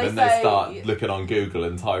identify with? And they start looking on Google,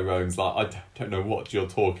 and Tyrone's like, I don't know what you're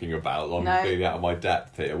talking about. I'm really out of my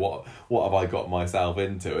depth here. What have I got myself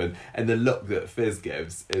into? And the look that Fizz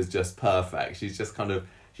gives is just perfect. She's just kind of...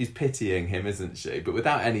 She's pitying him, isn't she? But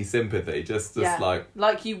without any sympathy, just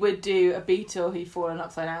like you would do a beetle who'd fallen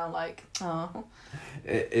upside down, like, oh.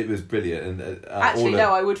 It was brilliant. And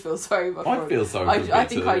I would feel sorry. I'd feel sorry for I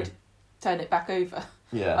think I'd turn it back over.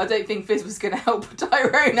 Yeah. I don't think Fizz was going to help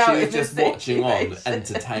Tyrone out. She was just watching on,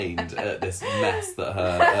 entertained at this mess that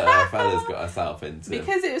her fella's got herself into.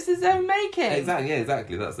 Because it was his own making.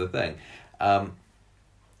 Exactly. That's the thing.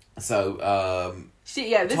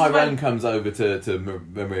 Tyrone comes over to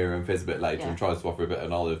Maria and Fizz a bit later and tries to offer a bit of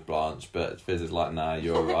an olive branch, but Fizz is like, nah,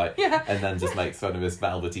 you're all right. And then just makes fun of his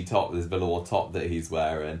velvety top, this velour top that he's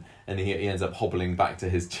wearing, and he ends up hobbling back to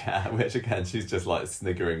his chair, which again she's just like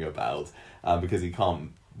sniggering about because he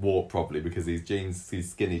can't walk properly because his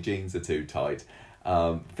skinny jeans are too tight.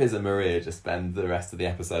 Fizz and Maria just spend the rest of the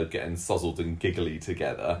episode getting sozzled and giggly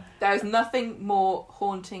together. There is nothing more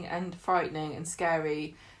haunting and frightening and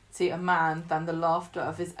scary to a man than the laughter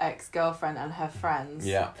of his ex-girlfriend and her friends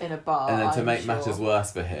in a bar. And then to make matters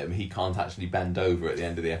worse for him, he can't actually bend over at the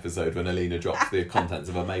end of the episode when Alina drops the contents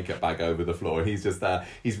of a makeup bag over the floor, and he's just there.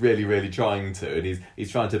 He's really, really trying to, and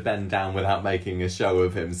he's trying to bend down without making a show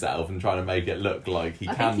of himself and trying to make it look like he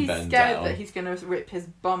can bend down. I think he's scared that he's going to rip his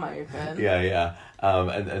bum open. Yeah.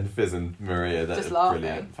 And Fizz and Maria, that's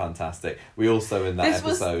brilliant, fantastic. We also in that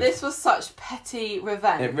episode. This was such petty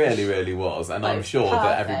revenge. It really, really was, and I'm sure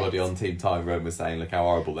that everybody on Team Tyrone was saying, "Look how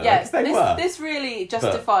horrible they are." They were. This really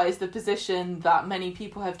justifies the position that many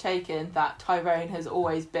people have taken that Tyrone has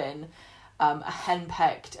always been a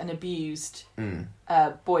henpecked and abused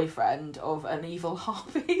boyfriend of an evil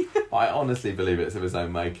Harvey. I honestly believe it's of his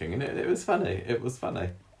own making, and it was funny. It was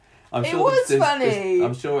funny. I'm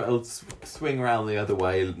sure it'll swing around the other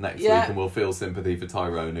way next week, and we'll feel sympathy for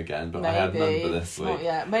Tyrone again. But maybe. I had none for this week. Not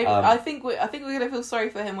yet. Maybe I think we're gonna feel sorry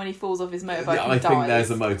for him when he falls off his motorbike. I think there's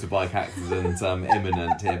a motorbike accident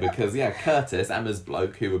imminent here because Curtis, Emma's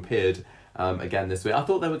bloke, who appeared again this week. I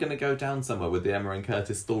thought they were going to go down somewhere with the Emma and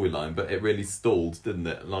Curtis storyline, but it really stalled, didn't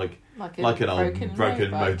it? Like an old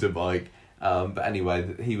broken motorbike. But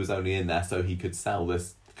anyway, he was only in there so he could sell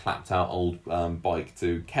this clapped out old bike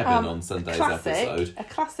to Kevin on Sunday's episode. A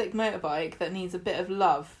classic motorbike that needs a bit of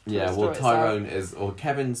love. Tyrone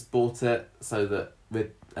Kevin's bought it so that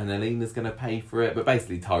and Alina's going to pay for it, but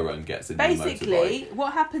basically Tyrone gets a new motorbike. Basically,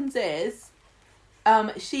 what happens is,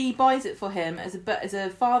 she buys it for him as a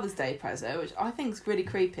Father's Day present, which I think is really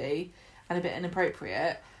creepy and a bit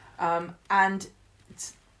inappropriate. And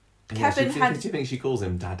Kevin do you think she calls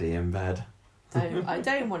him Daddy in bed? I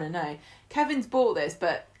don't want to know. Kevin's bought this,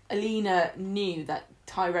 but Alina knew that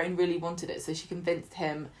Tyrone really wanted it, so she convinced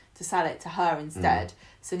him to sell it to her instead.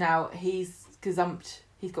 So now he's gazumped.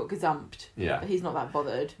 He's got gazumped. Yeah. But he's not that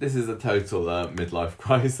bothered. This is a total midlife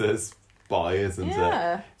crisis buy, isn't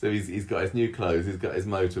it? So he's got his new clothes, he's got his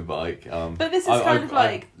motorbike. But this is I'm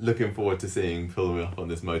looking forward to seeing Phil up on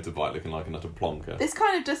this motorbike looking like an utter plonker. This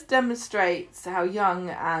kind of just demonstrates how young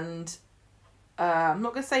and... I'm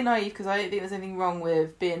not going to say naive because I don't think there's anything wrong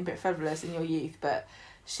with being a bit frivolous in your youth, but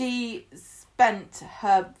she spent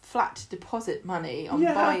her flat deposit money on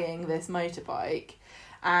buying this motorbike,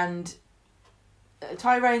 and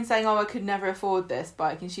Tyrone saying, "Oh, I could never afford this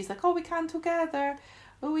bike," and she's like, "Oh, we can together.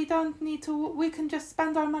 Oh, we don't need to. We can just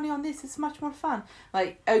spend our money on this. It's much more fun."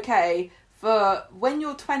 Like, okay, for when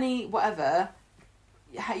you're 20, whatever,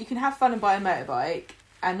 you can have fun and buy a motorbike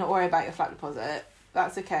and not worry about your flat deposit.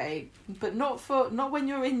 That's okay, but not when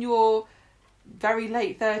you're in your very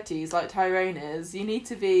late 30s like Tyrone is. You need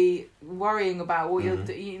to be worrying about what you're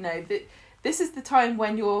this is the time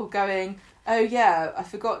when you're going, oh yeah, I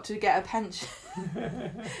forgot to get a pension.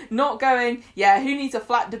 Not going, who needs a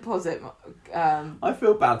flat deposit? I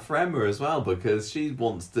feel bad for Emma as well because she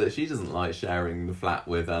doesn't like sharing the flat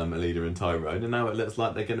with Alina and Tyrone, and now it looks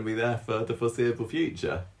like they're going to be there for the foreseeable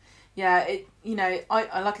future. Yeah, I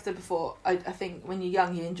like I said before, I think when you're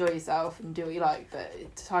young you enjoy yourself and do what you like,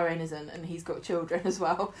 but Tyrone isn't, and he's got children as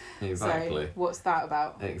well. Exactly. So what's that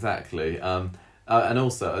about? Exactly. And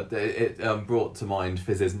also it brought to mind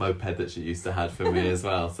Fizz's moped that she used to have for me as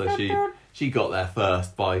well. So she got there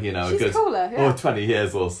first by a good cooler, or 20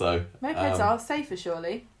 years or so. Mopeds are safer,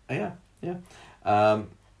 surely. Yeah.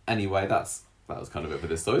 Anyway, that was kind of it for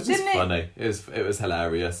this story. It's just funny. It was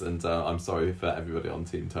hilarious, and I'm sorry for everybody on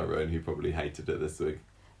Team Tyrone who probably hated it this week.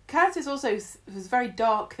 Curtis also was very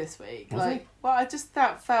dark this week. I just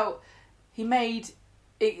felt he made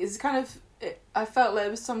it is kind of. I felt like there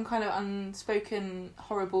was some kind of unspoken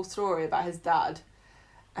horrible story about his dad,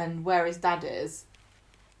 and where his dad is.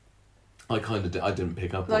 I didn't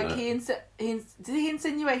pick up on it. Did he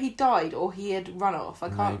insinuate he died or he had run off? I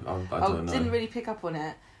can't. I don't know. Didn't really pick up on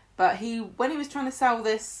it. But when he was trying to sell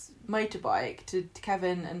this motorbike to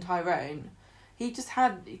Kevin and Tyrone, he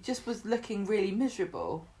just was looking really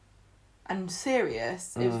miserable and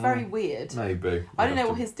serious. It was very weird. Maybe. I don't know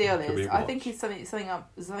what his deal is. I think he's something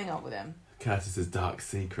up with him. Curtis's dark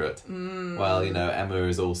secret. Well, Emma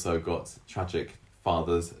has also got tragic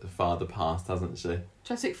father past, hasn't she?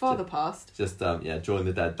 Tragic father past? Just join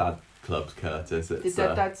the Dead Dad Club, Curtis. The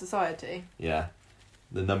Dead Dad Society. Yeah.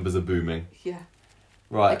 The numbers are booming. Yeah.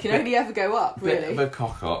 Right. It can only ever go up, really. Bit of a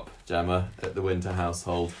cock up, Gemma, at the Winter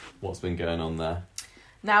household. What's been going on there?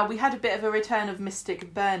 Now, we had a bit of a return of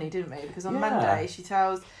Mystic Bernie, didn't we? Because on Monday she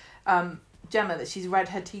tells Gemma that she's read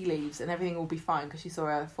her tea leaves and everything will be fine because she saw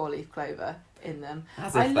a 4-leaf clover in them.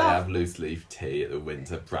 As if they have loose leaf tea at the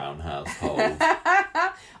Winter Brown household.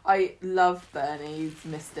 I love Bernie's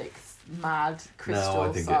mystics, mad crystal No,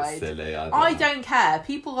 I think side. it's silly. I don't care.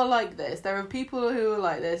 People are like this. There are people who are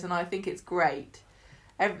like this, and I think it's great.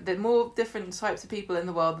 The more different types of people in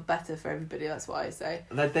the world, the better for everybody. That's what I say.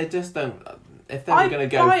 They just don't. If they're going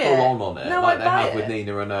to go full on it, no, like they have with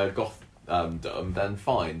Nina and her goth dumb, then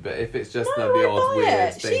fine. But if it's just the odd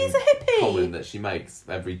weird thing, she's a hippie. Comment that she makes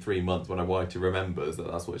every 3 months when her writer remembers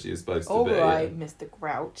that's what she is supposed to be. All right, Mr.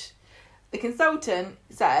 Grouch. The consultant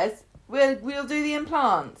says, we'll do the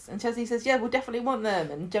implants. And Chesney says, yeah, we'll definitely want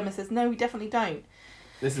them. And Gemma says, no, we definitely don't.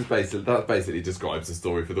 That basically describes the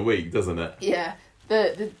story for the week, doesn't it? Yeah.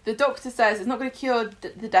 The doctor says it's not going to cure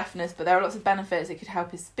the deafness, but there are lots of benefits. It could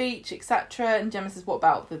help his speech, etc. And Gemma says, what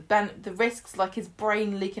about the risks, like his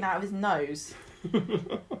brain leaking out of his nose?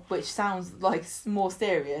 Which sounds like a more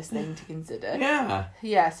serious thing to consider. Yeah.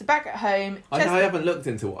 Yeah, so back at home... I haven't looked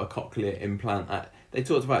into what a cochlear implant... They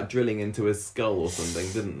talked about drilling into his skull or something,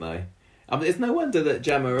 didn't they? It's no wonder that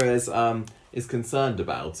Gemma is concerned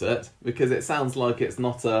about it, because it sounds like it's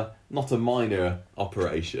not a minor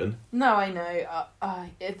operation. No, I know.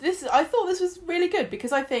 I thought this was really good,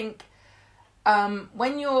 because I think when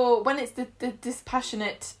it's the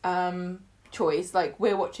dispassionate choice, like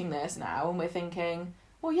we're watching this now and we're thinking,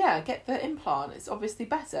 well, yeah, get the implant, it's obviously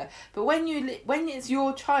better. But when it's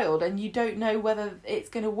your child and you don't know whether it's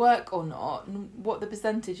going to work or not, and what the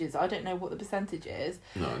percentage is, I don't know what the percentage is.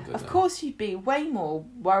 No, I don't know. Of course you'd be way more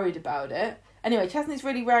worried about it. Anyway, Chesney's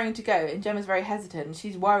really raring to go, and Gemma's very hesitant, and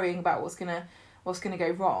she's worrying about what's gonna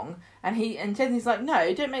go wrong. And Chesney's like,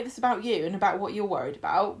 no, don't make this about you and about what you're worried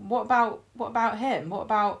about. What about him? What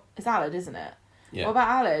about... It's Aled, isn't it? Yeah. What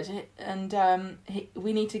about Aled? And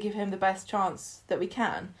we need to give him the best chance that we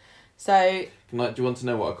can. So... Do you want to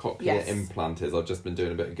know what a cochlear implant is? I've just been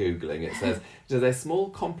doing a bit of Googling. It says, it is a small,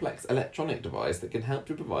 complex electronic device that can help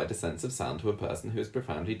to provide a sense of sound to a person who is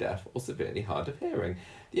profoundly deaf or severely hard of hearing.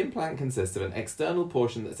 The implant consists of an external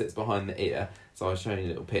portion that sits behind the ear. So I was showing you a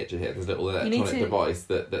little picture here. There's a little electronic device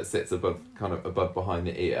that sits above above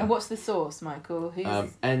the ear. And what's the source, Michael?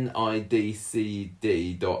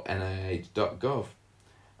 nidcd.nih.gov.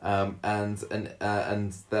 And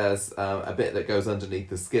there's a bit that goes underneath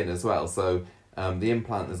the skin as well. So the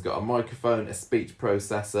implant has got a microphone, a speech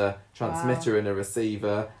processor, transmitter and a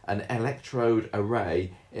receiver, an electrode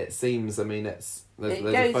array. It seems, there's a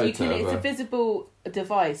photo it's a visible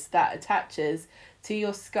device that attaches to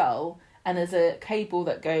your skull, and there's a cable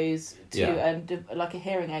that goes to like a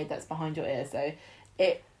hearing aid that's behind your ear. So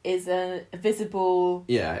it is a visible...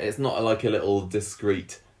 Yeah, it's not like a little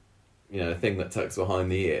discreet, thing that tucks behind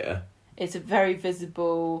the ear. It's a very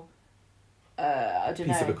visible...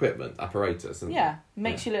 piece of equipment, apparatus.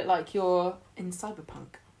 Makes you look like you're in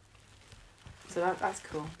Cyberpunk. So that's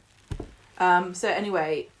cool. So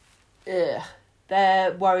anyway,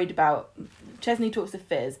 they're worried about... Chesney talks to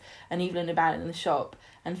Fizz and Evelyn about it in the shop,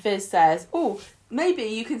 and Fizz says, oh, maybe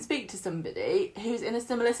you can speak to somebody who's in a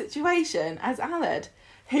similar situation as Aled.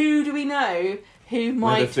 Who do we know who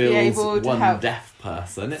might be able to help? One deaf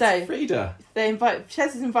person. It's Frida.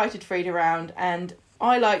 Chez has invited Frida around, and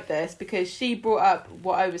I like this because she brought up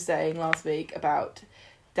what I was saying last week about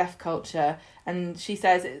deaf culture, and she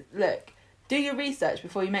says, look, do your research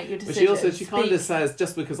before you make your decision. But she kind of says,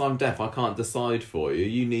 just because I'm deaf, I can't decide for you.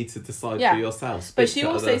 You need to decide for yourself. But she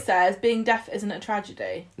also says being deaf isn't a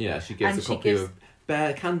tragedy. Yeah, she gives a copy of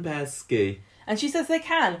Can Bears Ski? And she says they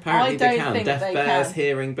can. Apparently I don't they can. think Deaf they bears, can.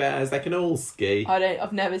 hearing bears, they can all ski.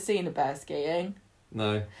 I've never seen a bear skiing.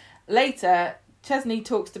 No. Later, Chesney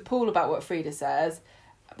talks to Paul about what Frida says,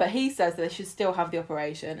 but he says that they should still have the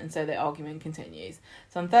operation, and so the argument continues.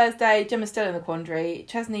 So on Thursday, Gemma's still in the quandary.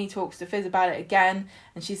 Chesney talks to Fizz about it again,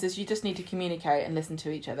 and she says you just need to communicate and listen to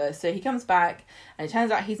each other. So he comes back, and it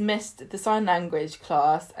turns out he's missed the sign language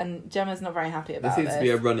class, and Gemma's not very happy about this. There seems to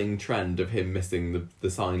be a running trend of him missing the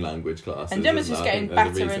sign language classes. And Gemma's just getting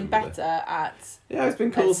better and better at Yeah, it's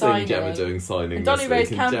been cool seeing Gemma doing signing. And Dolly Rose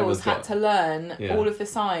Campbell's had to learn all of the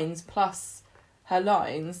signs plus her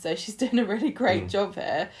lines, so she's doing a really great job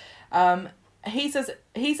here. He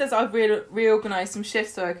says I've reorganised some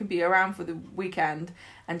shifts so I can be around for the weekend,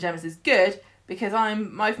 and Gemma says good because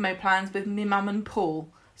I've made plans with me mum and Paul,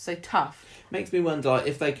 so tough. Makes me wonder, like,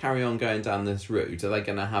 if they carry on going down this route, are they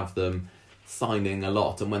going to have them signing a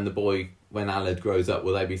lot, and when Aled grows up,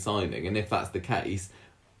 will they be signing? And if that's the case,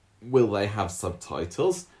 will they have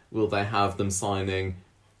subtitles? Will they have them signing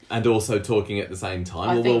and also talking at the same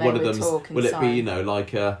time? Or will one of them, will it be,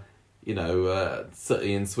 like a,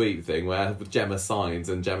 Sooty and Sweet thing where Gemma signs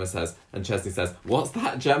and Gemma says, and Chesney says, what's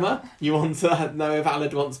that, Gemma? You want to know if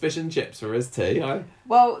Aled wants fish and chips for his tea?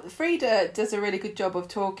 Well, Frida does a really good job of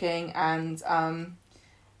talking, and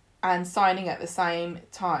and signing at the same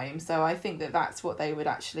time. So I think that's what they would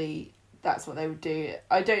do.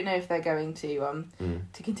 I don't know if they're going to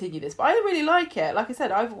continue this, but I really like it. Like I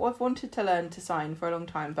said, I've wanted to learn to sign for a long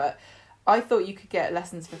time, but I thought you could get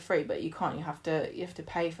lessons for free, but you can't. You have to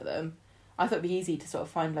pay for them. I thought it'd be easy to sort of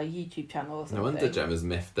find like YouTube channel or something. No wonder Gemma's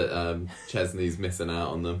miffed that Chesney's missing out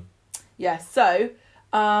on them. Yeah. So,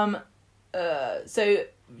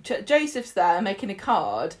 Joseph's there making a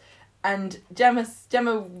card. And Gemma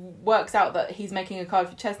works out that he's making a card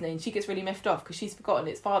for Chesney, and she gets really miffed off because she's forgotten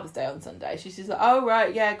it's Father's Day on Sunday. She's just like, oh,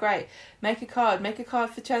 right, yeah, great. Make a card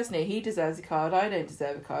for Chesney. He deserves a card. I don't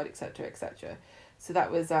deserve a card, etc., etc. So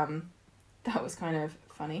that was kind of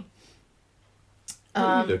funny. What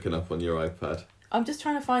are you looking up on your iPad? I'm just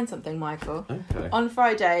trying to find something, Michael. Okay. On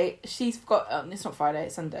Friday, she's forgot. It's not Friday,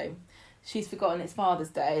 it's Sunday. She's forgotten it's Father's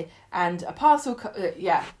Day, and a parcel.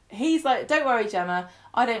 He's like, "Don't worry, Gemma.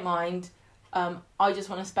 I don't mind. I just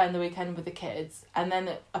want to spend the weekend with the kids." And then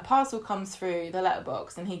a parcel comes through the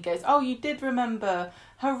letterbox, and he goes, "Oh, you did remember!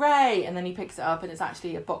 Hooray!" And then he picks it up, and it's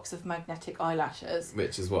actually a box of magnetic eyelashes.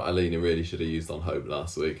 Which is what Alina really should have used on Hope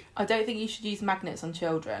last week. I don't think you should use magnets on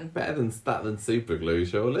children. Better than super glue,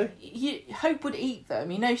 surely. Hope would eat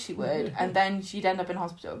them, she would, and then she'd end up in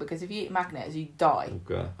hospital because if you eat magnets, you die. Oh,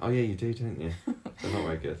 God. Oh yeah, you do, don't you? They're not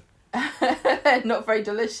very good. Not very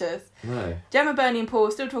delicious. No. Gemma, Bernie and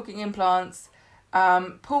Paul still talking implants.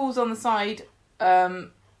 Paul's on the side.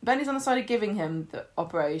 Bernie's on the side of giving him the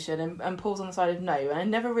operation, and Paul's on the side of no. And I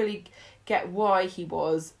never really get why he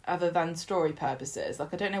was, other than story purposes.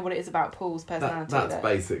 Like, I don't know what it is about Paul's personality. That's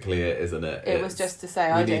basically it, isn't it? It was just to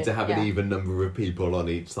say we need to have an even number of people on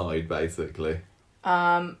each side, basically.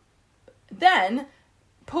 Then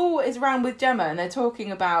Paul is around with Gemma, and they're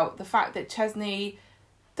talking about the fact that Chesney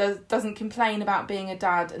doesn't complain about being a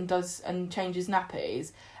dad and changes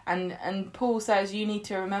nappies. And Paul says, you need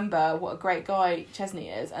to remember what a great guy Chesney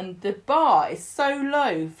is. And the bar is so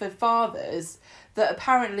low for fathers that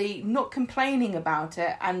apparently not complaining about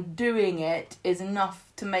it and doing it is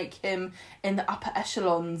enough to make him in the upper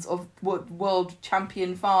echelons of world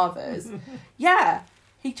champion fathers. Yeah,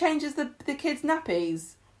 he changes the kids'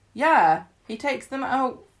 nappies. Yeah, he takes them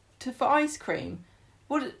out for ice cream.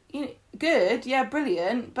 What, good, yeah,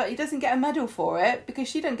 brilliant, but he doesn't get a medal for it because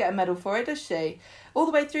she don't get a medal for it, does she? All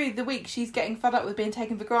the way through the week, she's getting fed up with being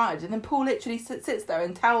taken for granted, and then Paul literally sits there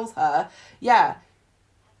and tells her, yeah,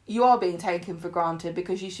 you are being taken for granted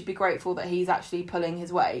because you should be grateful that he's actually pulling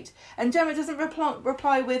his weight. And Gemma doesn't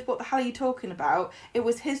reply with, what the hell are you talking about? It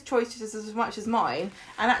was his choice just as much as mine,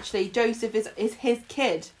 and actually Joseph is his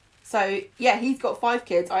kid. So, yeah, he's got 5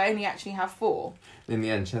 kids, I only actually have 4. In the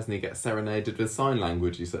end, Chesney gets serenaded with sign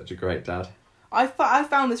language. You're such a great dad. I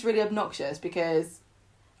found this really obnoxious because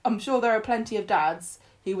I'm sure there are plenty of dads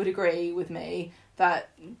who would agree with me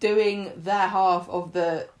that doing their half of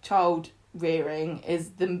the child rearing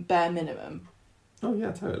is the bare minimum. Oh,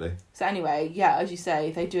 yeah, totally. So anyway, yeah, as you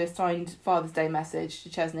say, they do a signed Father's Day message to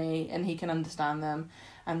Chesney and he can understand them.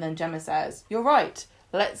 And then Gemma says, you're right,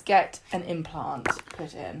 let's get an implant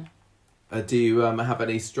put in. Do you have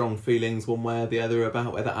any strong feelings one way or the other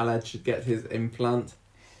about whether Aled should get his implant?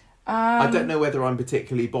 I don't know whether I'm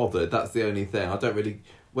particularly bothered. That's the only thing. I don't really...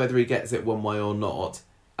 Whether he gets it one way or not,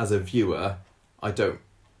 as a viewer, I don't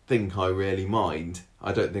think I really mind.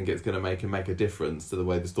 I don't think it's going to make a difference to the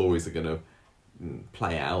way the stories are going to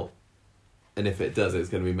play out. And if it does, it's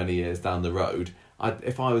going to be many years down the road.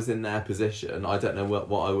 If I was in their position, I don't know what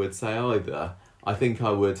I would say either. I think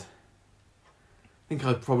I'd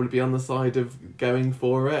probably be on the side of going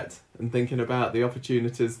for it and thinking about the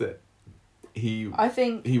opportunities that he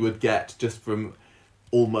would get just from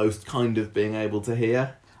almost kind of being able to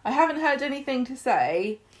hear. I haven't heard anything to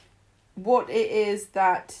say what it is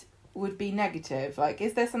that would be negative. Like,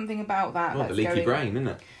 is there something about that? Well, the leaky brain, isn't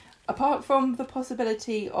it? Apart from the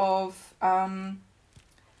possibility of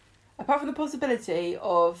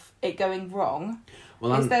it going wrong,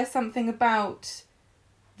 is there something about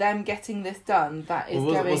them getting this done that is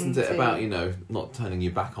wasn't it about, not turning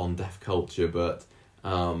your back on deaf culture, but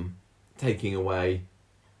taking away,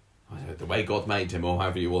 I don't know, the way God made him, or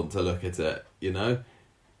however you want to look at it,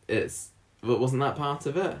 wasn't that part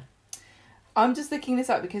of it? I'm just looking this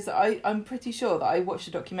up because I'm pretty sure that I watched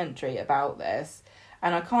a documentary about this,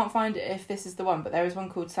 and I can't find it if this is the one, but there is one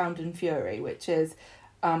called Sound and Fury, which is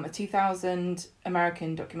a 2000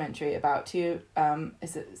 American documentary about it's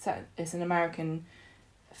an American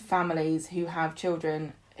families who have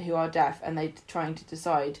children who are deaf, and they're trying to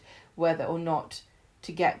decide whether or not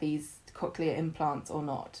to get these cochlear implants or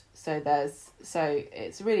not. So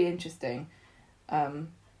it's really interesting.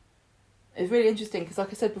 It's really interesting because, like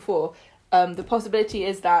I said before, the possibility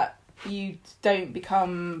is that you don't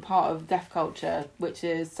become part of deaf culture, which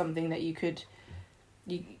is something that you could,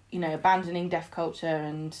 you know, abandoning deaf culture,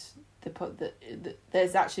 and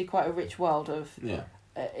there's actually quite a rich world of. Yeah.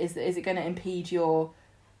 Is it going to impede your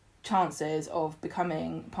chances of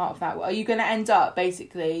becoming part of that? Are you going to end up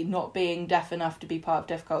basically not being deaf enough to be part of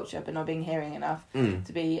deaf culture, but not being hearing enough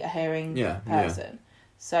to be a hearing person?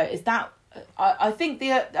 So is that? I think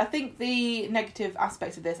the negative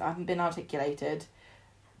aspects of this haven't been articulated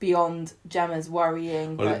beyond Gemma's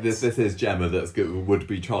worrying. Well, this is Gemma would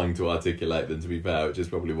be trying to articulate them, to be fair, which is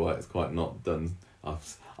probably why it's quite not done.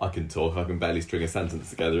 I can talk. I can barely string a sentence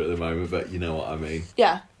together at the moment, but you know what I mean.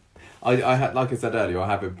 Yeah. I had, like I said earlier, I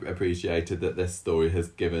have appreciated that this story has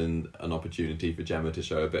given an opportunity for Gemma to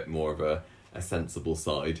show a bit more of a sensible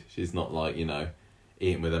side. She's not like, you know,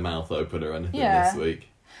 eating with her mouth open or anything this week.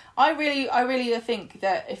 I really think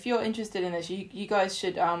that if you're interested in this, you guys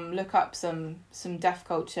should look up some deaf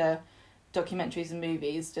culture documentaries and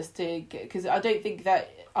movies, just to, because I don't think that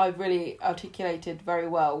I've really articulated very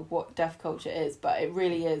well what deaf culture is, but it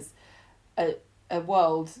really is a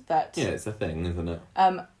world that it's a thing, isn't it?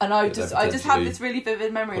 And I just have this really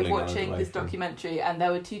vivid memory of watching this documentary, and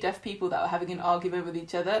there were two deaf people that were having an argument with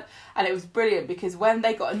each other, and it was brilliant because when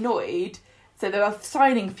they got annoyed, so they were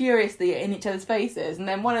signing furiously in each other's faces, and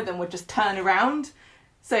then one of them would just turn around.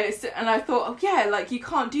 And I thought, oh yeah, like you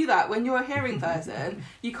can't do that when you're a hearing person.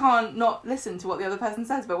 You can't not listen to what the other person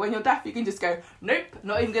says, but when you're deaf, you can just go, nope,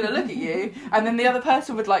 not even going to look at you. And then the other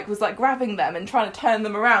person was grabbing them and trying to turn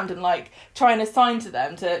them around and like trying to sign to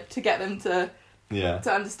them to get them to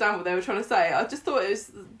understand what they were trying to say. I just thought it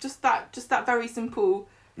was just that very simple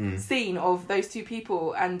scene of those two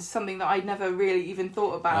people, and something that I'd never really even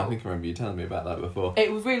thought about. I think I remember you telling me about that before. It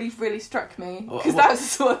really, really struck me, because that's the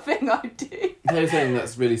sort of thing I do. The only thing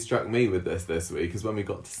that's really struck me with this week is when we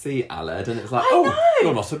got to see Aled, and it's like,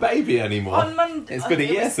 you're not a baby anymore. On Monday, it's been a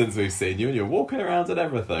year since we've seen you, and you're walking around and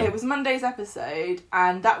everything. It was Monday's episode,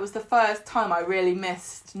 and that was the first time I really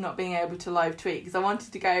missed not being able to live tweet, because I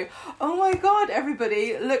wanted to go, oh my god,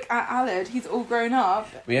 everybody, look at Aled, he's all grown up.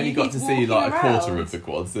 We only got to see like a quarter of the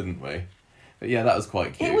quads, didn't we? But yeah, that was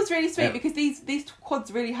quite cute. It was really sweet because these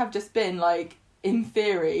quads really have just been like in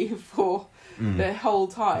theory for the whole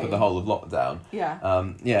time. For the whole of lockdown. Yeah.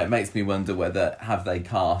 It makes me wonder whether have they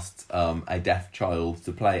cast a deaf child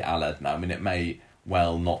to play Aled now. I mean, it may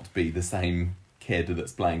well not be the same kid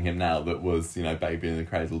that's playing him now that was, you know, baby in the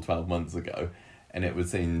cradle 12 months ago, and it would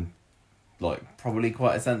seem like probably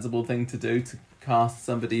quite a sensible thing to do, to cast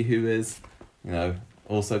somebody who is, you know,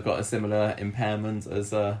 also got a similar impairment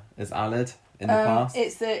as Aled in the past.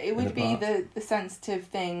 It would be the sensitive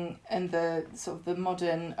thing and the sort of the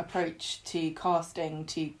modern approach to casting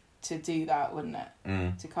to do that, wouldn't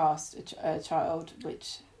it? To cast a child,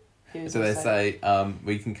 which. So they say,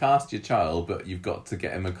 we can cast your child, but you've got to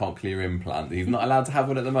get him a cochlear implant. He's not allowed to have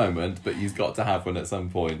one at the moment, but he's got to have one at some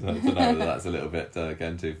point. I don't know whether that's a little bit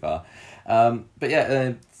going too far. But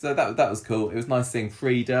yeah, so that was cool. It was nice seeing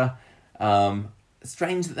Frida.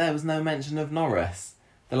 Strange that there was no mention of Norris.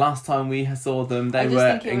 The last time we saw them, I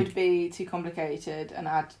think it would be too complicated and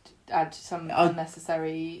add some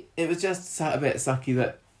unnecessary. It was just a bit sucky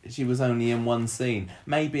that she was only in one scene.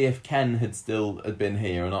 Maybe if Ken had been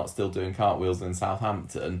here and not still doing cartwheels in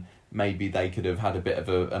Southampton, maybe they could have had a bit of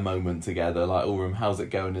a moment together, like, oh, how's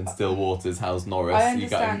it going in Stillwaters? How's Norris? You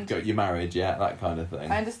got your marriage yet? That kind of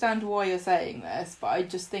thing. I understand why you're saying this, but I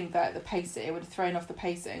just think that it would have thrown off the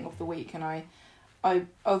pacing of the week, and I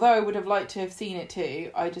although I would have liked to have seen it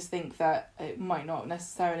too, I just think that it might not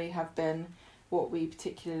necessarily have been what we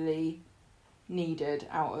particularly needed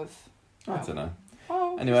out of. I don't know.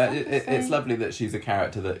 Oh, anyway, it's lovely that she's a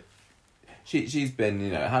character that she's been,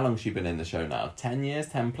 you know, how long has she been in the show now? 10 years,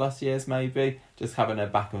 10 plus years maybe? Just having her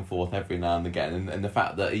back and forth every now and again. And the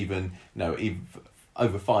fact that even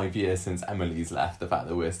over 5 years since Emily's left, the fact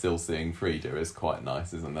that we're still seeing Frida is quite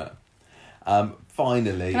nice, isn't it?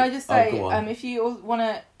 Finally, can I just say, if you want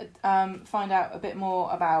to find out a bit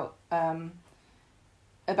more about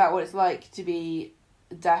what it's like to be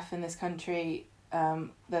deaf in this country,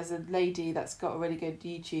 there's a lady that's got a really good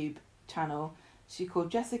YouTube channel. She's called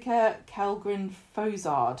Jessica Kellgren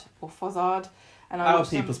Fozzard, and how are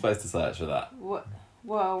people supposed to search for that? What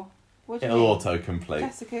do you mean? It'll autocomplete.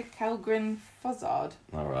 Jessica Kellgren Fozzard.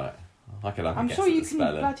 All right. I could have I'm sure you can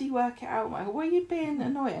bloody work it out, Michael. Why are you being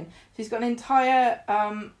annoying? She's got an entire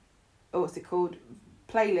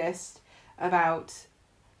playlist about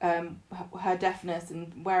her deafness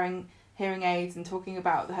and wearing hearing aids and talking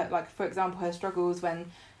about her, like, for example, her struggles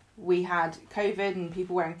when we had COVID and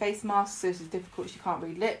people wearing face masks, so it's difficult. She can't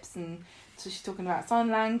read lips, and so she's talking about sign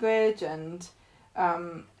language and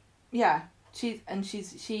she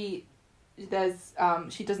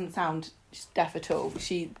doesn't sound deaf at all.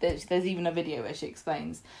 There's even a video where she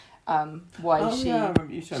explains why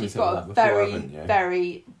she's got a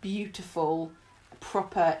very beautiful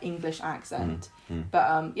proper English accent.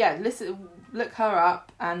 But look her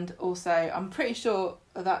up, and also I'm pretty sure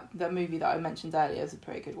that the movie that I mentioned earlier is a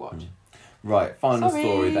pretty good watch. Right, final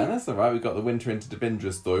story then. That's all right. We've got the Winter into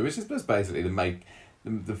Devindra story, which is basically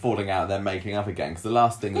the falling out, then making up again. Because the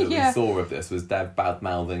last thing that we saw of this was Dev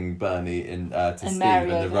bad-mouthing Bernie to Steve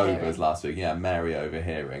Mary and the Rovers last week. Yeah, Mary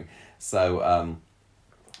overhearing. So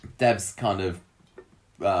Dev's kind of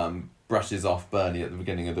brushes off Bernie at the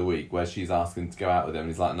beginning of the week, where she's asking to go out with him, and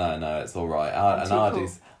he's like, no, it's all right. And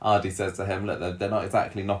Ardy says to him, look, they're not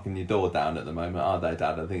exactly knocking your door down at the moment, are they,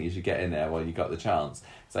 Dad? I think you should get in there while you got the chance.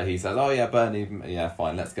 So he says, oh yeah, Bernie, yeah,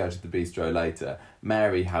 fine, let's go to the bistro later.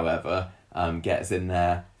 Mary, however, gets in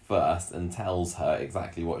there first and tells her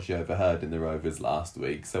exactly what she overheard in the Rovers last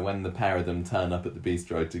week. So when the pair of them turn up at the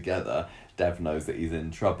bistro together, Dev knows that he's in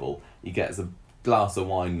trouble. He gets a glass of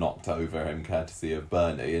wine knocked over him courtesy of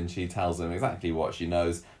Bernie, and she tells him exactly what she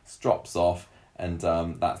knows, strops off, and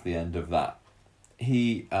that's the end of that.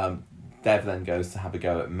 Dev then goes to have a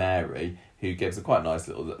go at Mary, who gives a quite nice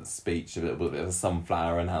little speech, a little bit of a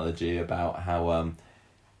sunflower analogy about how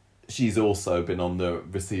she's also been on the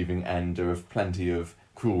receiving end of plenty of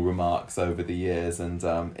cruel remarks over the years, and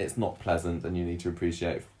it's not pleasant, and you need to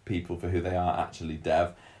appreciate people for who they are actually,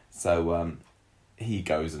 Dev. So he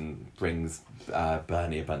goes and brings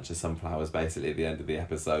Bernie a bunch of sunflowers basically at the end of the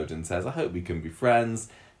episode and says, I hope we can be friends.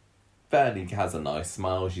 Bernie has a nice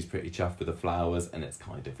smile, she's pretty chuffed with the flowers, and it's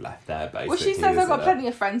kind of left there basically. Well, she says I've got plenty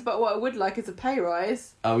of friends, but what I would like is a pay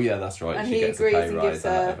rise. Oh yeah, that's right. And she he gets agrees a pay and rise gives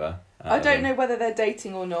her... I don't know whether they're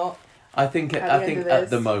dating or not. I think at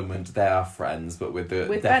the moment they are friends, but with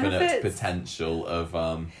definite benefits. Potential of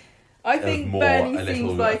I think more Bernie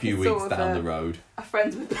seems like a few weeks down the road. A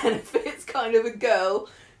friends with benefits kind of a girl.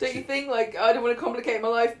 Don't you think? Like, I don't want to complicate my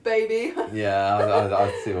life, baby. Yeah,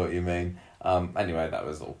 I see what you mean. Anyway, that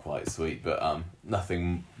was all quite sweet, but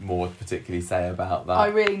nothing more to particularly say about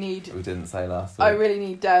that. We didn't say last week. I really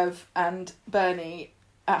need Dev and Bernie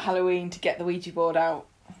at Halloween to get the Ouija board out.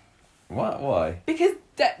 What? Why? Because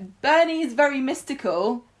Bernie is very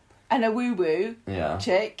mystical and a woo-woo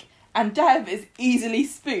chick, and Dev is easily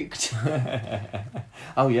spooked.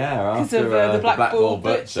 Oh yeah, because of the Black Ball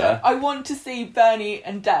Butcher. I want to see Bernie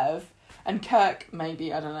and Dev and Kirk.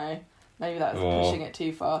 Maybe, I don't know. Maybe that's pushing it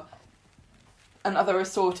too far. And other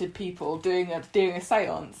assorted people doing a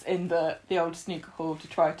séance in the old snooker hall to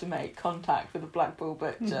try to make contact with the Black Ball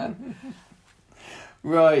Butcher.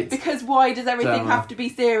 Right. Because why does everything have to be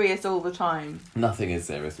serious all the time? Nothing is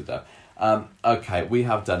serious with that. Okay, we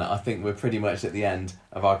have done it. I think we're pretty much at the end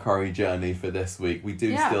of our Corrie journey for this week. We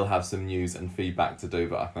do still have some news and feedback to do,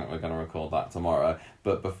 but I think we're going to record that tomorrow.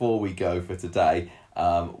 But before we go for today,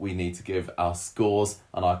 we need to give our scores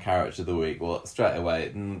on our character of the week. Well, straight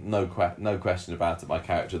away, no question about it. My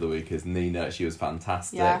character of the week is Nina. She was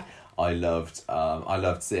fantastic. Yeah. I loved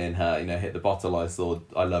seeing her, hit the bottle. I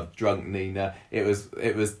loved drunk Nina. It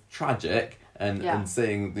was tragic and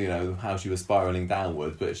seeing, how she was spiralling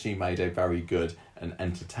downwards, but she made a very good and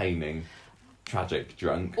entertaining tragic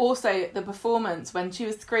drunk. Also, the performance when she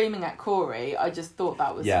was screaming at Corey, I just thought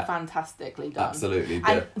that was fantastically done. Absolutely.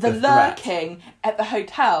 And the lurking at the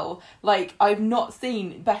hotel, like, I've not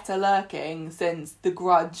seen better lurking since The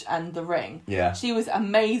Grudge and The Ring. Yeah. She was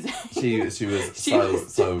amazing. She was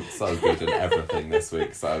so good in everything this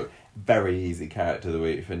week, so very easy character of the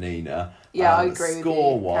week for Nina. Yeah, I agree with you.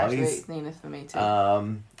 Score-wise, Nina's for me too.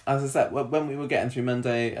 As I said, when we were getting through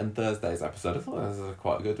Monday and Thursday's episode, I thought this was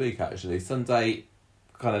quite a good week, actually. Sunday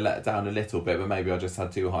kind of let it down a little bit, but maybe I just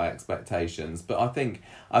had too high expectations. But I think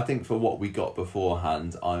for what we got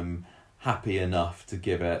beforehand, I'm happy enough to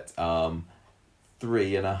give it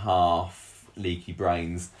 3.5 leaky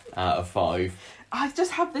brains out of 5. I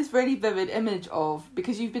just have this really vivid image of,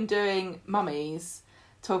 because you've been doing Mummies,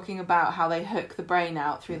 talking about how they hook the brain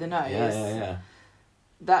out through the nose. Yeah.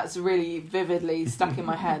 That's really vividly stuck in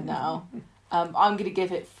my head now. I'm going to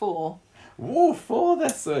give it 4. Ooh, 4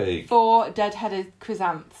 this week. 4 dead-headed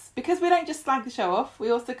chrysanths. Because we don't just slag the show off,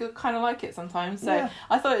 we also kind of like it sometimes. So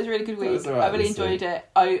I thought it was a really good week. I really enjoyed it.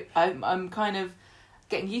 I'm kind of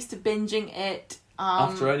getting used to binging it.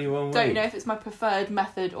 After only 1 week. Don't know if it's my preferred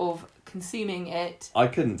method of consuming it. I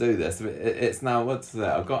couldn't do this. It's now, what's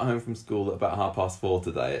that? I got home from school at about 4:30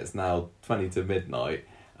 today. It's now 20 to midnight.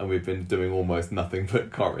 and we've been doing almost nothing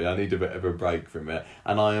but Corrie. I need a bit of a break from it,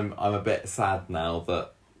 and I'm a bit sad now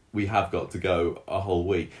that we have got to go a whole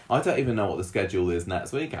week. I don't even know what the schedule is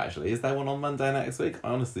next week, actually. Is there one on Monday next week? I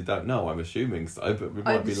honestly don't know. I'm assuming so, but it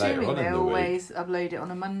might be later on in the week. They always upload it on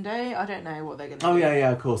a Monday. I don't know what they're going to do. Oh, yeah,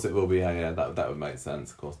 of course it will be. Yeah, that would make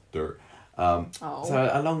sense, of course. So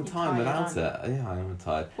a long time without it. Yeah, I am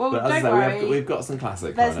tired. Well, but as I say, we've got some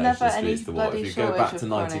classic Coronation Streets to watch. If you go back to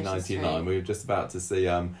 1999, we were just about to see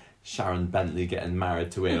Sharon Bentley getting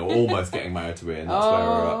married to Ian, or almost getting married to Ian. That's where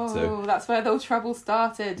we're up to. Oh, that's where the trouble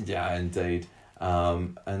started. Yeah, indeed.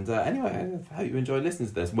 Anyway, I hope you enjoyed listening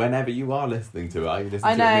to this. Whenever you are listening to it, are you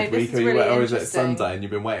listening to it midweek, or is it Sunday and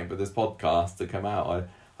you've been waiting for this podcast to come out?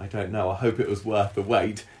 I don't know. I hope it was worth the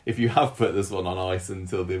wait if you have put this one on ice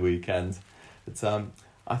until the weekend. But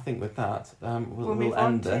I think with that, we'll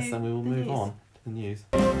end this and we will move on to the news.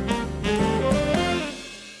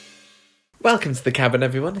 Welcome to the cabin,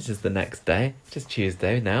 everyone. It is the next day. It is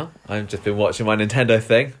Tuesday now. I've just been watching my Nintendo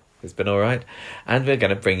thing. It's been all right. And we're going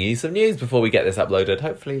to bring you some news before we get this uploaded,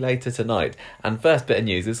 hopefully later tonight. And first bit of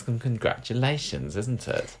news is some congratulations, isn't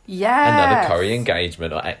it? Yeah. Another Corrie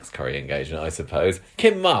engagement, or ex-Corrie engagement, I suppose.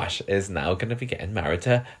 Kim Marsh is now going to be getting married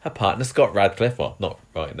to her partner, Scott Radcliffe. Well, not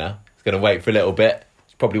right now. He's going to wait for a little bit.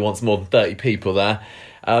 He probably wants more than 30 people there.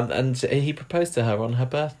 And he proposed to her on her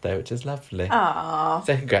birthday, which is lovely. Aww.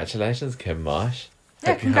 So congratulations, Kim Marsh.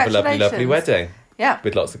 Yeah, hope you have a lovely, lovely wedding. Yeah.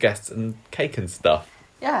 With lots of guests and cake and stuff.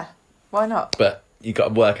 Yeah, why not? But you got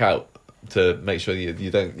to work out to make sure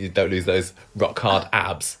you don't lose those rock hard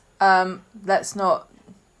abs. Let's not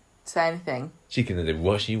say anything. She can do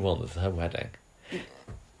what she wants at her wedding.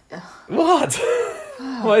 What?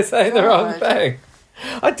 Am I saying the wrong thing?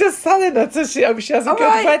 I just telling her so she has a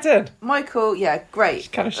good wedding. Michael, yeah,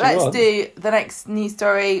 great. Let's do the next news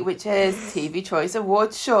story, which is TV Choice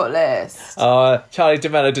Awards shortlist. Charlie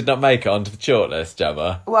D'Amelio did not make it onto the shortlist,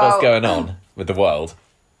 Gemma. Well, what's going on with the world?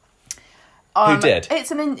 Who did?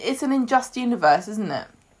 It's an unjust universe, isn't it?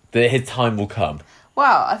 His time will come.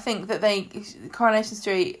 Well, I think that Coronation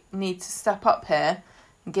Street need to step up here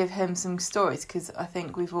and give him some stories, because I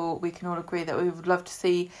think we can all agree that we would love to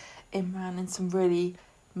see Imran in some really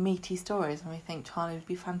meaty stories, and we think Charlie would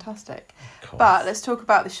be fantastic. But let's talk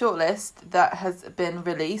about the shortlist that has been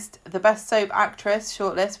released. The Best Soap Actress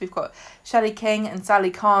shortlist, we've got Shelley King and Sally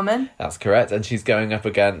Carman. That's correct, and she's going up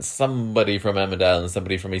against somebody from Emmerdale and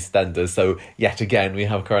somebody from EastEnders, so yet again we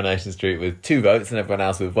have Coronation Street with 2 votes and everyone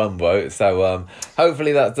else with 1 vote, so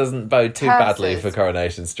hopefully that doesn't bode too badly for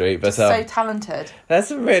Coronation Street. But so talented. There's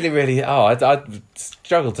some really I'd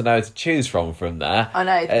struggle to know who to choose from there. I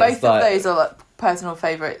know, both of those are personal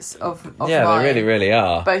favourites of mine. Yeah, they really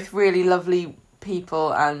are. Both really lovely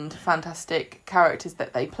people and fantastic characters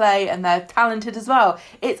that they play, and they're talented as well.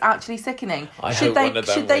 It's actually sickening. Should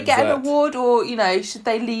they get an award, or should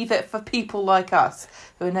they leave it for people like us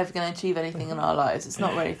who are never going to achieve anything in our lives? It's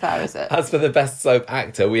not really fair, is it? As for the Best Soap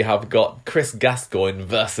Actor, we have got Chris Gascoigne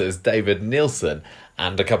versus David Nielsen,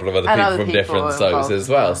 and a couple of other people from different soaps as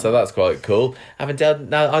well. So that's quite cool.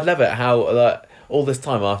 Now, I love it how all this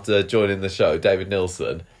time after joining the show, David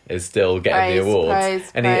Nielsen is still getting the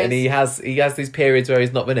awards, and he has these periods where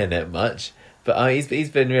he's not been in it much, but he's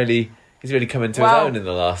really come into his own in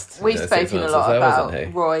the last. We've spoken a lot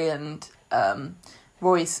about Roy and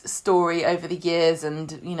Roy's story over the years,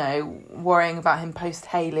 and worrying about him post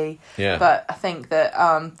Hayley. Yeah. But I think that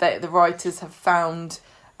the writers have found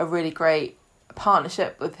a really great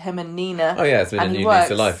partnership with him and Nina. Oh yeah, it's been a new lease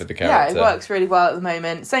of life with the character. Yeah, it works really well at the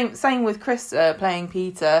moment. Same with Chris playing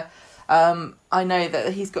Peter. I know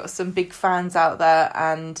that he's got some big fans out there,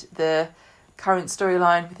 and the current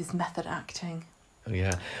storyline with his method acting. Oh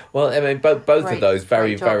yeah, well, I mean, both of those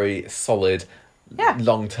very solid. Yeah.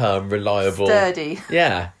 Long-term, reliable, sturdy.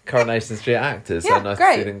 Yeah, Coronation Street actors. So nice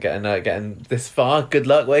to see them getting this far. Good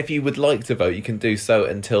luck. Well, if you would like to vote, you can do so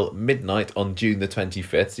until midnight on June the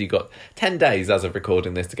 25th. So you've got 10 days as of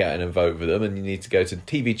recording this to get in and vote for them, and you need to go to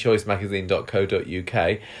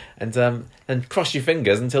tvchoicemagazine.co.uk and cross your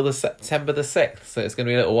fingers until September the 6th. So it's going to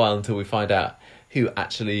be a little while until we find out who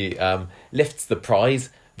actually lifts the prize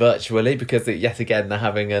virtually, because yet again they're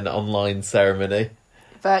having an online ceremony.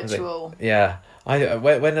 Virtual. Yeah. When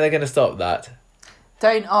are they going to stop that?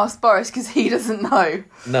 Don't ask Boris, because he doesn't know.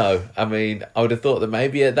 No, I mean, I would have thought that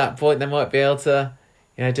maybe at that point they might be able to,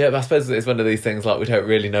 do it. But I suppose it's one of these things like we don't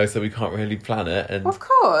really know, so we can't really plan it. And of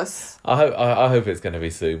course, I hope it's going to be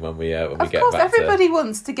soon when we get back. Of course, everybody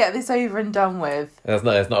wants to get this over and done with. That's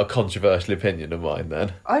not a controversial opinion of mine.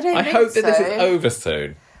 Then I hope that this is over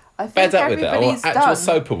soon. I think Fed up with it. I want actual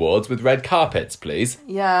soap awards with red carpets, please.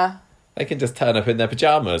 Yeah. They can just turn up in their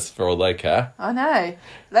pyjamas for all they care. I know.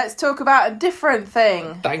 Let's talk about a different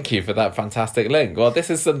thing. Thank you for that fantastic link. Well, this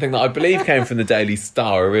is something that I believe came from the Daily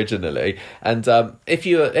Star originally. And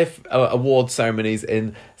if award ceremonies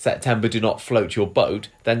in September do not float your boat,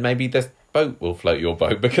 then maybe this boat will float your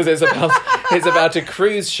boat, because it's about a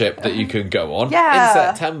cruise ship that you can go on in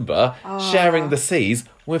September, sharing the seas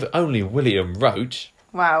with only William Roach.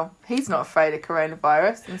 Wow, he's not afraid of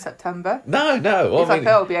coronavirus in September. No. Well,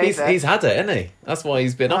 it'll be over. He's had it, hasn't he? That's why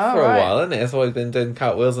he's been off for a while, isn't he? That's why he's been doing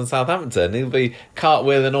cartwheels in Southampton. He'll be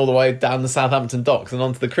cartwheeling all the way down the Southampton docks and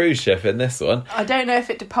onto the cruise ship in this one. I don't know if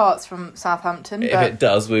it departs from Southampton. If it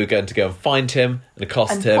does, we were going to go and find him and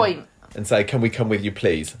accost him point. And say, "Can we come with you,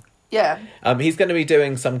 please?" Yeah. He's going to be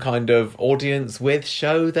doing some kind of audience with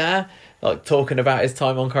show there, like talking about his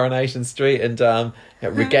time on Coronation Street and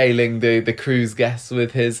regaling the cruise guests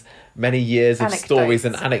with his many years of stories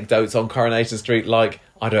and anecdotes on Coronation Street, like,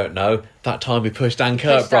 I don't know, that time he pushed Anne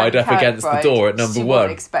Kirkbride up against the door at number 1. She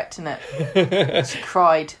wasn't expecting it. She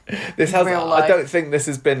cried. I don't think this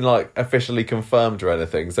has been like officially confirmed or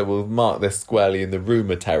anything, so we'll mark this squarely in the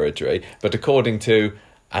rumour territory. But according to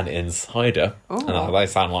an insider, and they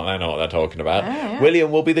sound like they know what they're talking about,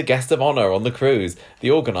 William will be the guest of honour on the cruise.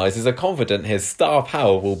 The organisers are confident his star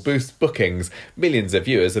power will boost bookings. Millions of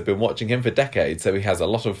viewers have been watching him for decades, so he has a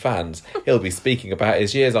lot of fans. He'll be speaking about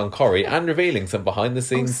his years on Corrie and revealing some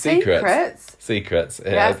behind-the-scenes secrets.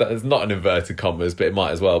 Yeah. It's not an inverted commas, but it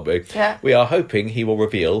might as well be. Yeah. We are hoping he will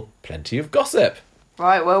reveal plenty of gossip.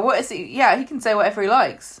 Right, well, what is he? Yeah, he can say whatever he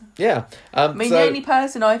likes. Yeah. The only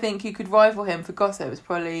person I think who could rival him for gossip is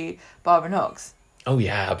probably Barbara Knox. Oh,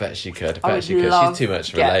 yeah, I bet she could. She's too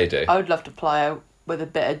much of a lady. I would love to ply her with a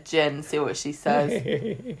bit of gin and see what she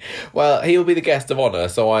says. Well, he'll be the guest of honour,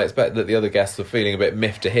 so I expect that the other guests are feeling a bit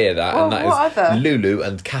miffed to hear that. Well, and that is Lulu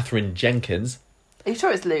and Catherine Jenkins. Are you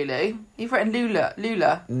sure it's Lulu? You've written Lula.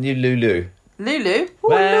 Lulu. Lulu? Ooh,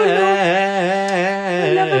 Lulu.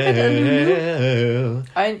 I love a bit of Lulu.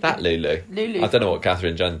 That Lulu. Lulu. I don't know what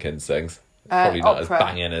Catherine Jenkins sings. Probably not opera. as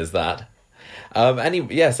banging as that. So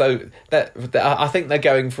I think they're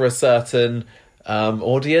going for a certain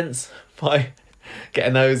audience by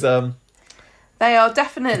getting those they are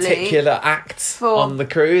definitely particular acts on the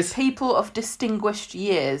cruise. People of distinguished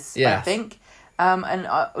years, yes. I think.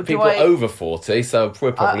 People over 40, so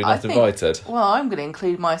we're probably not invited. Well, I'm going to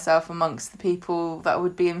include myself amongst the people that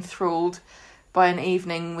would be enthralled by an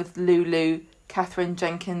evening with Lulu, Catherine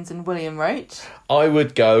Jenkins and William Roach. I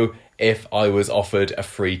would go if I was offered a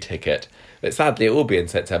free ticket. But sadly, it will be in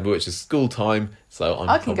September, which is school time, so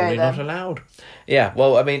I'm probably not allowed. Yeah,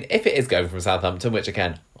 well, I mean, if it is going from Southampton, which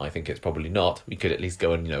again, I think it's probably not, we could at least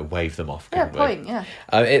go and, wave them off. Yeah, point, yeah.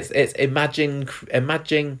 It's imaging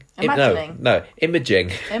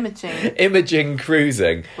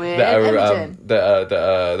cruising that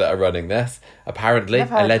are running this. Apparently,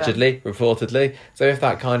 allegedly, reportedly. So if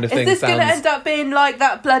that kind of thing sounds... Is this going to end up being like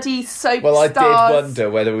that bloody soap Well, I stars? did wonder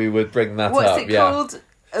whether we would bring that up. What's it called?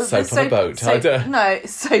 Soap on a boat. No,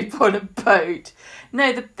 soap on a boat.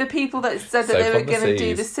 No, the people that said that they were going to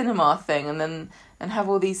do the cinema thing and have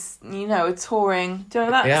all these, a touring. Do you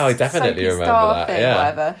know that? Yeah, I definitely remember that. Thing, yeah.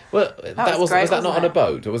 Whatever. Well, was that not on a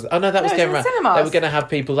boat? That was going around. Cinemas. They were going to have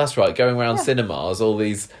people. That's right, going around cinemas. All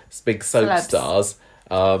these big soap Celebs. Stars.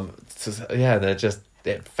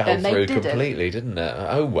 It fell through completely, didn't it?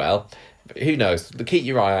 Oh well. Who knows? Keep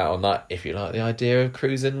your eye out on that if you like the idea of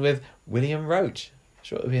cruising with William Roach.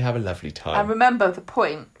 Sure, we have a lovely time. And remember, the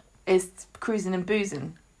point is cruising and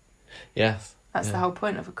boozing. Yes. That's the whole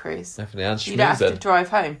point of a cruise. Definitely, and schmoozing. You don't have to drive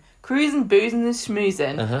home. Cruising, boozing and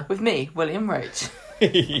schmoozing with me, William Roach.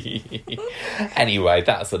 Anyway,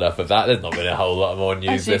 that's enough of that. There's not been a whole lot more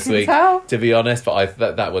news this week, to be honest, but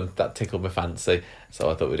that tickled my fancy, so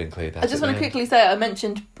I thought we'd include that. I just want to quickly say, I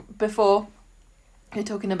mentioned before, you're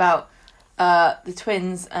talking about the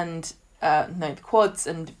twins and, the quads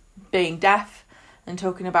and being deaf, and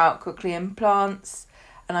talking about cochlear implants,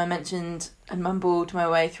 and I mentioned and mumbled my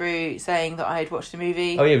way through saying that I had watched a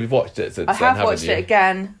movie. Oh yeah, we've watched it since I have watched it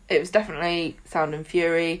again. It was definitely Sound and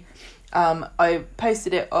Fury. I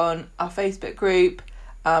posted it on our Facebook group,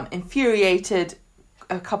 infuriated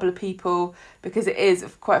a couple of people because it is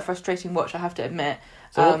quite a frustrating watch, I have to admit.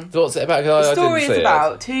 So what's it about? The story is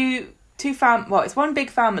about it's one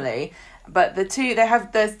big family, but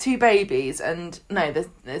there's two babies, and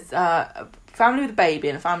there's a family with a baby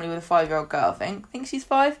and a family with a 5-year-old girl. I think she's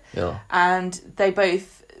 5. Yeah. And they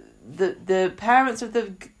both, the parents of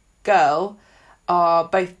the girl are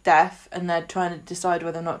both deaf, and they're trying to decide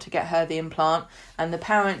whether or not to get her the implant. And the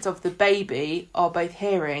parents of the baby are both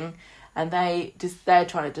hearing, and they're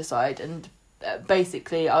trying to decide. And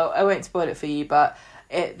basically, I won't spoil it for you, but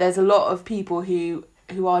there's a lot of people who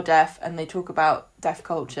are deaf, and they talk about deaf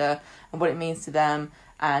culture and what it means to them.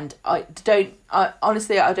 And I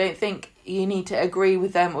honestly don't think you need to agree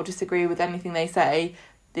with them or disagree with anything they say.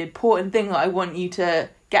 The important thing that I want you to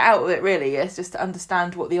get out of it really is just to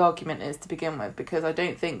understand what the argument is to begin with, because I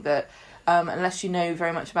don't think that unless you know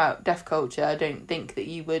very much about deaf culture, I don't think that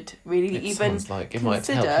you would really sounds like it might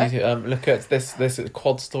help you to look at this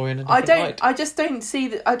quad story in a different light. I just don't see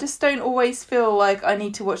that. I just don't always feel like I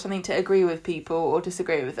need to watch something to agree with people or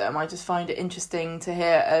disagree with them. I just find it interesting to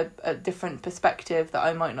hear a different perspective that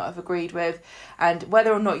I might not have agreed with, and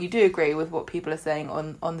whether or not you do agree with what people are saying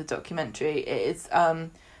on the documentary, it is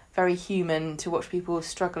very human to watch people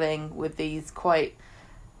struggling with these quite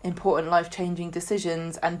important life-changing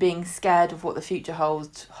decisions and being scared of what the future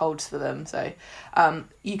holds for them. So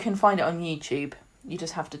you can find it on YouTube. You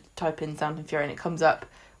just have to type in Sound and Fury and it comes up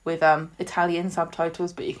with Italian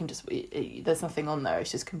subtitles, but you can just there's nothing on there.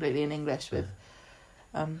 It's just completely in English with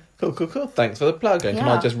Cool. Thanks for the plug. And can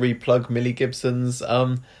I just re-plug Millie Gibson's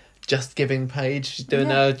Just Giving page? She's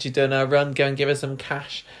doing a run. Go and give her some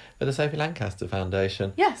cash for the Sophie Lancaster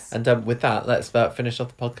Foundation. Yes. And with that, let's finish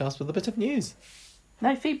off the podcast with a bit of news.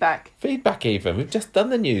 No feedback. Feedback even. We've just done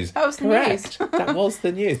the news. That was the news. That was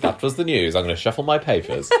the news. That was the news. I'm going to shuffle my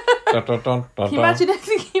papers. Can you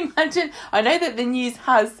imagine? I know that the news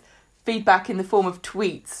has feedback in the form of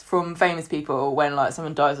tweets from famous people when like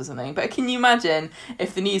someone dies or something, but can you imagine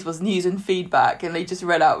if the news was news and feedback and they just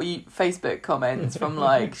read out Facebook comments from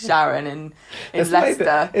like Sharon in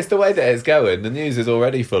Leicester? It's the way that it's going. The news is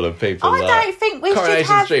already full of people. I don't think we should have...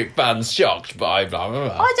 Coronation Street fans shocked by blah blah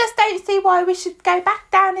blah. I just don't see why we should go back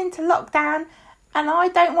down into lockdown, and I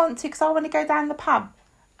don't want to because I want to go down the pub.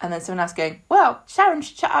 And then someone else going, well, Sharon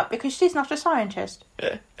should shut up because she's not a scientist.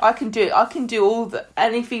 I can do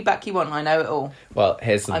any feedback you want. I know it all. Well,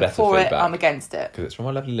 here's some better feedback. I'm against it. Because it's from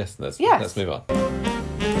our lovely listeners. Yes. Let's move on.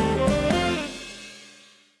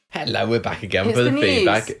 Hello, we're back again for the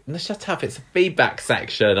feedback. No, shut up, it's a feedback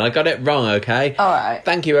section. I got it wrong, okay? All right.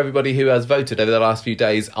 Thank you, everybody who has voted over the last few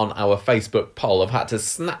days on our Facebook poll. I've had to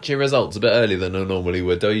snatch your results a bit earlier than I normally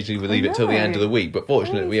would. I usually would leave it till the end of the week, but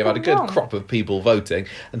fortunately we have had a good crop of people voting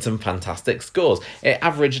and some fantastic scores. It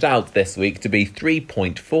averaged out this week to be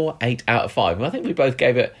 3.48 out of 5. And I think we both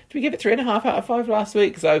gave it... Did we give it 3.5 out of 5 last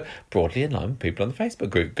week? So broadly in line with people on the Facebook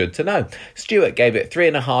group. Good to know. Stuart gave it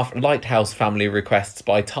 3.5 Lighthouse Family Requests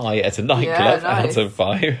by Ty at a nightclub out of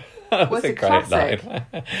 5. That was a great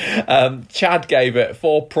line. Chad gave it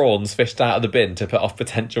 4 prawns fished out of the bin to put off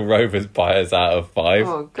potential Rovers buyers out of 5.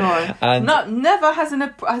 Oh god! And never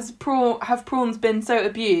have prawns been so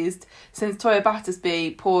abused since Toya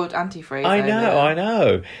Battersby poured antifreeze. I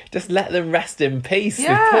know. Just let them rest in peace. These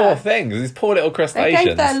poor things, these poor little crustaceans. They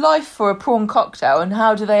gave their life for a prawn cocktail, and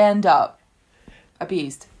how do they end up?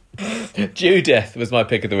 Abused. Judith was my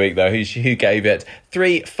pick of the week, though, who gave it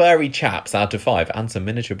 3 furry chaps out of 5 and some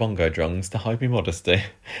miniature bongo drums to hide me modesty.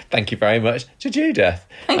 Thank you very much to Judith.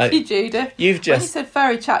 Thank you, Judith. When you said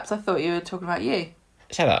furry chaps, I thought you were talking about you.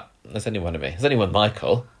 Shut up. There's only one of me. There's only one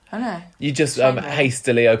Michael. I know. You just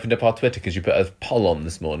hastily opened up our Twitter because you put a poll on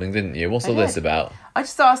this morning, didn't you? What's all this about? I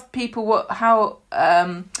just asked people how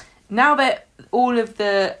now that all of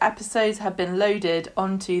the episodes have been loaded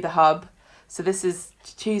onto the hub. So this is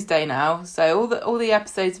Tuesday now. So all the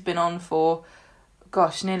episodes have been on for,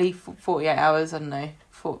 nearly 48 hours. I don't know,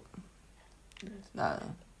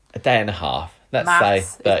 a day and a half. Let's say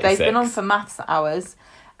 36. They've been on for maths hours,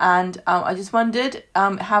 and I just wondered,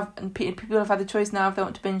 people have had the choice now if they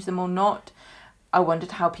want to binge them or not. I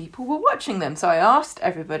wondered how people were watching them, so I asked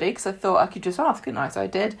everybody because I thought I could just ask, couldn't I? So I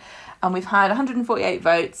did, and we've had 148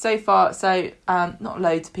 votes so far. So not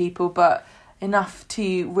loads of people, but enough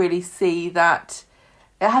to really see that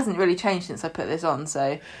it hasn't really changed since I put this on.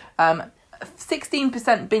 So 16%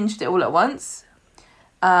 binged it all at once,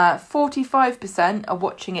 45% are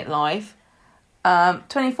watching it live,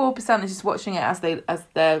 24% are just watching it as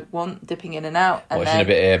they want, dipping in and out, and watching a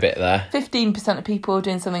bit here, a bit there. 15% of people are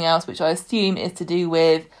doing something else, which I assume is to do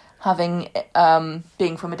with having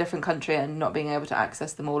being from a different country and not being able to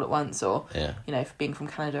access them all at once, or for being from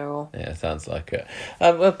Canada, or sounds like it.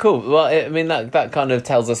 Well, cool. Well, I mean that kind of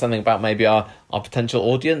tells us something about maybe our potential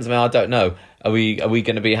audience. I mean, I don't know. Are we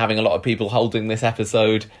going to be having a lot of people holding this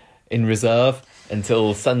episode in reserve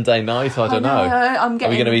until Sunday night? I don't know. Are we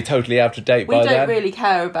going to be totally out of date by then? We don't really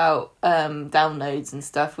care about downloads and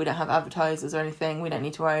stuff. We don't have advertisers or anything. We don't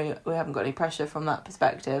need to worry. We haven't got any pressure from that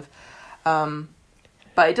perspective.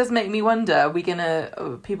 But it does make me wonder,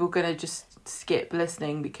 are people going to just skip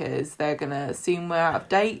listening because they're going to assume we're out of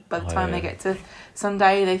date by the time they get to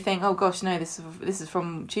Sunday. They think, oh gosh, no, this is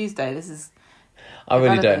from Tuesday. This is I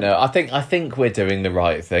really don't know. I think we're doing the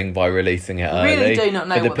right thing by releasing it early. Really do not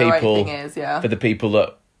know what the right thing is, yeah. For the people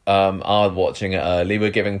that are watching it early, we're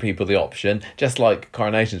giving people the option, just like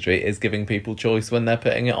Coronation Street is giving people choice when they're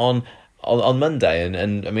putting it on Monday.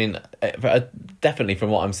 And I mean, definitely from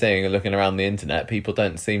what I'm seeing and looking around the internet, people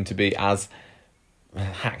don't seem to be as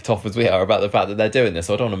hacked off as we are about the fact that they're doing this.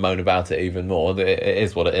 So I don't want to moan about it even more. It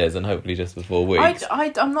is what it is, and hopefully just for 4 weeks.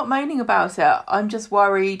 I'm not moaning about it. I'm just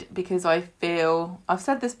worried because I feel... I've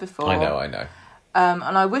said this before. I know. And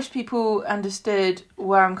I wish people understood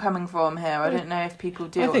where I'm coming from here. I don't know if people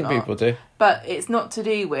do or not. I think people do. But it's not to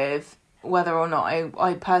do with whether or not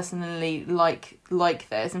I personally like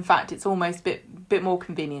this. In fact, it's almost a bit more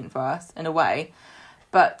convenient for us in a way.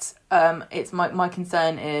 But it's my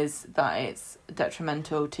concern is that it's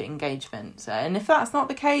detrimental to engagement. So, and if that's not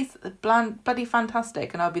the case, bloody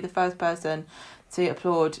fantastic. And I'll be the first person to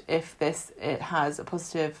applaud if it has a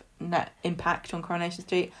positive net impact on Coronation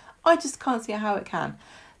Street. I just can't see how it can.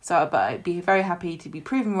 So, but I'd be very happy to be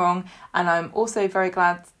proven wrong. And I'm also very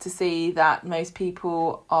glad to see that most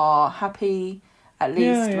people are happy, at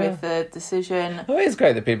least with the decision. Well, it is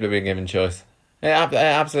great that people are being given choice. It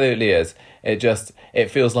absolutely is. It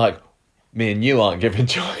feels like me and you aren't given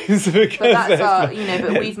choice. Because but that's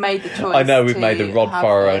but we've made the choice. I know we've made the rod for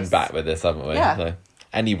our own back with this, haven't we? Yeah. So,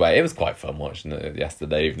 anyway, it was quite fun watching it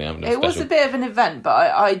yesterday evening. It was a bit of an event, but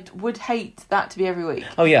I would hate that to be every week.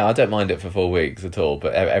 Oh yeah, I don't mind it for 4 weeks at all,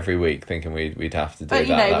 but every week thinking we'd have to do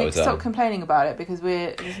that. But we'd stop complaining about it because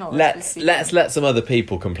it's not. Let's let some other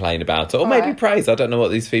people complain about it, or maybe praise. I don't know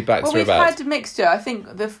what these feedbacks are about. We've had a mixture. I think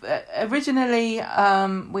originally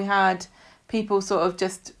we had people sort of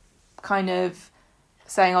just kind of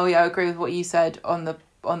saying, "Oh yeah, I agree with what you said on the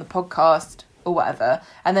podcast." Or whatever,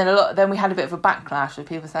 and then we had a bit of a backlash of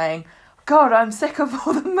people saying, "God, I'm sick of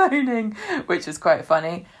all the moaning," which was quite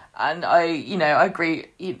funny. And I agree.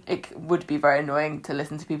 It would be very annoying to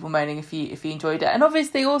listen to people moaning if you enjoyed it. And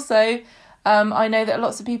obviously, also, I know that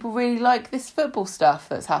lots of people really like this football stuff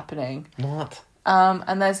that's happening. What?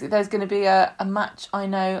 And there's going to be a match. I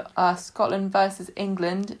know, Scotland versus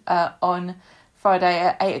England on Friday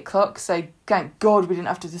at 8:00, so thank God we didn't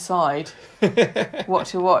have to decide what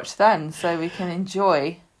to watch then, so we can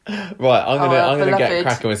enjoy. Right, I'm gonna get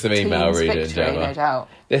cracking with some email reading, Gemma. No doubt.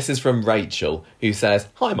 This is from Rachel, who says,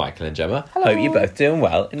 "Hi, Michael and Gemma. Hello. Hope you're both doing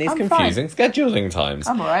well in these confusing scheduling times."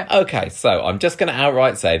 I'm alright. Okay, so I'm just going to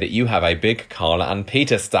outright say that you have a big Carla and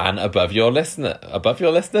Peter stan among your listeners.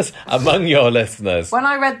 When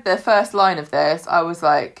I read the first line of this, I was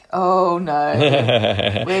like, "Oh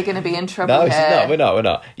no, we're going to be in trouble here." No, we're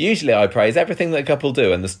not. Usually, I praise everything that a couple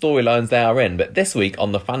do and the storylines they are in, but this week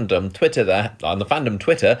on the fandom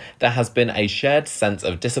Twitter, there has been a shared sense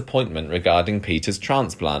of disappointment regarding Peter's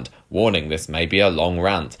transplant. Warning, this may be a long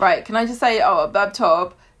rant. Right, can I just say, up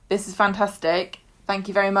top, this is fantastic. Thank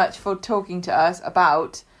you very much for talking to us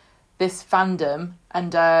about this fandom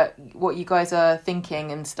and what you guys are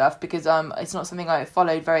thinking and stuff, because it's not something I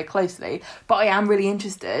followed very closely, but I am really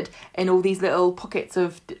interested in all these little pockets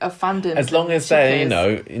of fandom. As long as they're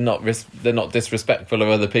they're not disrespectful of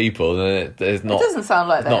other people, then it doesn't sound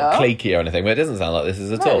like they are. Not cliquey or anything, but it doesn't sound like this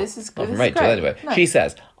is at all. This is good. From Rachel, anyway. No. She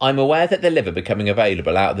says, "I'm aware that the liver becoming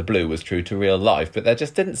available out of the blue was true to real life, but there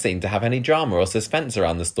just didn't seem to have any drama or suspense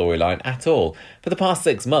around the storyline at all. For the past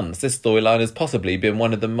 6 months, this storyline has possibly been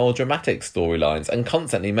one of the more dramatic storylines and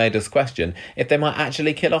constantly made us question if they might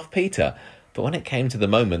actually kill off Peter. But when it came to the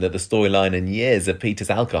moment that the storyline and years of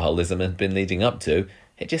Peter's alcoholism had been leading up to,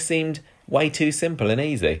 it just seemed way too simple and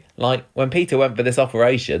easy. Like, when Peter went for this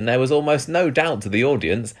operation, there was almost no doubt to the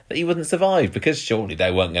audience that he wouldn't survive, because surely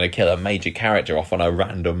they weren't going to kill a major character off on a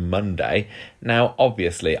random Monday. Now,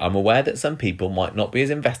 obviously, I'm aware that some people might not be as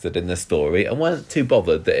invested in the story and weren't too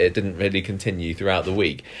bothered that it didn't really continue throughout the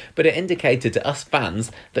week, but it indicated to us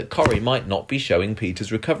fans that Corrie might not be showing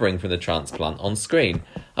Peter's recovering from the transplant on screen.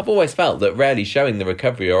 I've always felt that rarely showing the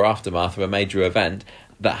recovery or aftermath of a major event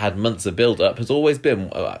that had months of build-up has always been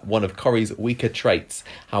one of Corrie's weaker traits.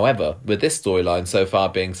 However, with this storyline so far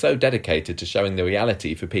being so dedicated to showing the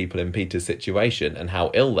reality for people in Peter's situation and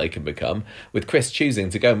how ill they can become, with Chris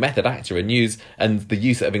choosing to go method actor and the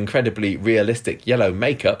use of incredibly realistic yellow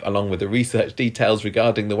makeup along with the research details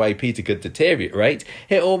regarding the way Peter could deteriorate,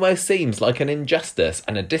 it almost seems like an injustice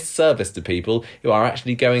and a disservice to people who are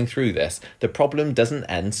actually going through this. The problem doesn't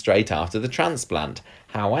end straight after the transplant.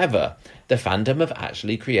 However, the fandom have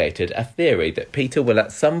actually created a theory that Peter will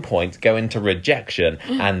at some point go into rejection,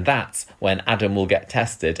 and that's when Adam will get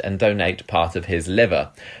tested and donate part of his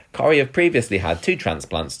liver. Corrie have previously had 2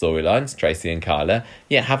 transplant storylines, Tracy and Carla,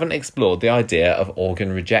 yet haven't explored the idea of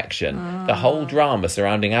organ rejection. The whole drama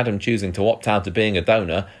surrounding Adam choosing to opt out of being a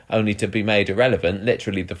donor, only to be made irrelevant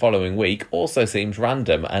literally the following week, also seems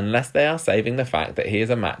random unless they are saving the fact that he is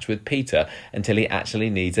a match with Peter until he actually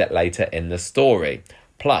needs it later in the story.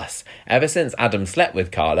 Plus, ever since Adam slept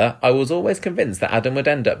with Carla, I was always convinced that Adam would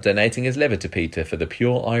end up donating his liver to Peter for the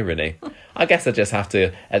pure irony. I guess I just have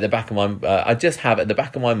to, at the back of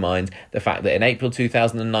my mind, the fact that in April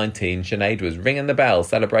 2019, Sinead was ringing the bell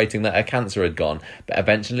celebrating that her cancer had gone, but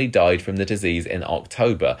eventually died from the disease in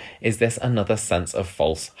October. Is this another sense of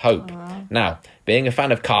false hope? Now, being a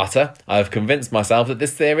fan of Carter, I have convinced myself that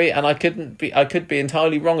this theory, and I could be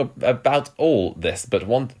entirely wrong about all this, but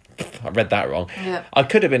I read that wrong. Yeah. I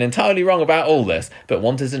could have been entirely wrong about all this, but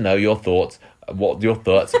wanted to know your thoughts. What your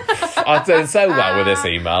thoughts? I've done so well with this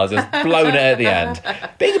email, just blown it at the end.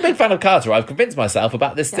 Being a big fan of Carter, I've convinced myself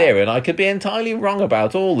about this theory, and I could be entirely wrong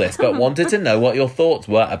about all this, but wanted to know what your thoughts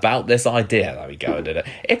were about this idea. There we go, I did it.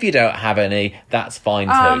 If you don't have any, that's fine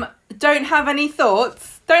too. Don't have any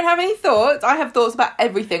thoughts? Don't have any thoughts? I have thoughts about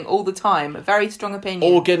everything all the time. Very strong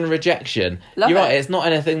opinion. Organ rejection. You're right, it's not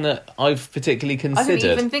anything that I've particularly considered. I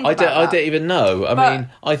didn't even think about that. I didn't even know. I mean,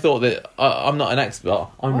 I thought that... I'm not an expert.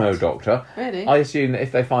 I'm no doctor. Really? I assume that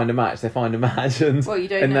if they find a match, they find a match and, well, you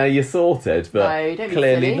don't and know. now you're sorted, but no, don't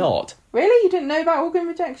clearly be silly. not. Really? You didn't know about organ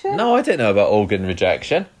rejection? No, I didn't know about organ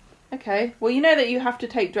rejection. Okay. Well, you know that you have to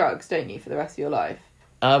take drugs, don't you, for the rest of your life?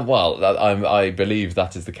 I believe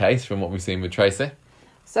that is the case from what we've seen with Tracy.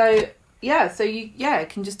 So... yeah, it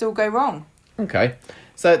can just all go wrong. Okay.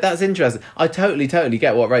 So that's interesting. I totally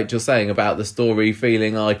get what Rachel's saying about the story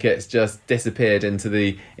feeling like it's just disappeared into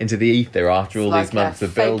the ether after all these months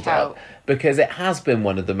of build-up. Because it has been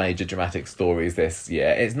one of the major dramatic stories this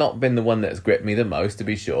year. It's not been the one that's gripped me the most, to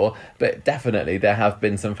be sure, but definitely there have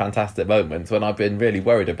been some fantastic moments when I've been really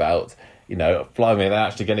worried about, blimey, they're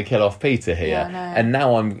actually going to kill off Peter here. Yeah, no. And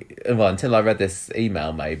now until I read this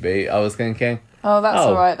email maybe, I was thinking... oh, that's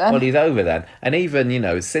all right then. Well, he's over then. And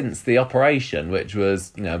even, since the operation, which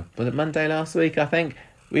was, was it Monday last week, I think?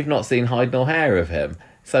 We've not seen hide nor hair of him.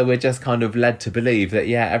 So we're just kind of led to believe that,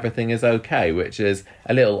 everything is okay, which is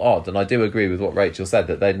a little odd. And I do agree with what Rachel said,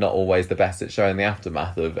 that they're not always the best at showing the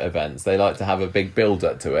aftermath of events. They like to have a big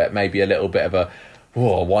build-up to it, maybe a little bit of a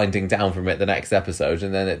winding down from it the next episode,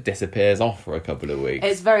 and then it disappears off for a couple of weeks.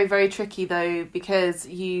 It's very, very tricky, though, because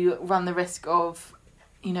you run the risk of...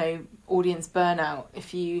 audience burnout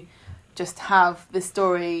if you just have this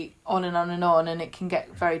story on and on and on, and it can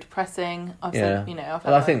get very depressing. I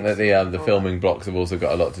think that the filming blocks have also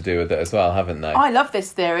got a lot to do with it as well, haven't they? I love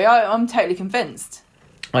this theory. I'm totally convinced.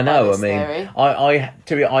 I know. I mean,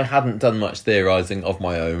 theory. I hadn't done much theorising of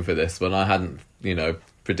my own for this one. I hadn't,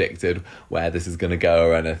 predicted where this is going to go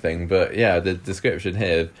or anything. But yeah, the description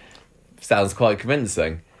here sounds quite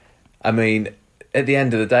convincing. I mean, at the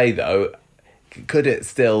end of the day, though, could it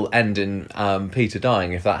still end in Peter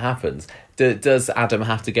dying if that happens? Does Adam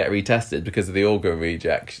have to get retested because of the organ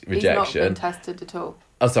rejection? He's not been tested at all.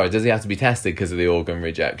 Oh, sorry. Does he have to be tested because of the organ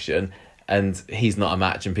rejection? And he's not a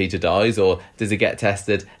match and Peter dies? Or does he get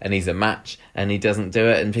tested and he's a match and he doesn't do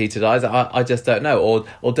it and Peter dies? I just don't know.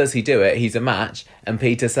 Or does he do it, he's a match, and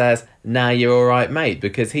Peter says, nah, you're all right, mate?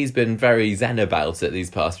 Because he's been very zen about it these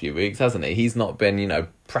past few weeks, hasn't he? He's not been,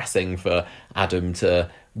 pressing for Adam to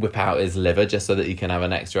whip out his liver just so that he can have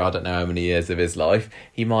an extra, I don't know how many years of his life.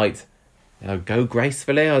 He might, go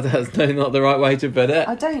gracefully. That's not the right way to put it.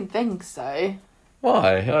 I don't think so.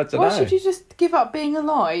 Why? I don't know. Why should you just give up being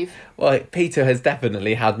alive? Well, Peter has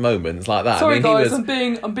definitely had moments like that. Sorry, guys, I'm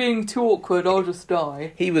being too awkward. I'll just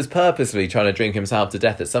die. He was purposely trying to drink himself to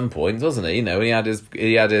death at some point, wasn't he?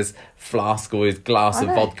 He had his flask or his glass of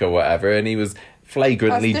vodka, or whatever, and he was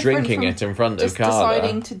flagrantly drinking it in front of Carla.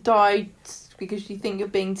 Deciding to die because you think you're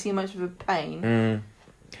being too much of a pain.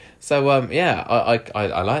 So I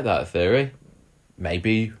like that theory.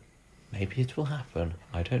 Maybe it will happen.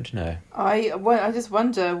 I don't know. I just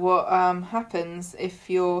wonder what happens if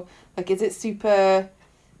you're like, is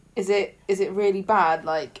it really bad?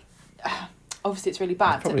 Like, obviously it's really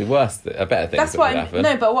bad. It's probably worse. A better thing. That's what happen.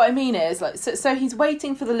 No, but what I mean is like, so he's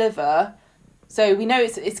waiting for the liver. So we know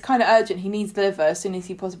it's kind of urgent. He needs the liver as soon as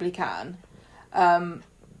he possibly can.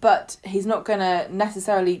 But he's not going to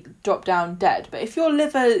necessarily drop down dead. But if your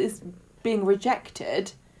liver is being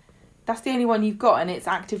rejected, that's the only one you've got, and it's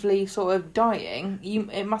actively sort of dying.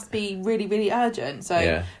 It must be really, really urgent.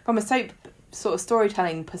 So from a soap sort of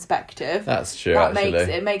storytelling perspective, that's true.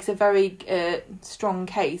 It makes a very strong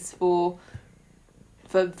case for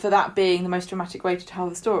for that being the most dramatic way to tell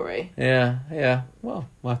the story. Yeah. Well,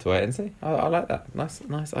 we'll have to wait and see. I like that.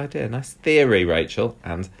 Nice idea. Nice theory, Rachel,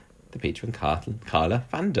 and the Peter and Carla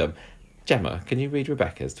fandom. Gemma, can you read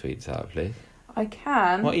Rebecca's tweets out, please? I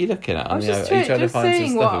can. What are you looking at? I was are you trying to find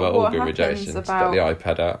some stuff about organ rejection? Got the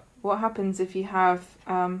iPad out. What happens if you have...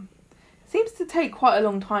 seems to take quite a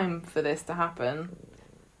long time for this to happen.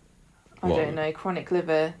 I don't know. Chronic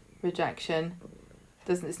liver rejection.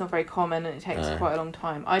 It's not very common and it takes quite a long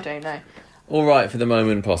time. I don't know. All right for the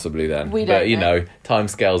moment, possibly then. But, you know,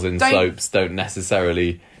 timescales and slopes don't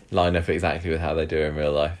necessarily line up exactly with how they do in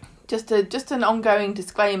real life. Just an ongoing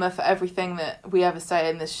disclaimer for everything that we ever say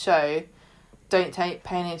in this show. Don't pay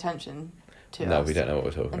any attention to us. No, we don't know what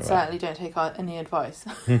we're talking about. And certainly don't take any advice.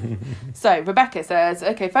 So, Rebecca says,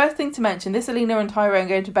 okay, first thing to mention, this Alina and Tyrone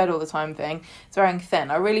going to bed all the time thing is wearing thin.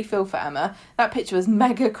 I really feel for Emma. That picture was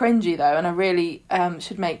mega cringy, though, and I really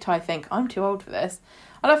should make Ty think, I'm too old for this.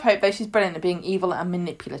 I love Hope, though. She's brilliant at being evil and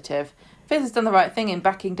manipulative. Fizz has done the right thing in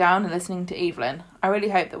backing down and listening to Evelyn. I really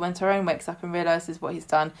hope that when Tyrone wakes up and realises what he's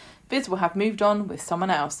done, Fizz will have moved on with someone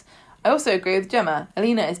else. I also agree with Gemma.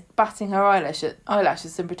 Alina is batting her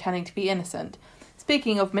eyelashes and pretending to be innocent.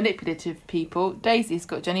 Speaking of manipulative people, Daisy's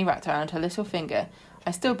got Jenny wrapped around her little finger.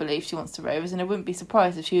 I still believe she wants to Rose, and I wouldn't be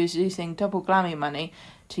surprised if she was using double glammy money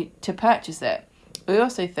to purchase it. We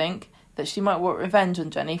also think that she might want revenge on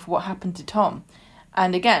Jenny for what happened to Tom.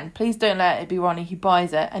 And again, please don't let it be Ronnie who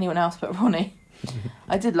buys it, anyone else but Ronnie.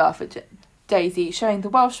 I did laugh at Daisy showing the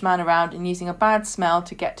Welshman around and using a bad smell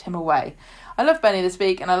to get him away. I love Benny this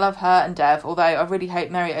week, and I love her and Dev, although I really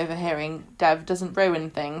hope Mary overhearing Dev doesn't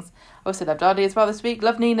ruin things. I also loved Ardie as well this week,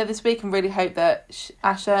 love Nina this week, and really hope that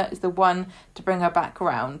Asha is the one to bring her back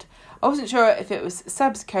around. I wasn't sure if it was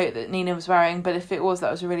Seb's coat that Nina was wearing, but if it was,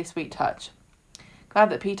 that was a really sweet touch. Glad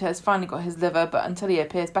that Peter has finally got his liver, but until he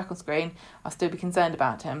appears back on screen, I'll still be concerned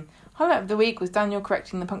about him. Highlight of the week was Daniel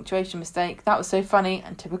correcting the punctuation mistake. That was so funny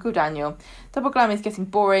and typical Daniel. Double Glam is getting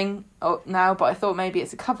boring now, but I thought maybe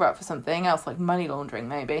it's a cover-up for something else, like money laundering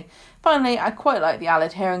maybe. Finally, I quite like the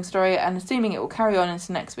Aled hearing story, and assuming it will carry on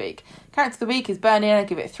into next week. Character of the week is Bernie, and I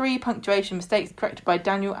give it 3 punctuation mistakes corrected by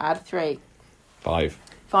Daniel. Add 3. 5.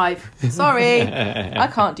 Sorry, I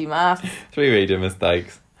can't do math. 3 reading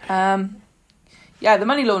mistakes. Yeah, the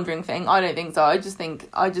money laundering thing, I don't think so. I just think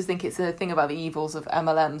it's a thing about the evils of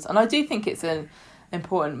MLMs. And I do think it's an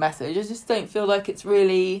important message. I just don't feel like it's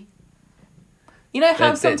really... You know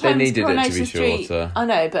how sometimes they needed Coronation it to be Street... shorter. I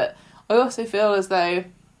know, but I also feel as though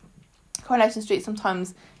Coronation Street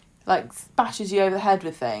sometimes bashes you over the head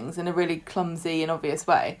with things in a really clumsy and obvious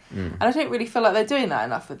way. And I don't really feel like they're doing that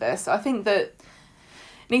enough with this. I think that it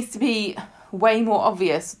needs to be way more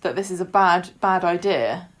obvious that this is a bad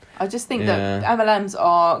idea. I just think that MLMs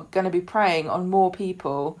are going to be preying on more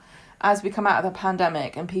people as we come out of the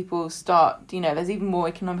pandemic and people start, there's even more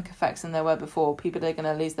economic effects than there were before. People are going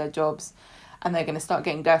to lose their jobs and they're going to start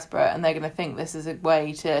getting desperate and they're going to think this is a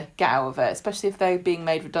way to get out of it, especially if they're being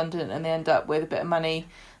made redundant and they end up with a bit of money.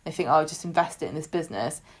 They think, oh, just invest it in this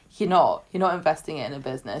business. You're not investing it in a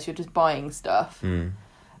business. You're just buying stuff.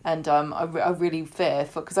 And I really fear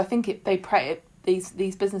because I think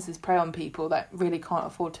these businesses prey on people that really can't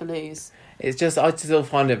afford to lose. It's just, I still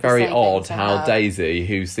find it very odd how Daisy,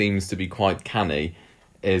 who seems to be quite canny,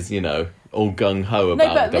 is, all gung-ho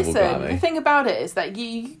about double glammy. The thing about it is that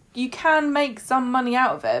you can make some money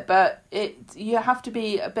out of it, but you have to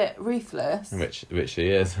be a bit ruthless. Which she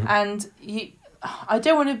is. And I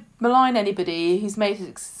don't want to malign anybody who's made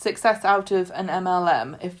a success out of an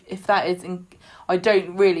MLM, if that is... I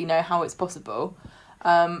don't really know how it's possible.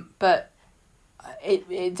 But...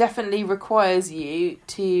 It definitely requires you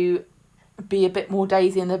to be a bit more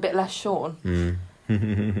Daisy and a bit less Sean.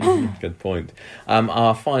 Good point.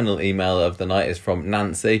 Our final email of the night is from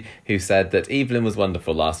Nancy, who said that Evelyn was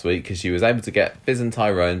wonderful last week because she was able to get Fizz and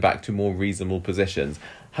Tyrone back to more reasonable positions.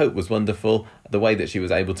 Hope was wonderful, the way that she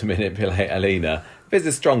was able to manipulate Alina. Fizz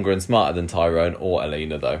is stronger and smarter than Tyrone or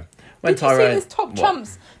Alina, though. Did you see this Top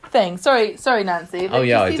Trumps thing? Sorry, Nancy. Oh,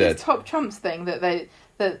 yeah, I did. This Top Trumps thing that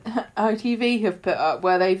ITV have put up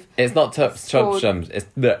where they've... It's not Top Trumps,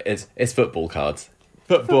 it's football cards.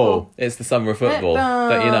 Football. It's the summer of football.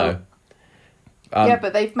 Don't you know? Yeah,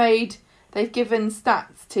 but they've given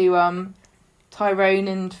stats to Tyrone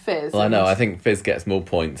and Fizz. Well, I know. I think Fizz gets more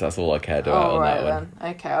points. That's all I cared about on that one.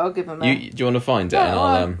 Then. Okay, I'll give them Do you want to find it?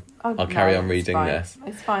 And I'll carry on reading this.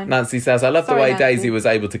 It's fine. Nancy says, I love the way Daisy was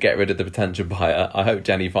able to get rid of the potential buyer. I hope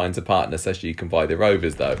Jenny finds a partner so she can buy the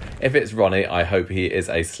Rovers, though. If it's Ronnie, I hope he is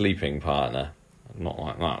a sleeping partner. Not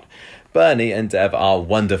like that. Bernie and Dev are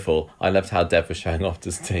wonderful. I loved how Dev was showing off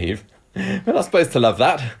to Steve. We're not supposed to love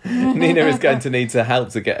that. Nina is going to need help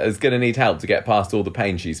to get past all the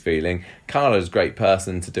pain she's feeling. Carla's a great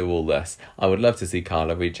person to do all this. I would love to see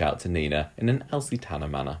Carla reach out to Nina in an Elsie Tanner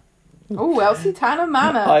manner. Oh, Elsie Tanner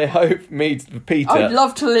manner. I hope Peter... I'd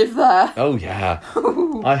love to live there. Oh, yeah.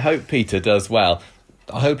 I hope Peter does well.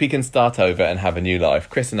 I hope he can start over and have a new life.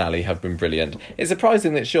 Chris and Ali have been brilliant. It's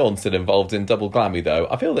surprising that Sean's still involved in Double Glammy, though.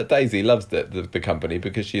 I feel that Daisy loves the company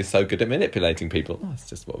because she is so good at manipulating people. Oh, that's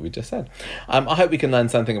just what we just said. I hope we can learn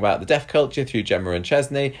something about the deaf culture through Gemma and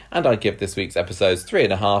Chesney, and I give this week's episodes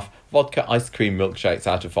 3.5 vodka ice cream milkshakes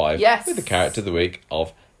out of 5. Yes. With the character of the week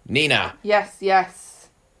of Nina. Yes.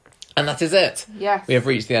 And that is it. Yes. We have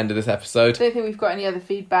reached the end of this episode. I don't think we've got any other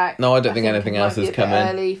feedback. No, I don't think anything else has come in.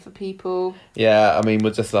 Early for people. Yeah, I mean,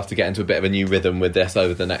 we'll just have to get into a bit of a new rhythm with this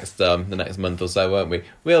over the next month or so, won't we?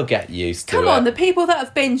 We'll get used to it. Come on, the people that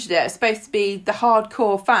have binged it are supposed to be the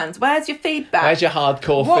hardcore fans. Where's your feedback? Where's your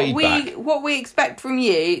hardcore feedback? What we expect from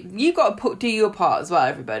you, you've got to do your part as well,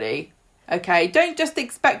 everybody. Okay, don't just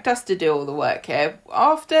expect us to do all the work here.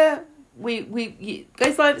 After it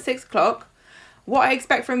goes live at 6:00. What I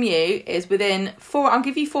expect from you is I'll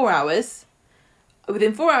give you 4 hours.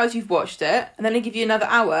 Within 4 hours you've watched it, and then I give you another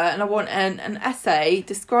hour, and I want an essay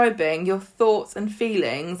describing your thoughts and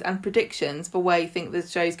feelings and predictions for where you think the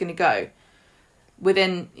show's going to go.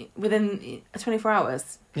 Within 24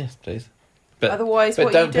 hours. Yes, please. Otherwise, but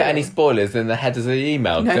what don't are you doing? put any spoilers in the headers of the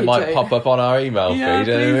email, because No, it might don't. pop up on our email feed. Yeah,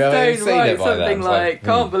 please And we haven't don't seen write it by something then, like,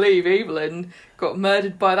 can't believe Evelyn got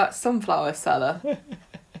murdered by that sunflower seller.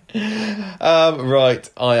 Right,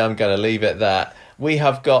 I am going to leave it there. We've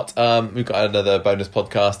got another bonus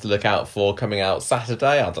podcast to look out for coming out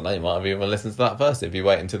Saturday. I don't know, you might have even listened to that first if you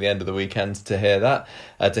wait until the end of the weekend to hear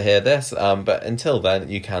this. But until then,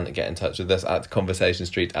 you can get in touch with us at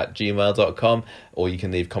conversationstreet@gmail.com, or you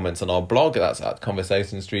can leave comments on our blog. That's at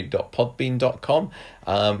conversationstreet.podbean.com.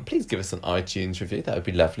 Please give us an iTunes review. That would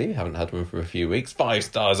be lovely. We haven't had one for a few weeks. 5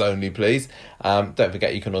 stars only, please. Don't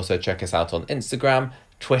forget, you can also check us out on Instagram,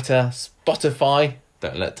 Twitter, Spotify.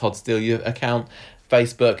 Don't let Todd steal your account.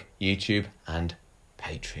 Facebook, YouTube, and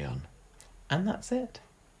Patreon. And that's it.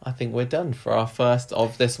 I think we're done for our first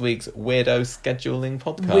of this week's weirdo scheduling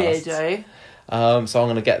podcast. Weirdo. So I'm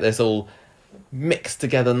going to get this all mixed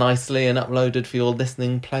together nicely and uploaded for your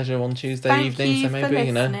listening pleasure on Tuesday evening. So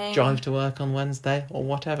maybe, drive to work on Wednesday or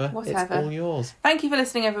whatever. It's all yours. Thank you for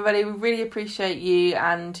listening, everybody. We really appreciate you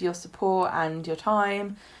and your support and your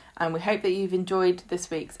time. And we hope that you've enjoyed this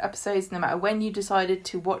week's episodes, no matter when you decided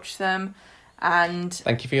to watch them. And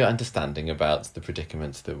thank you for your understanding about the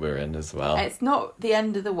predicaments that we're in as well. It's not the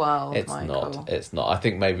end of the world, Michael. It's not. I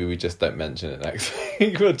think maybe we just don't mention it next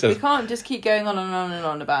week. We can't just keep going on and on and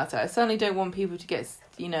on about it. I certainly don't want people to get,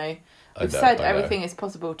 we've said everything is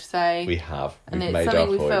possible to say. We have. And it's something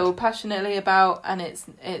we feel passionately about, and it's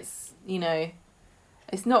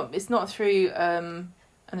not through, and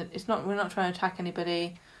we're not trying to attack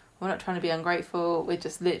anybody. We're not trying to be ungrateful. We're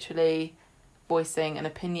just literally voicing an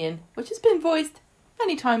opinion, which has been voiced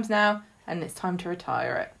many times now, and it's time to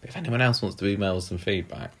retire it. If anyone else wants to email us some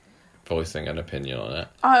feedback, voicing an opinion on it,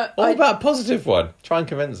 what about a positive one? Try and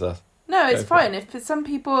convince us. No, it's fine. If some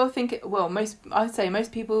people think most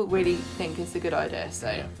people really think it's a good idea.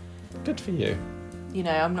 So yeah. Good for you.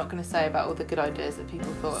 I'm not going to say about all the good ideas that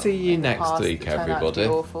people thought. See you next week, everybody.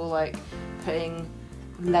 Awful, like putting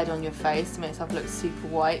lead on your face to make yourself look super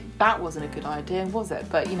white. That wasn't a good idea, was it?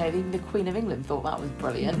 But even the Queen of England thought that was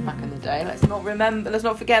brilliant back in the day. Let's not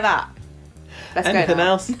forget that. Anything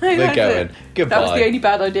else? We're going. Goodbye. That was the only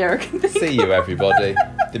bad idea I can think. See you, everybody.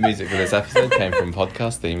 The music for this episode came from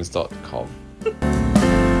podcastthemes.com.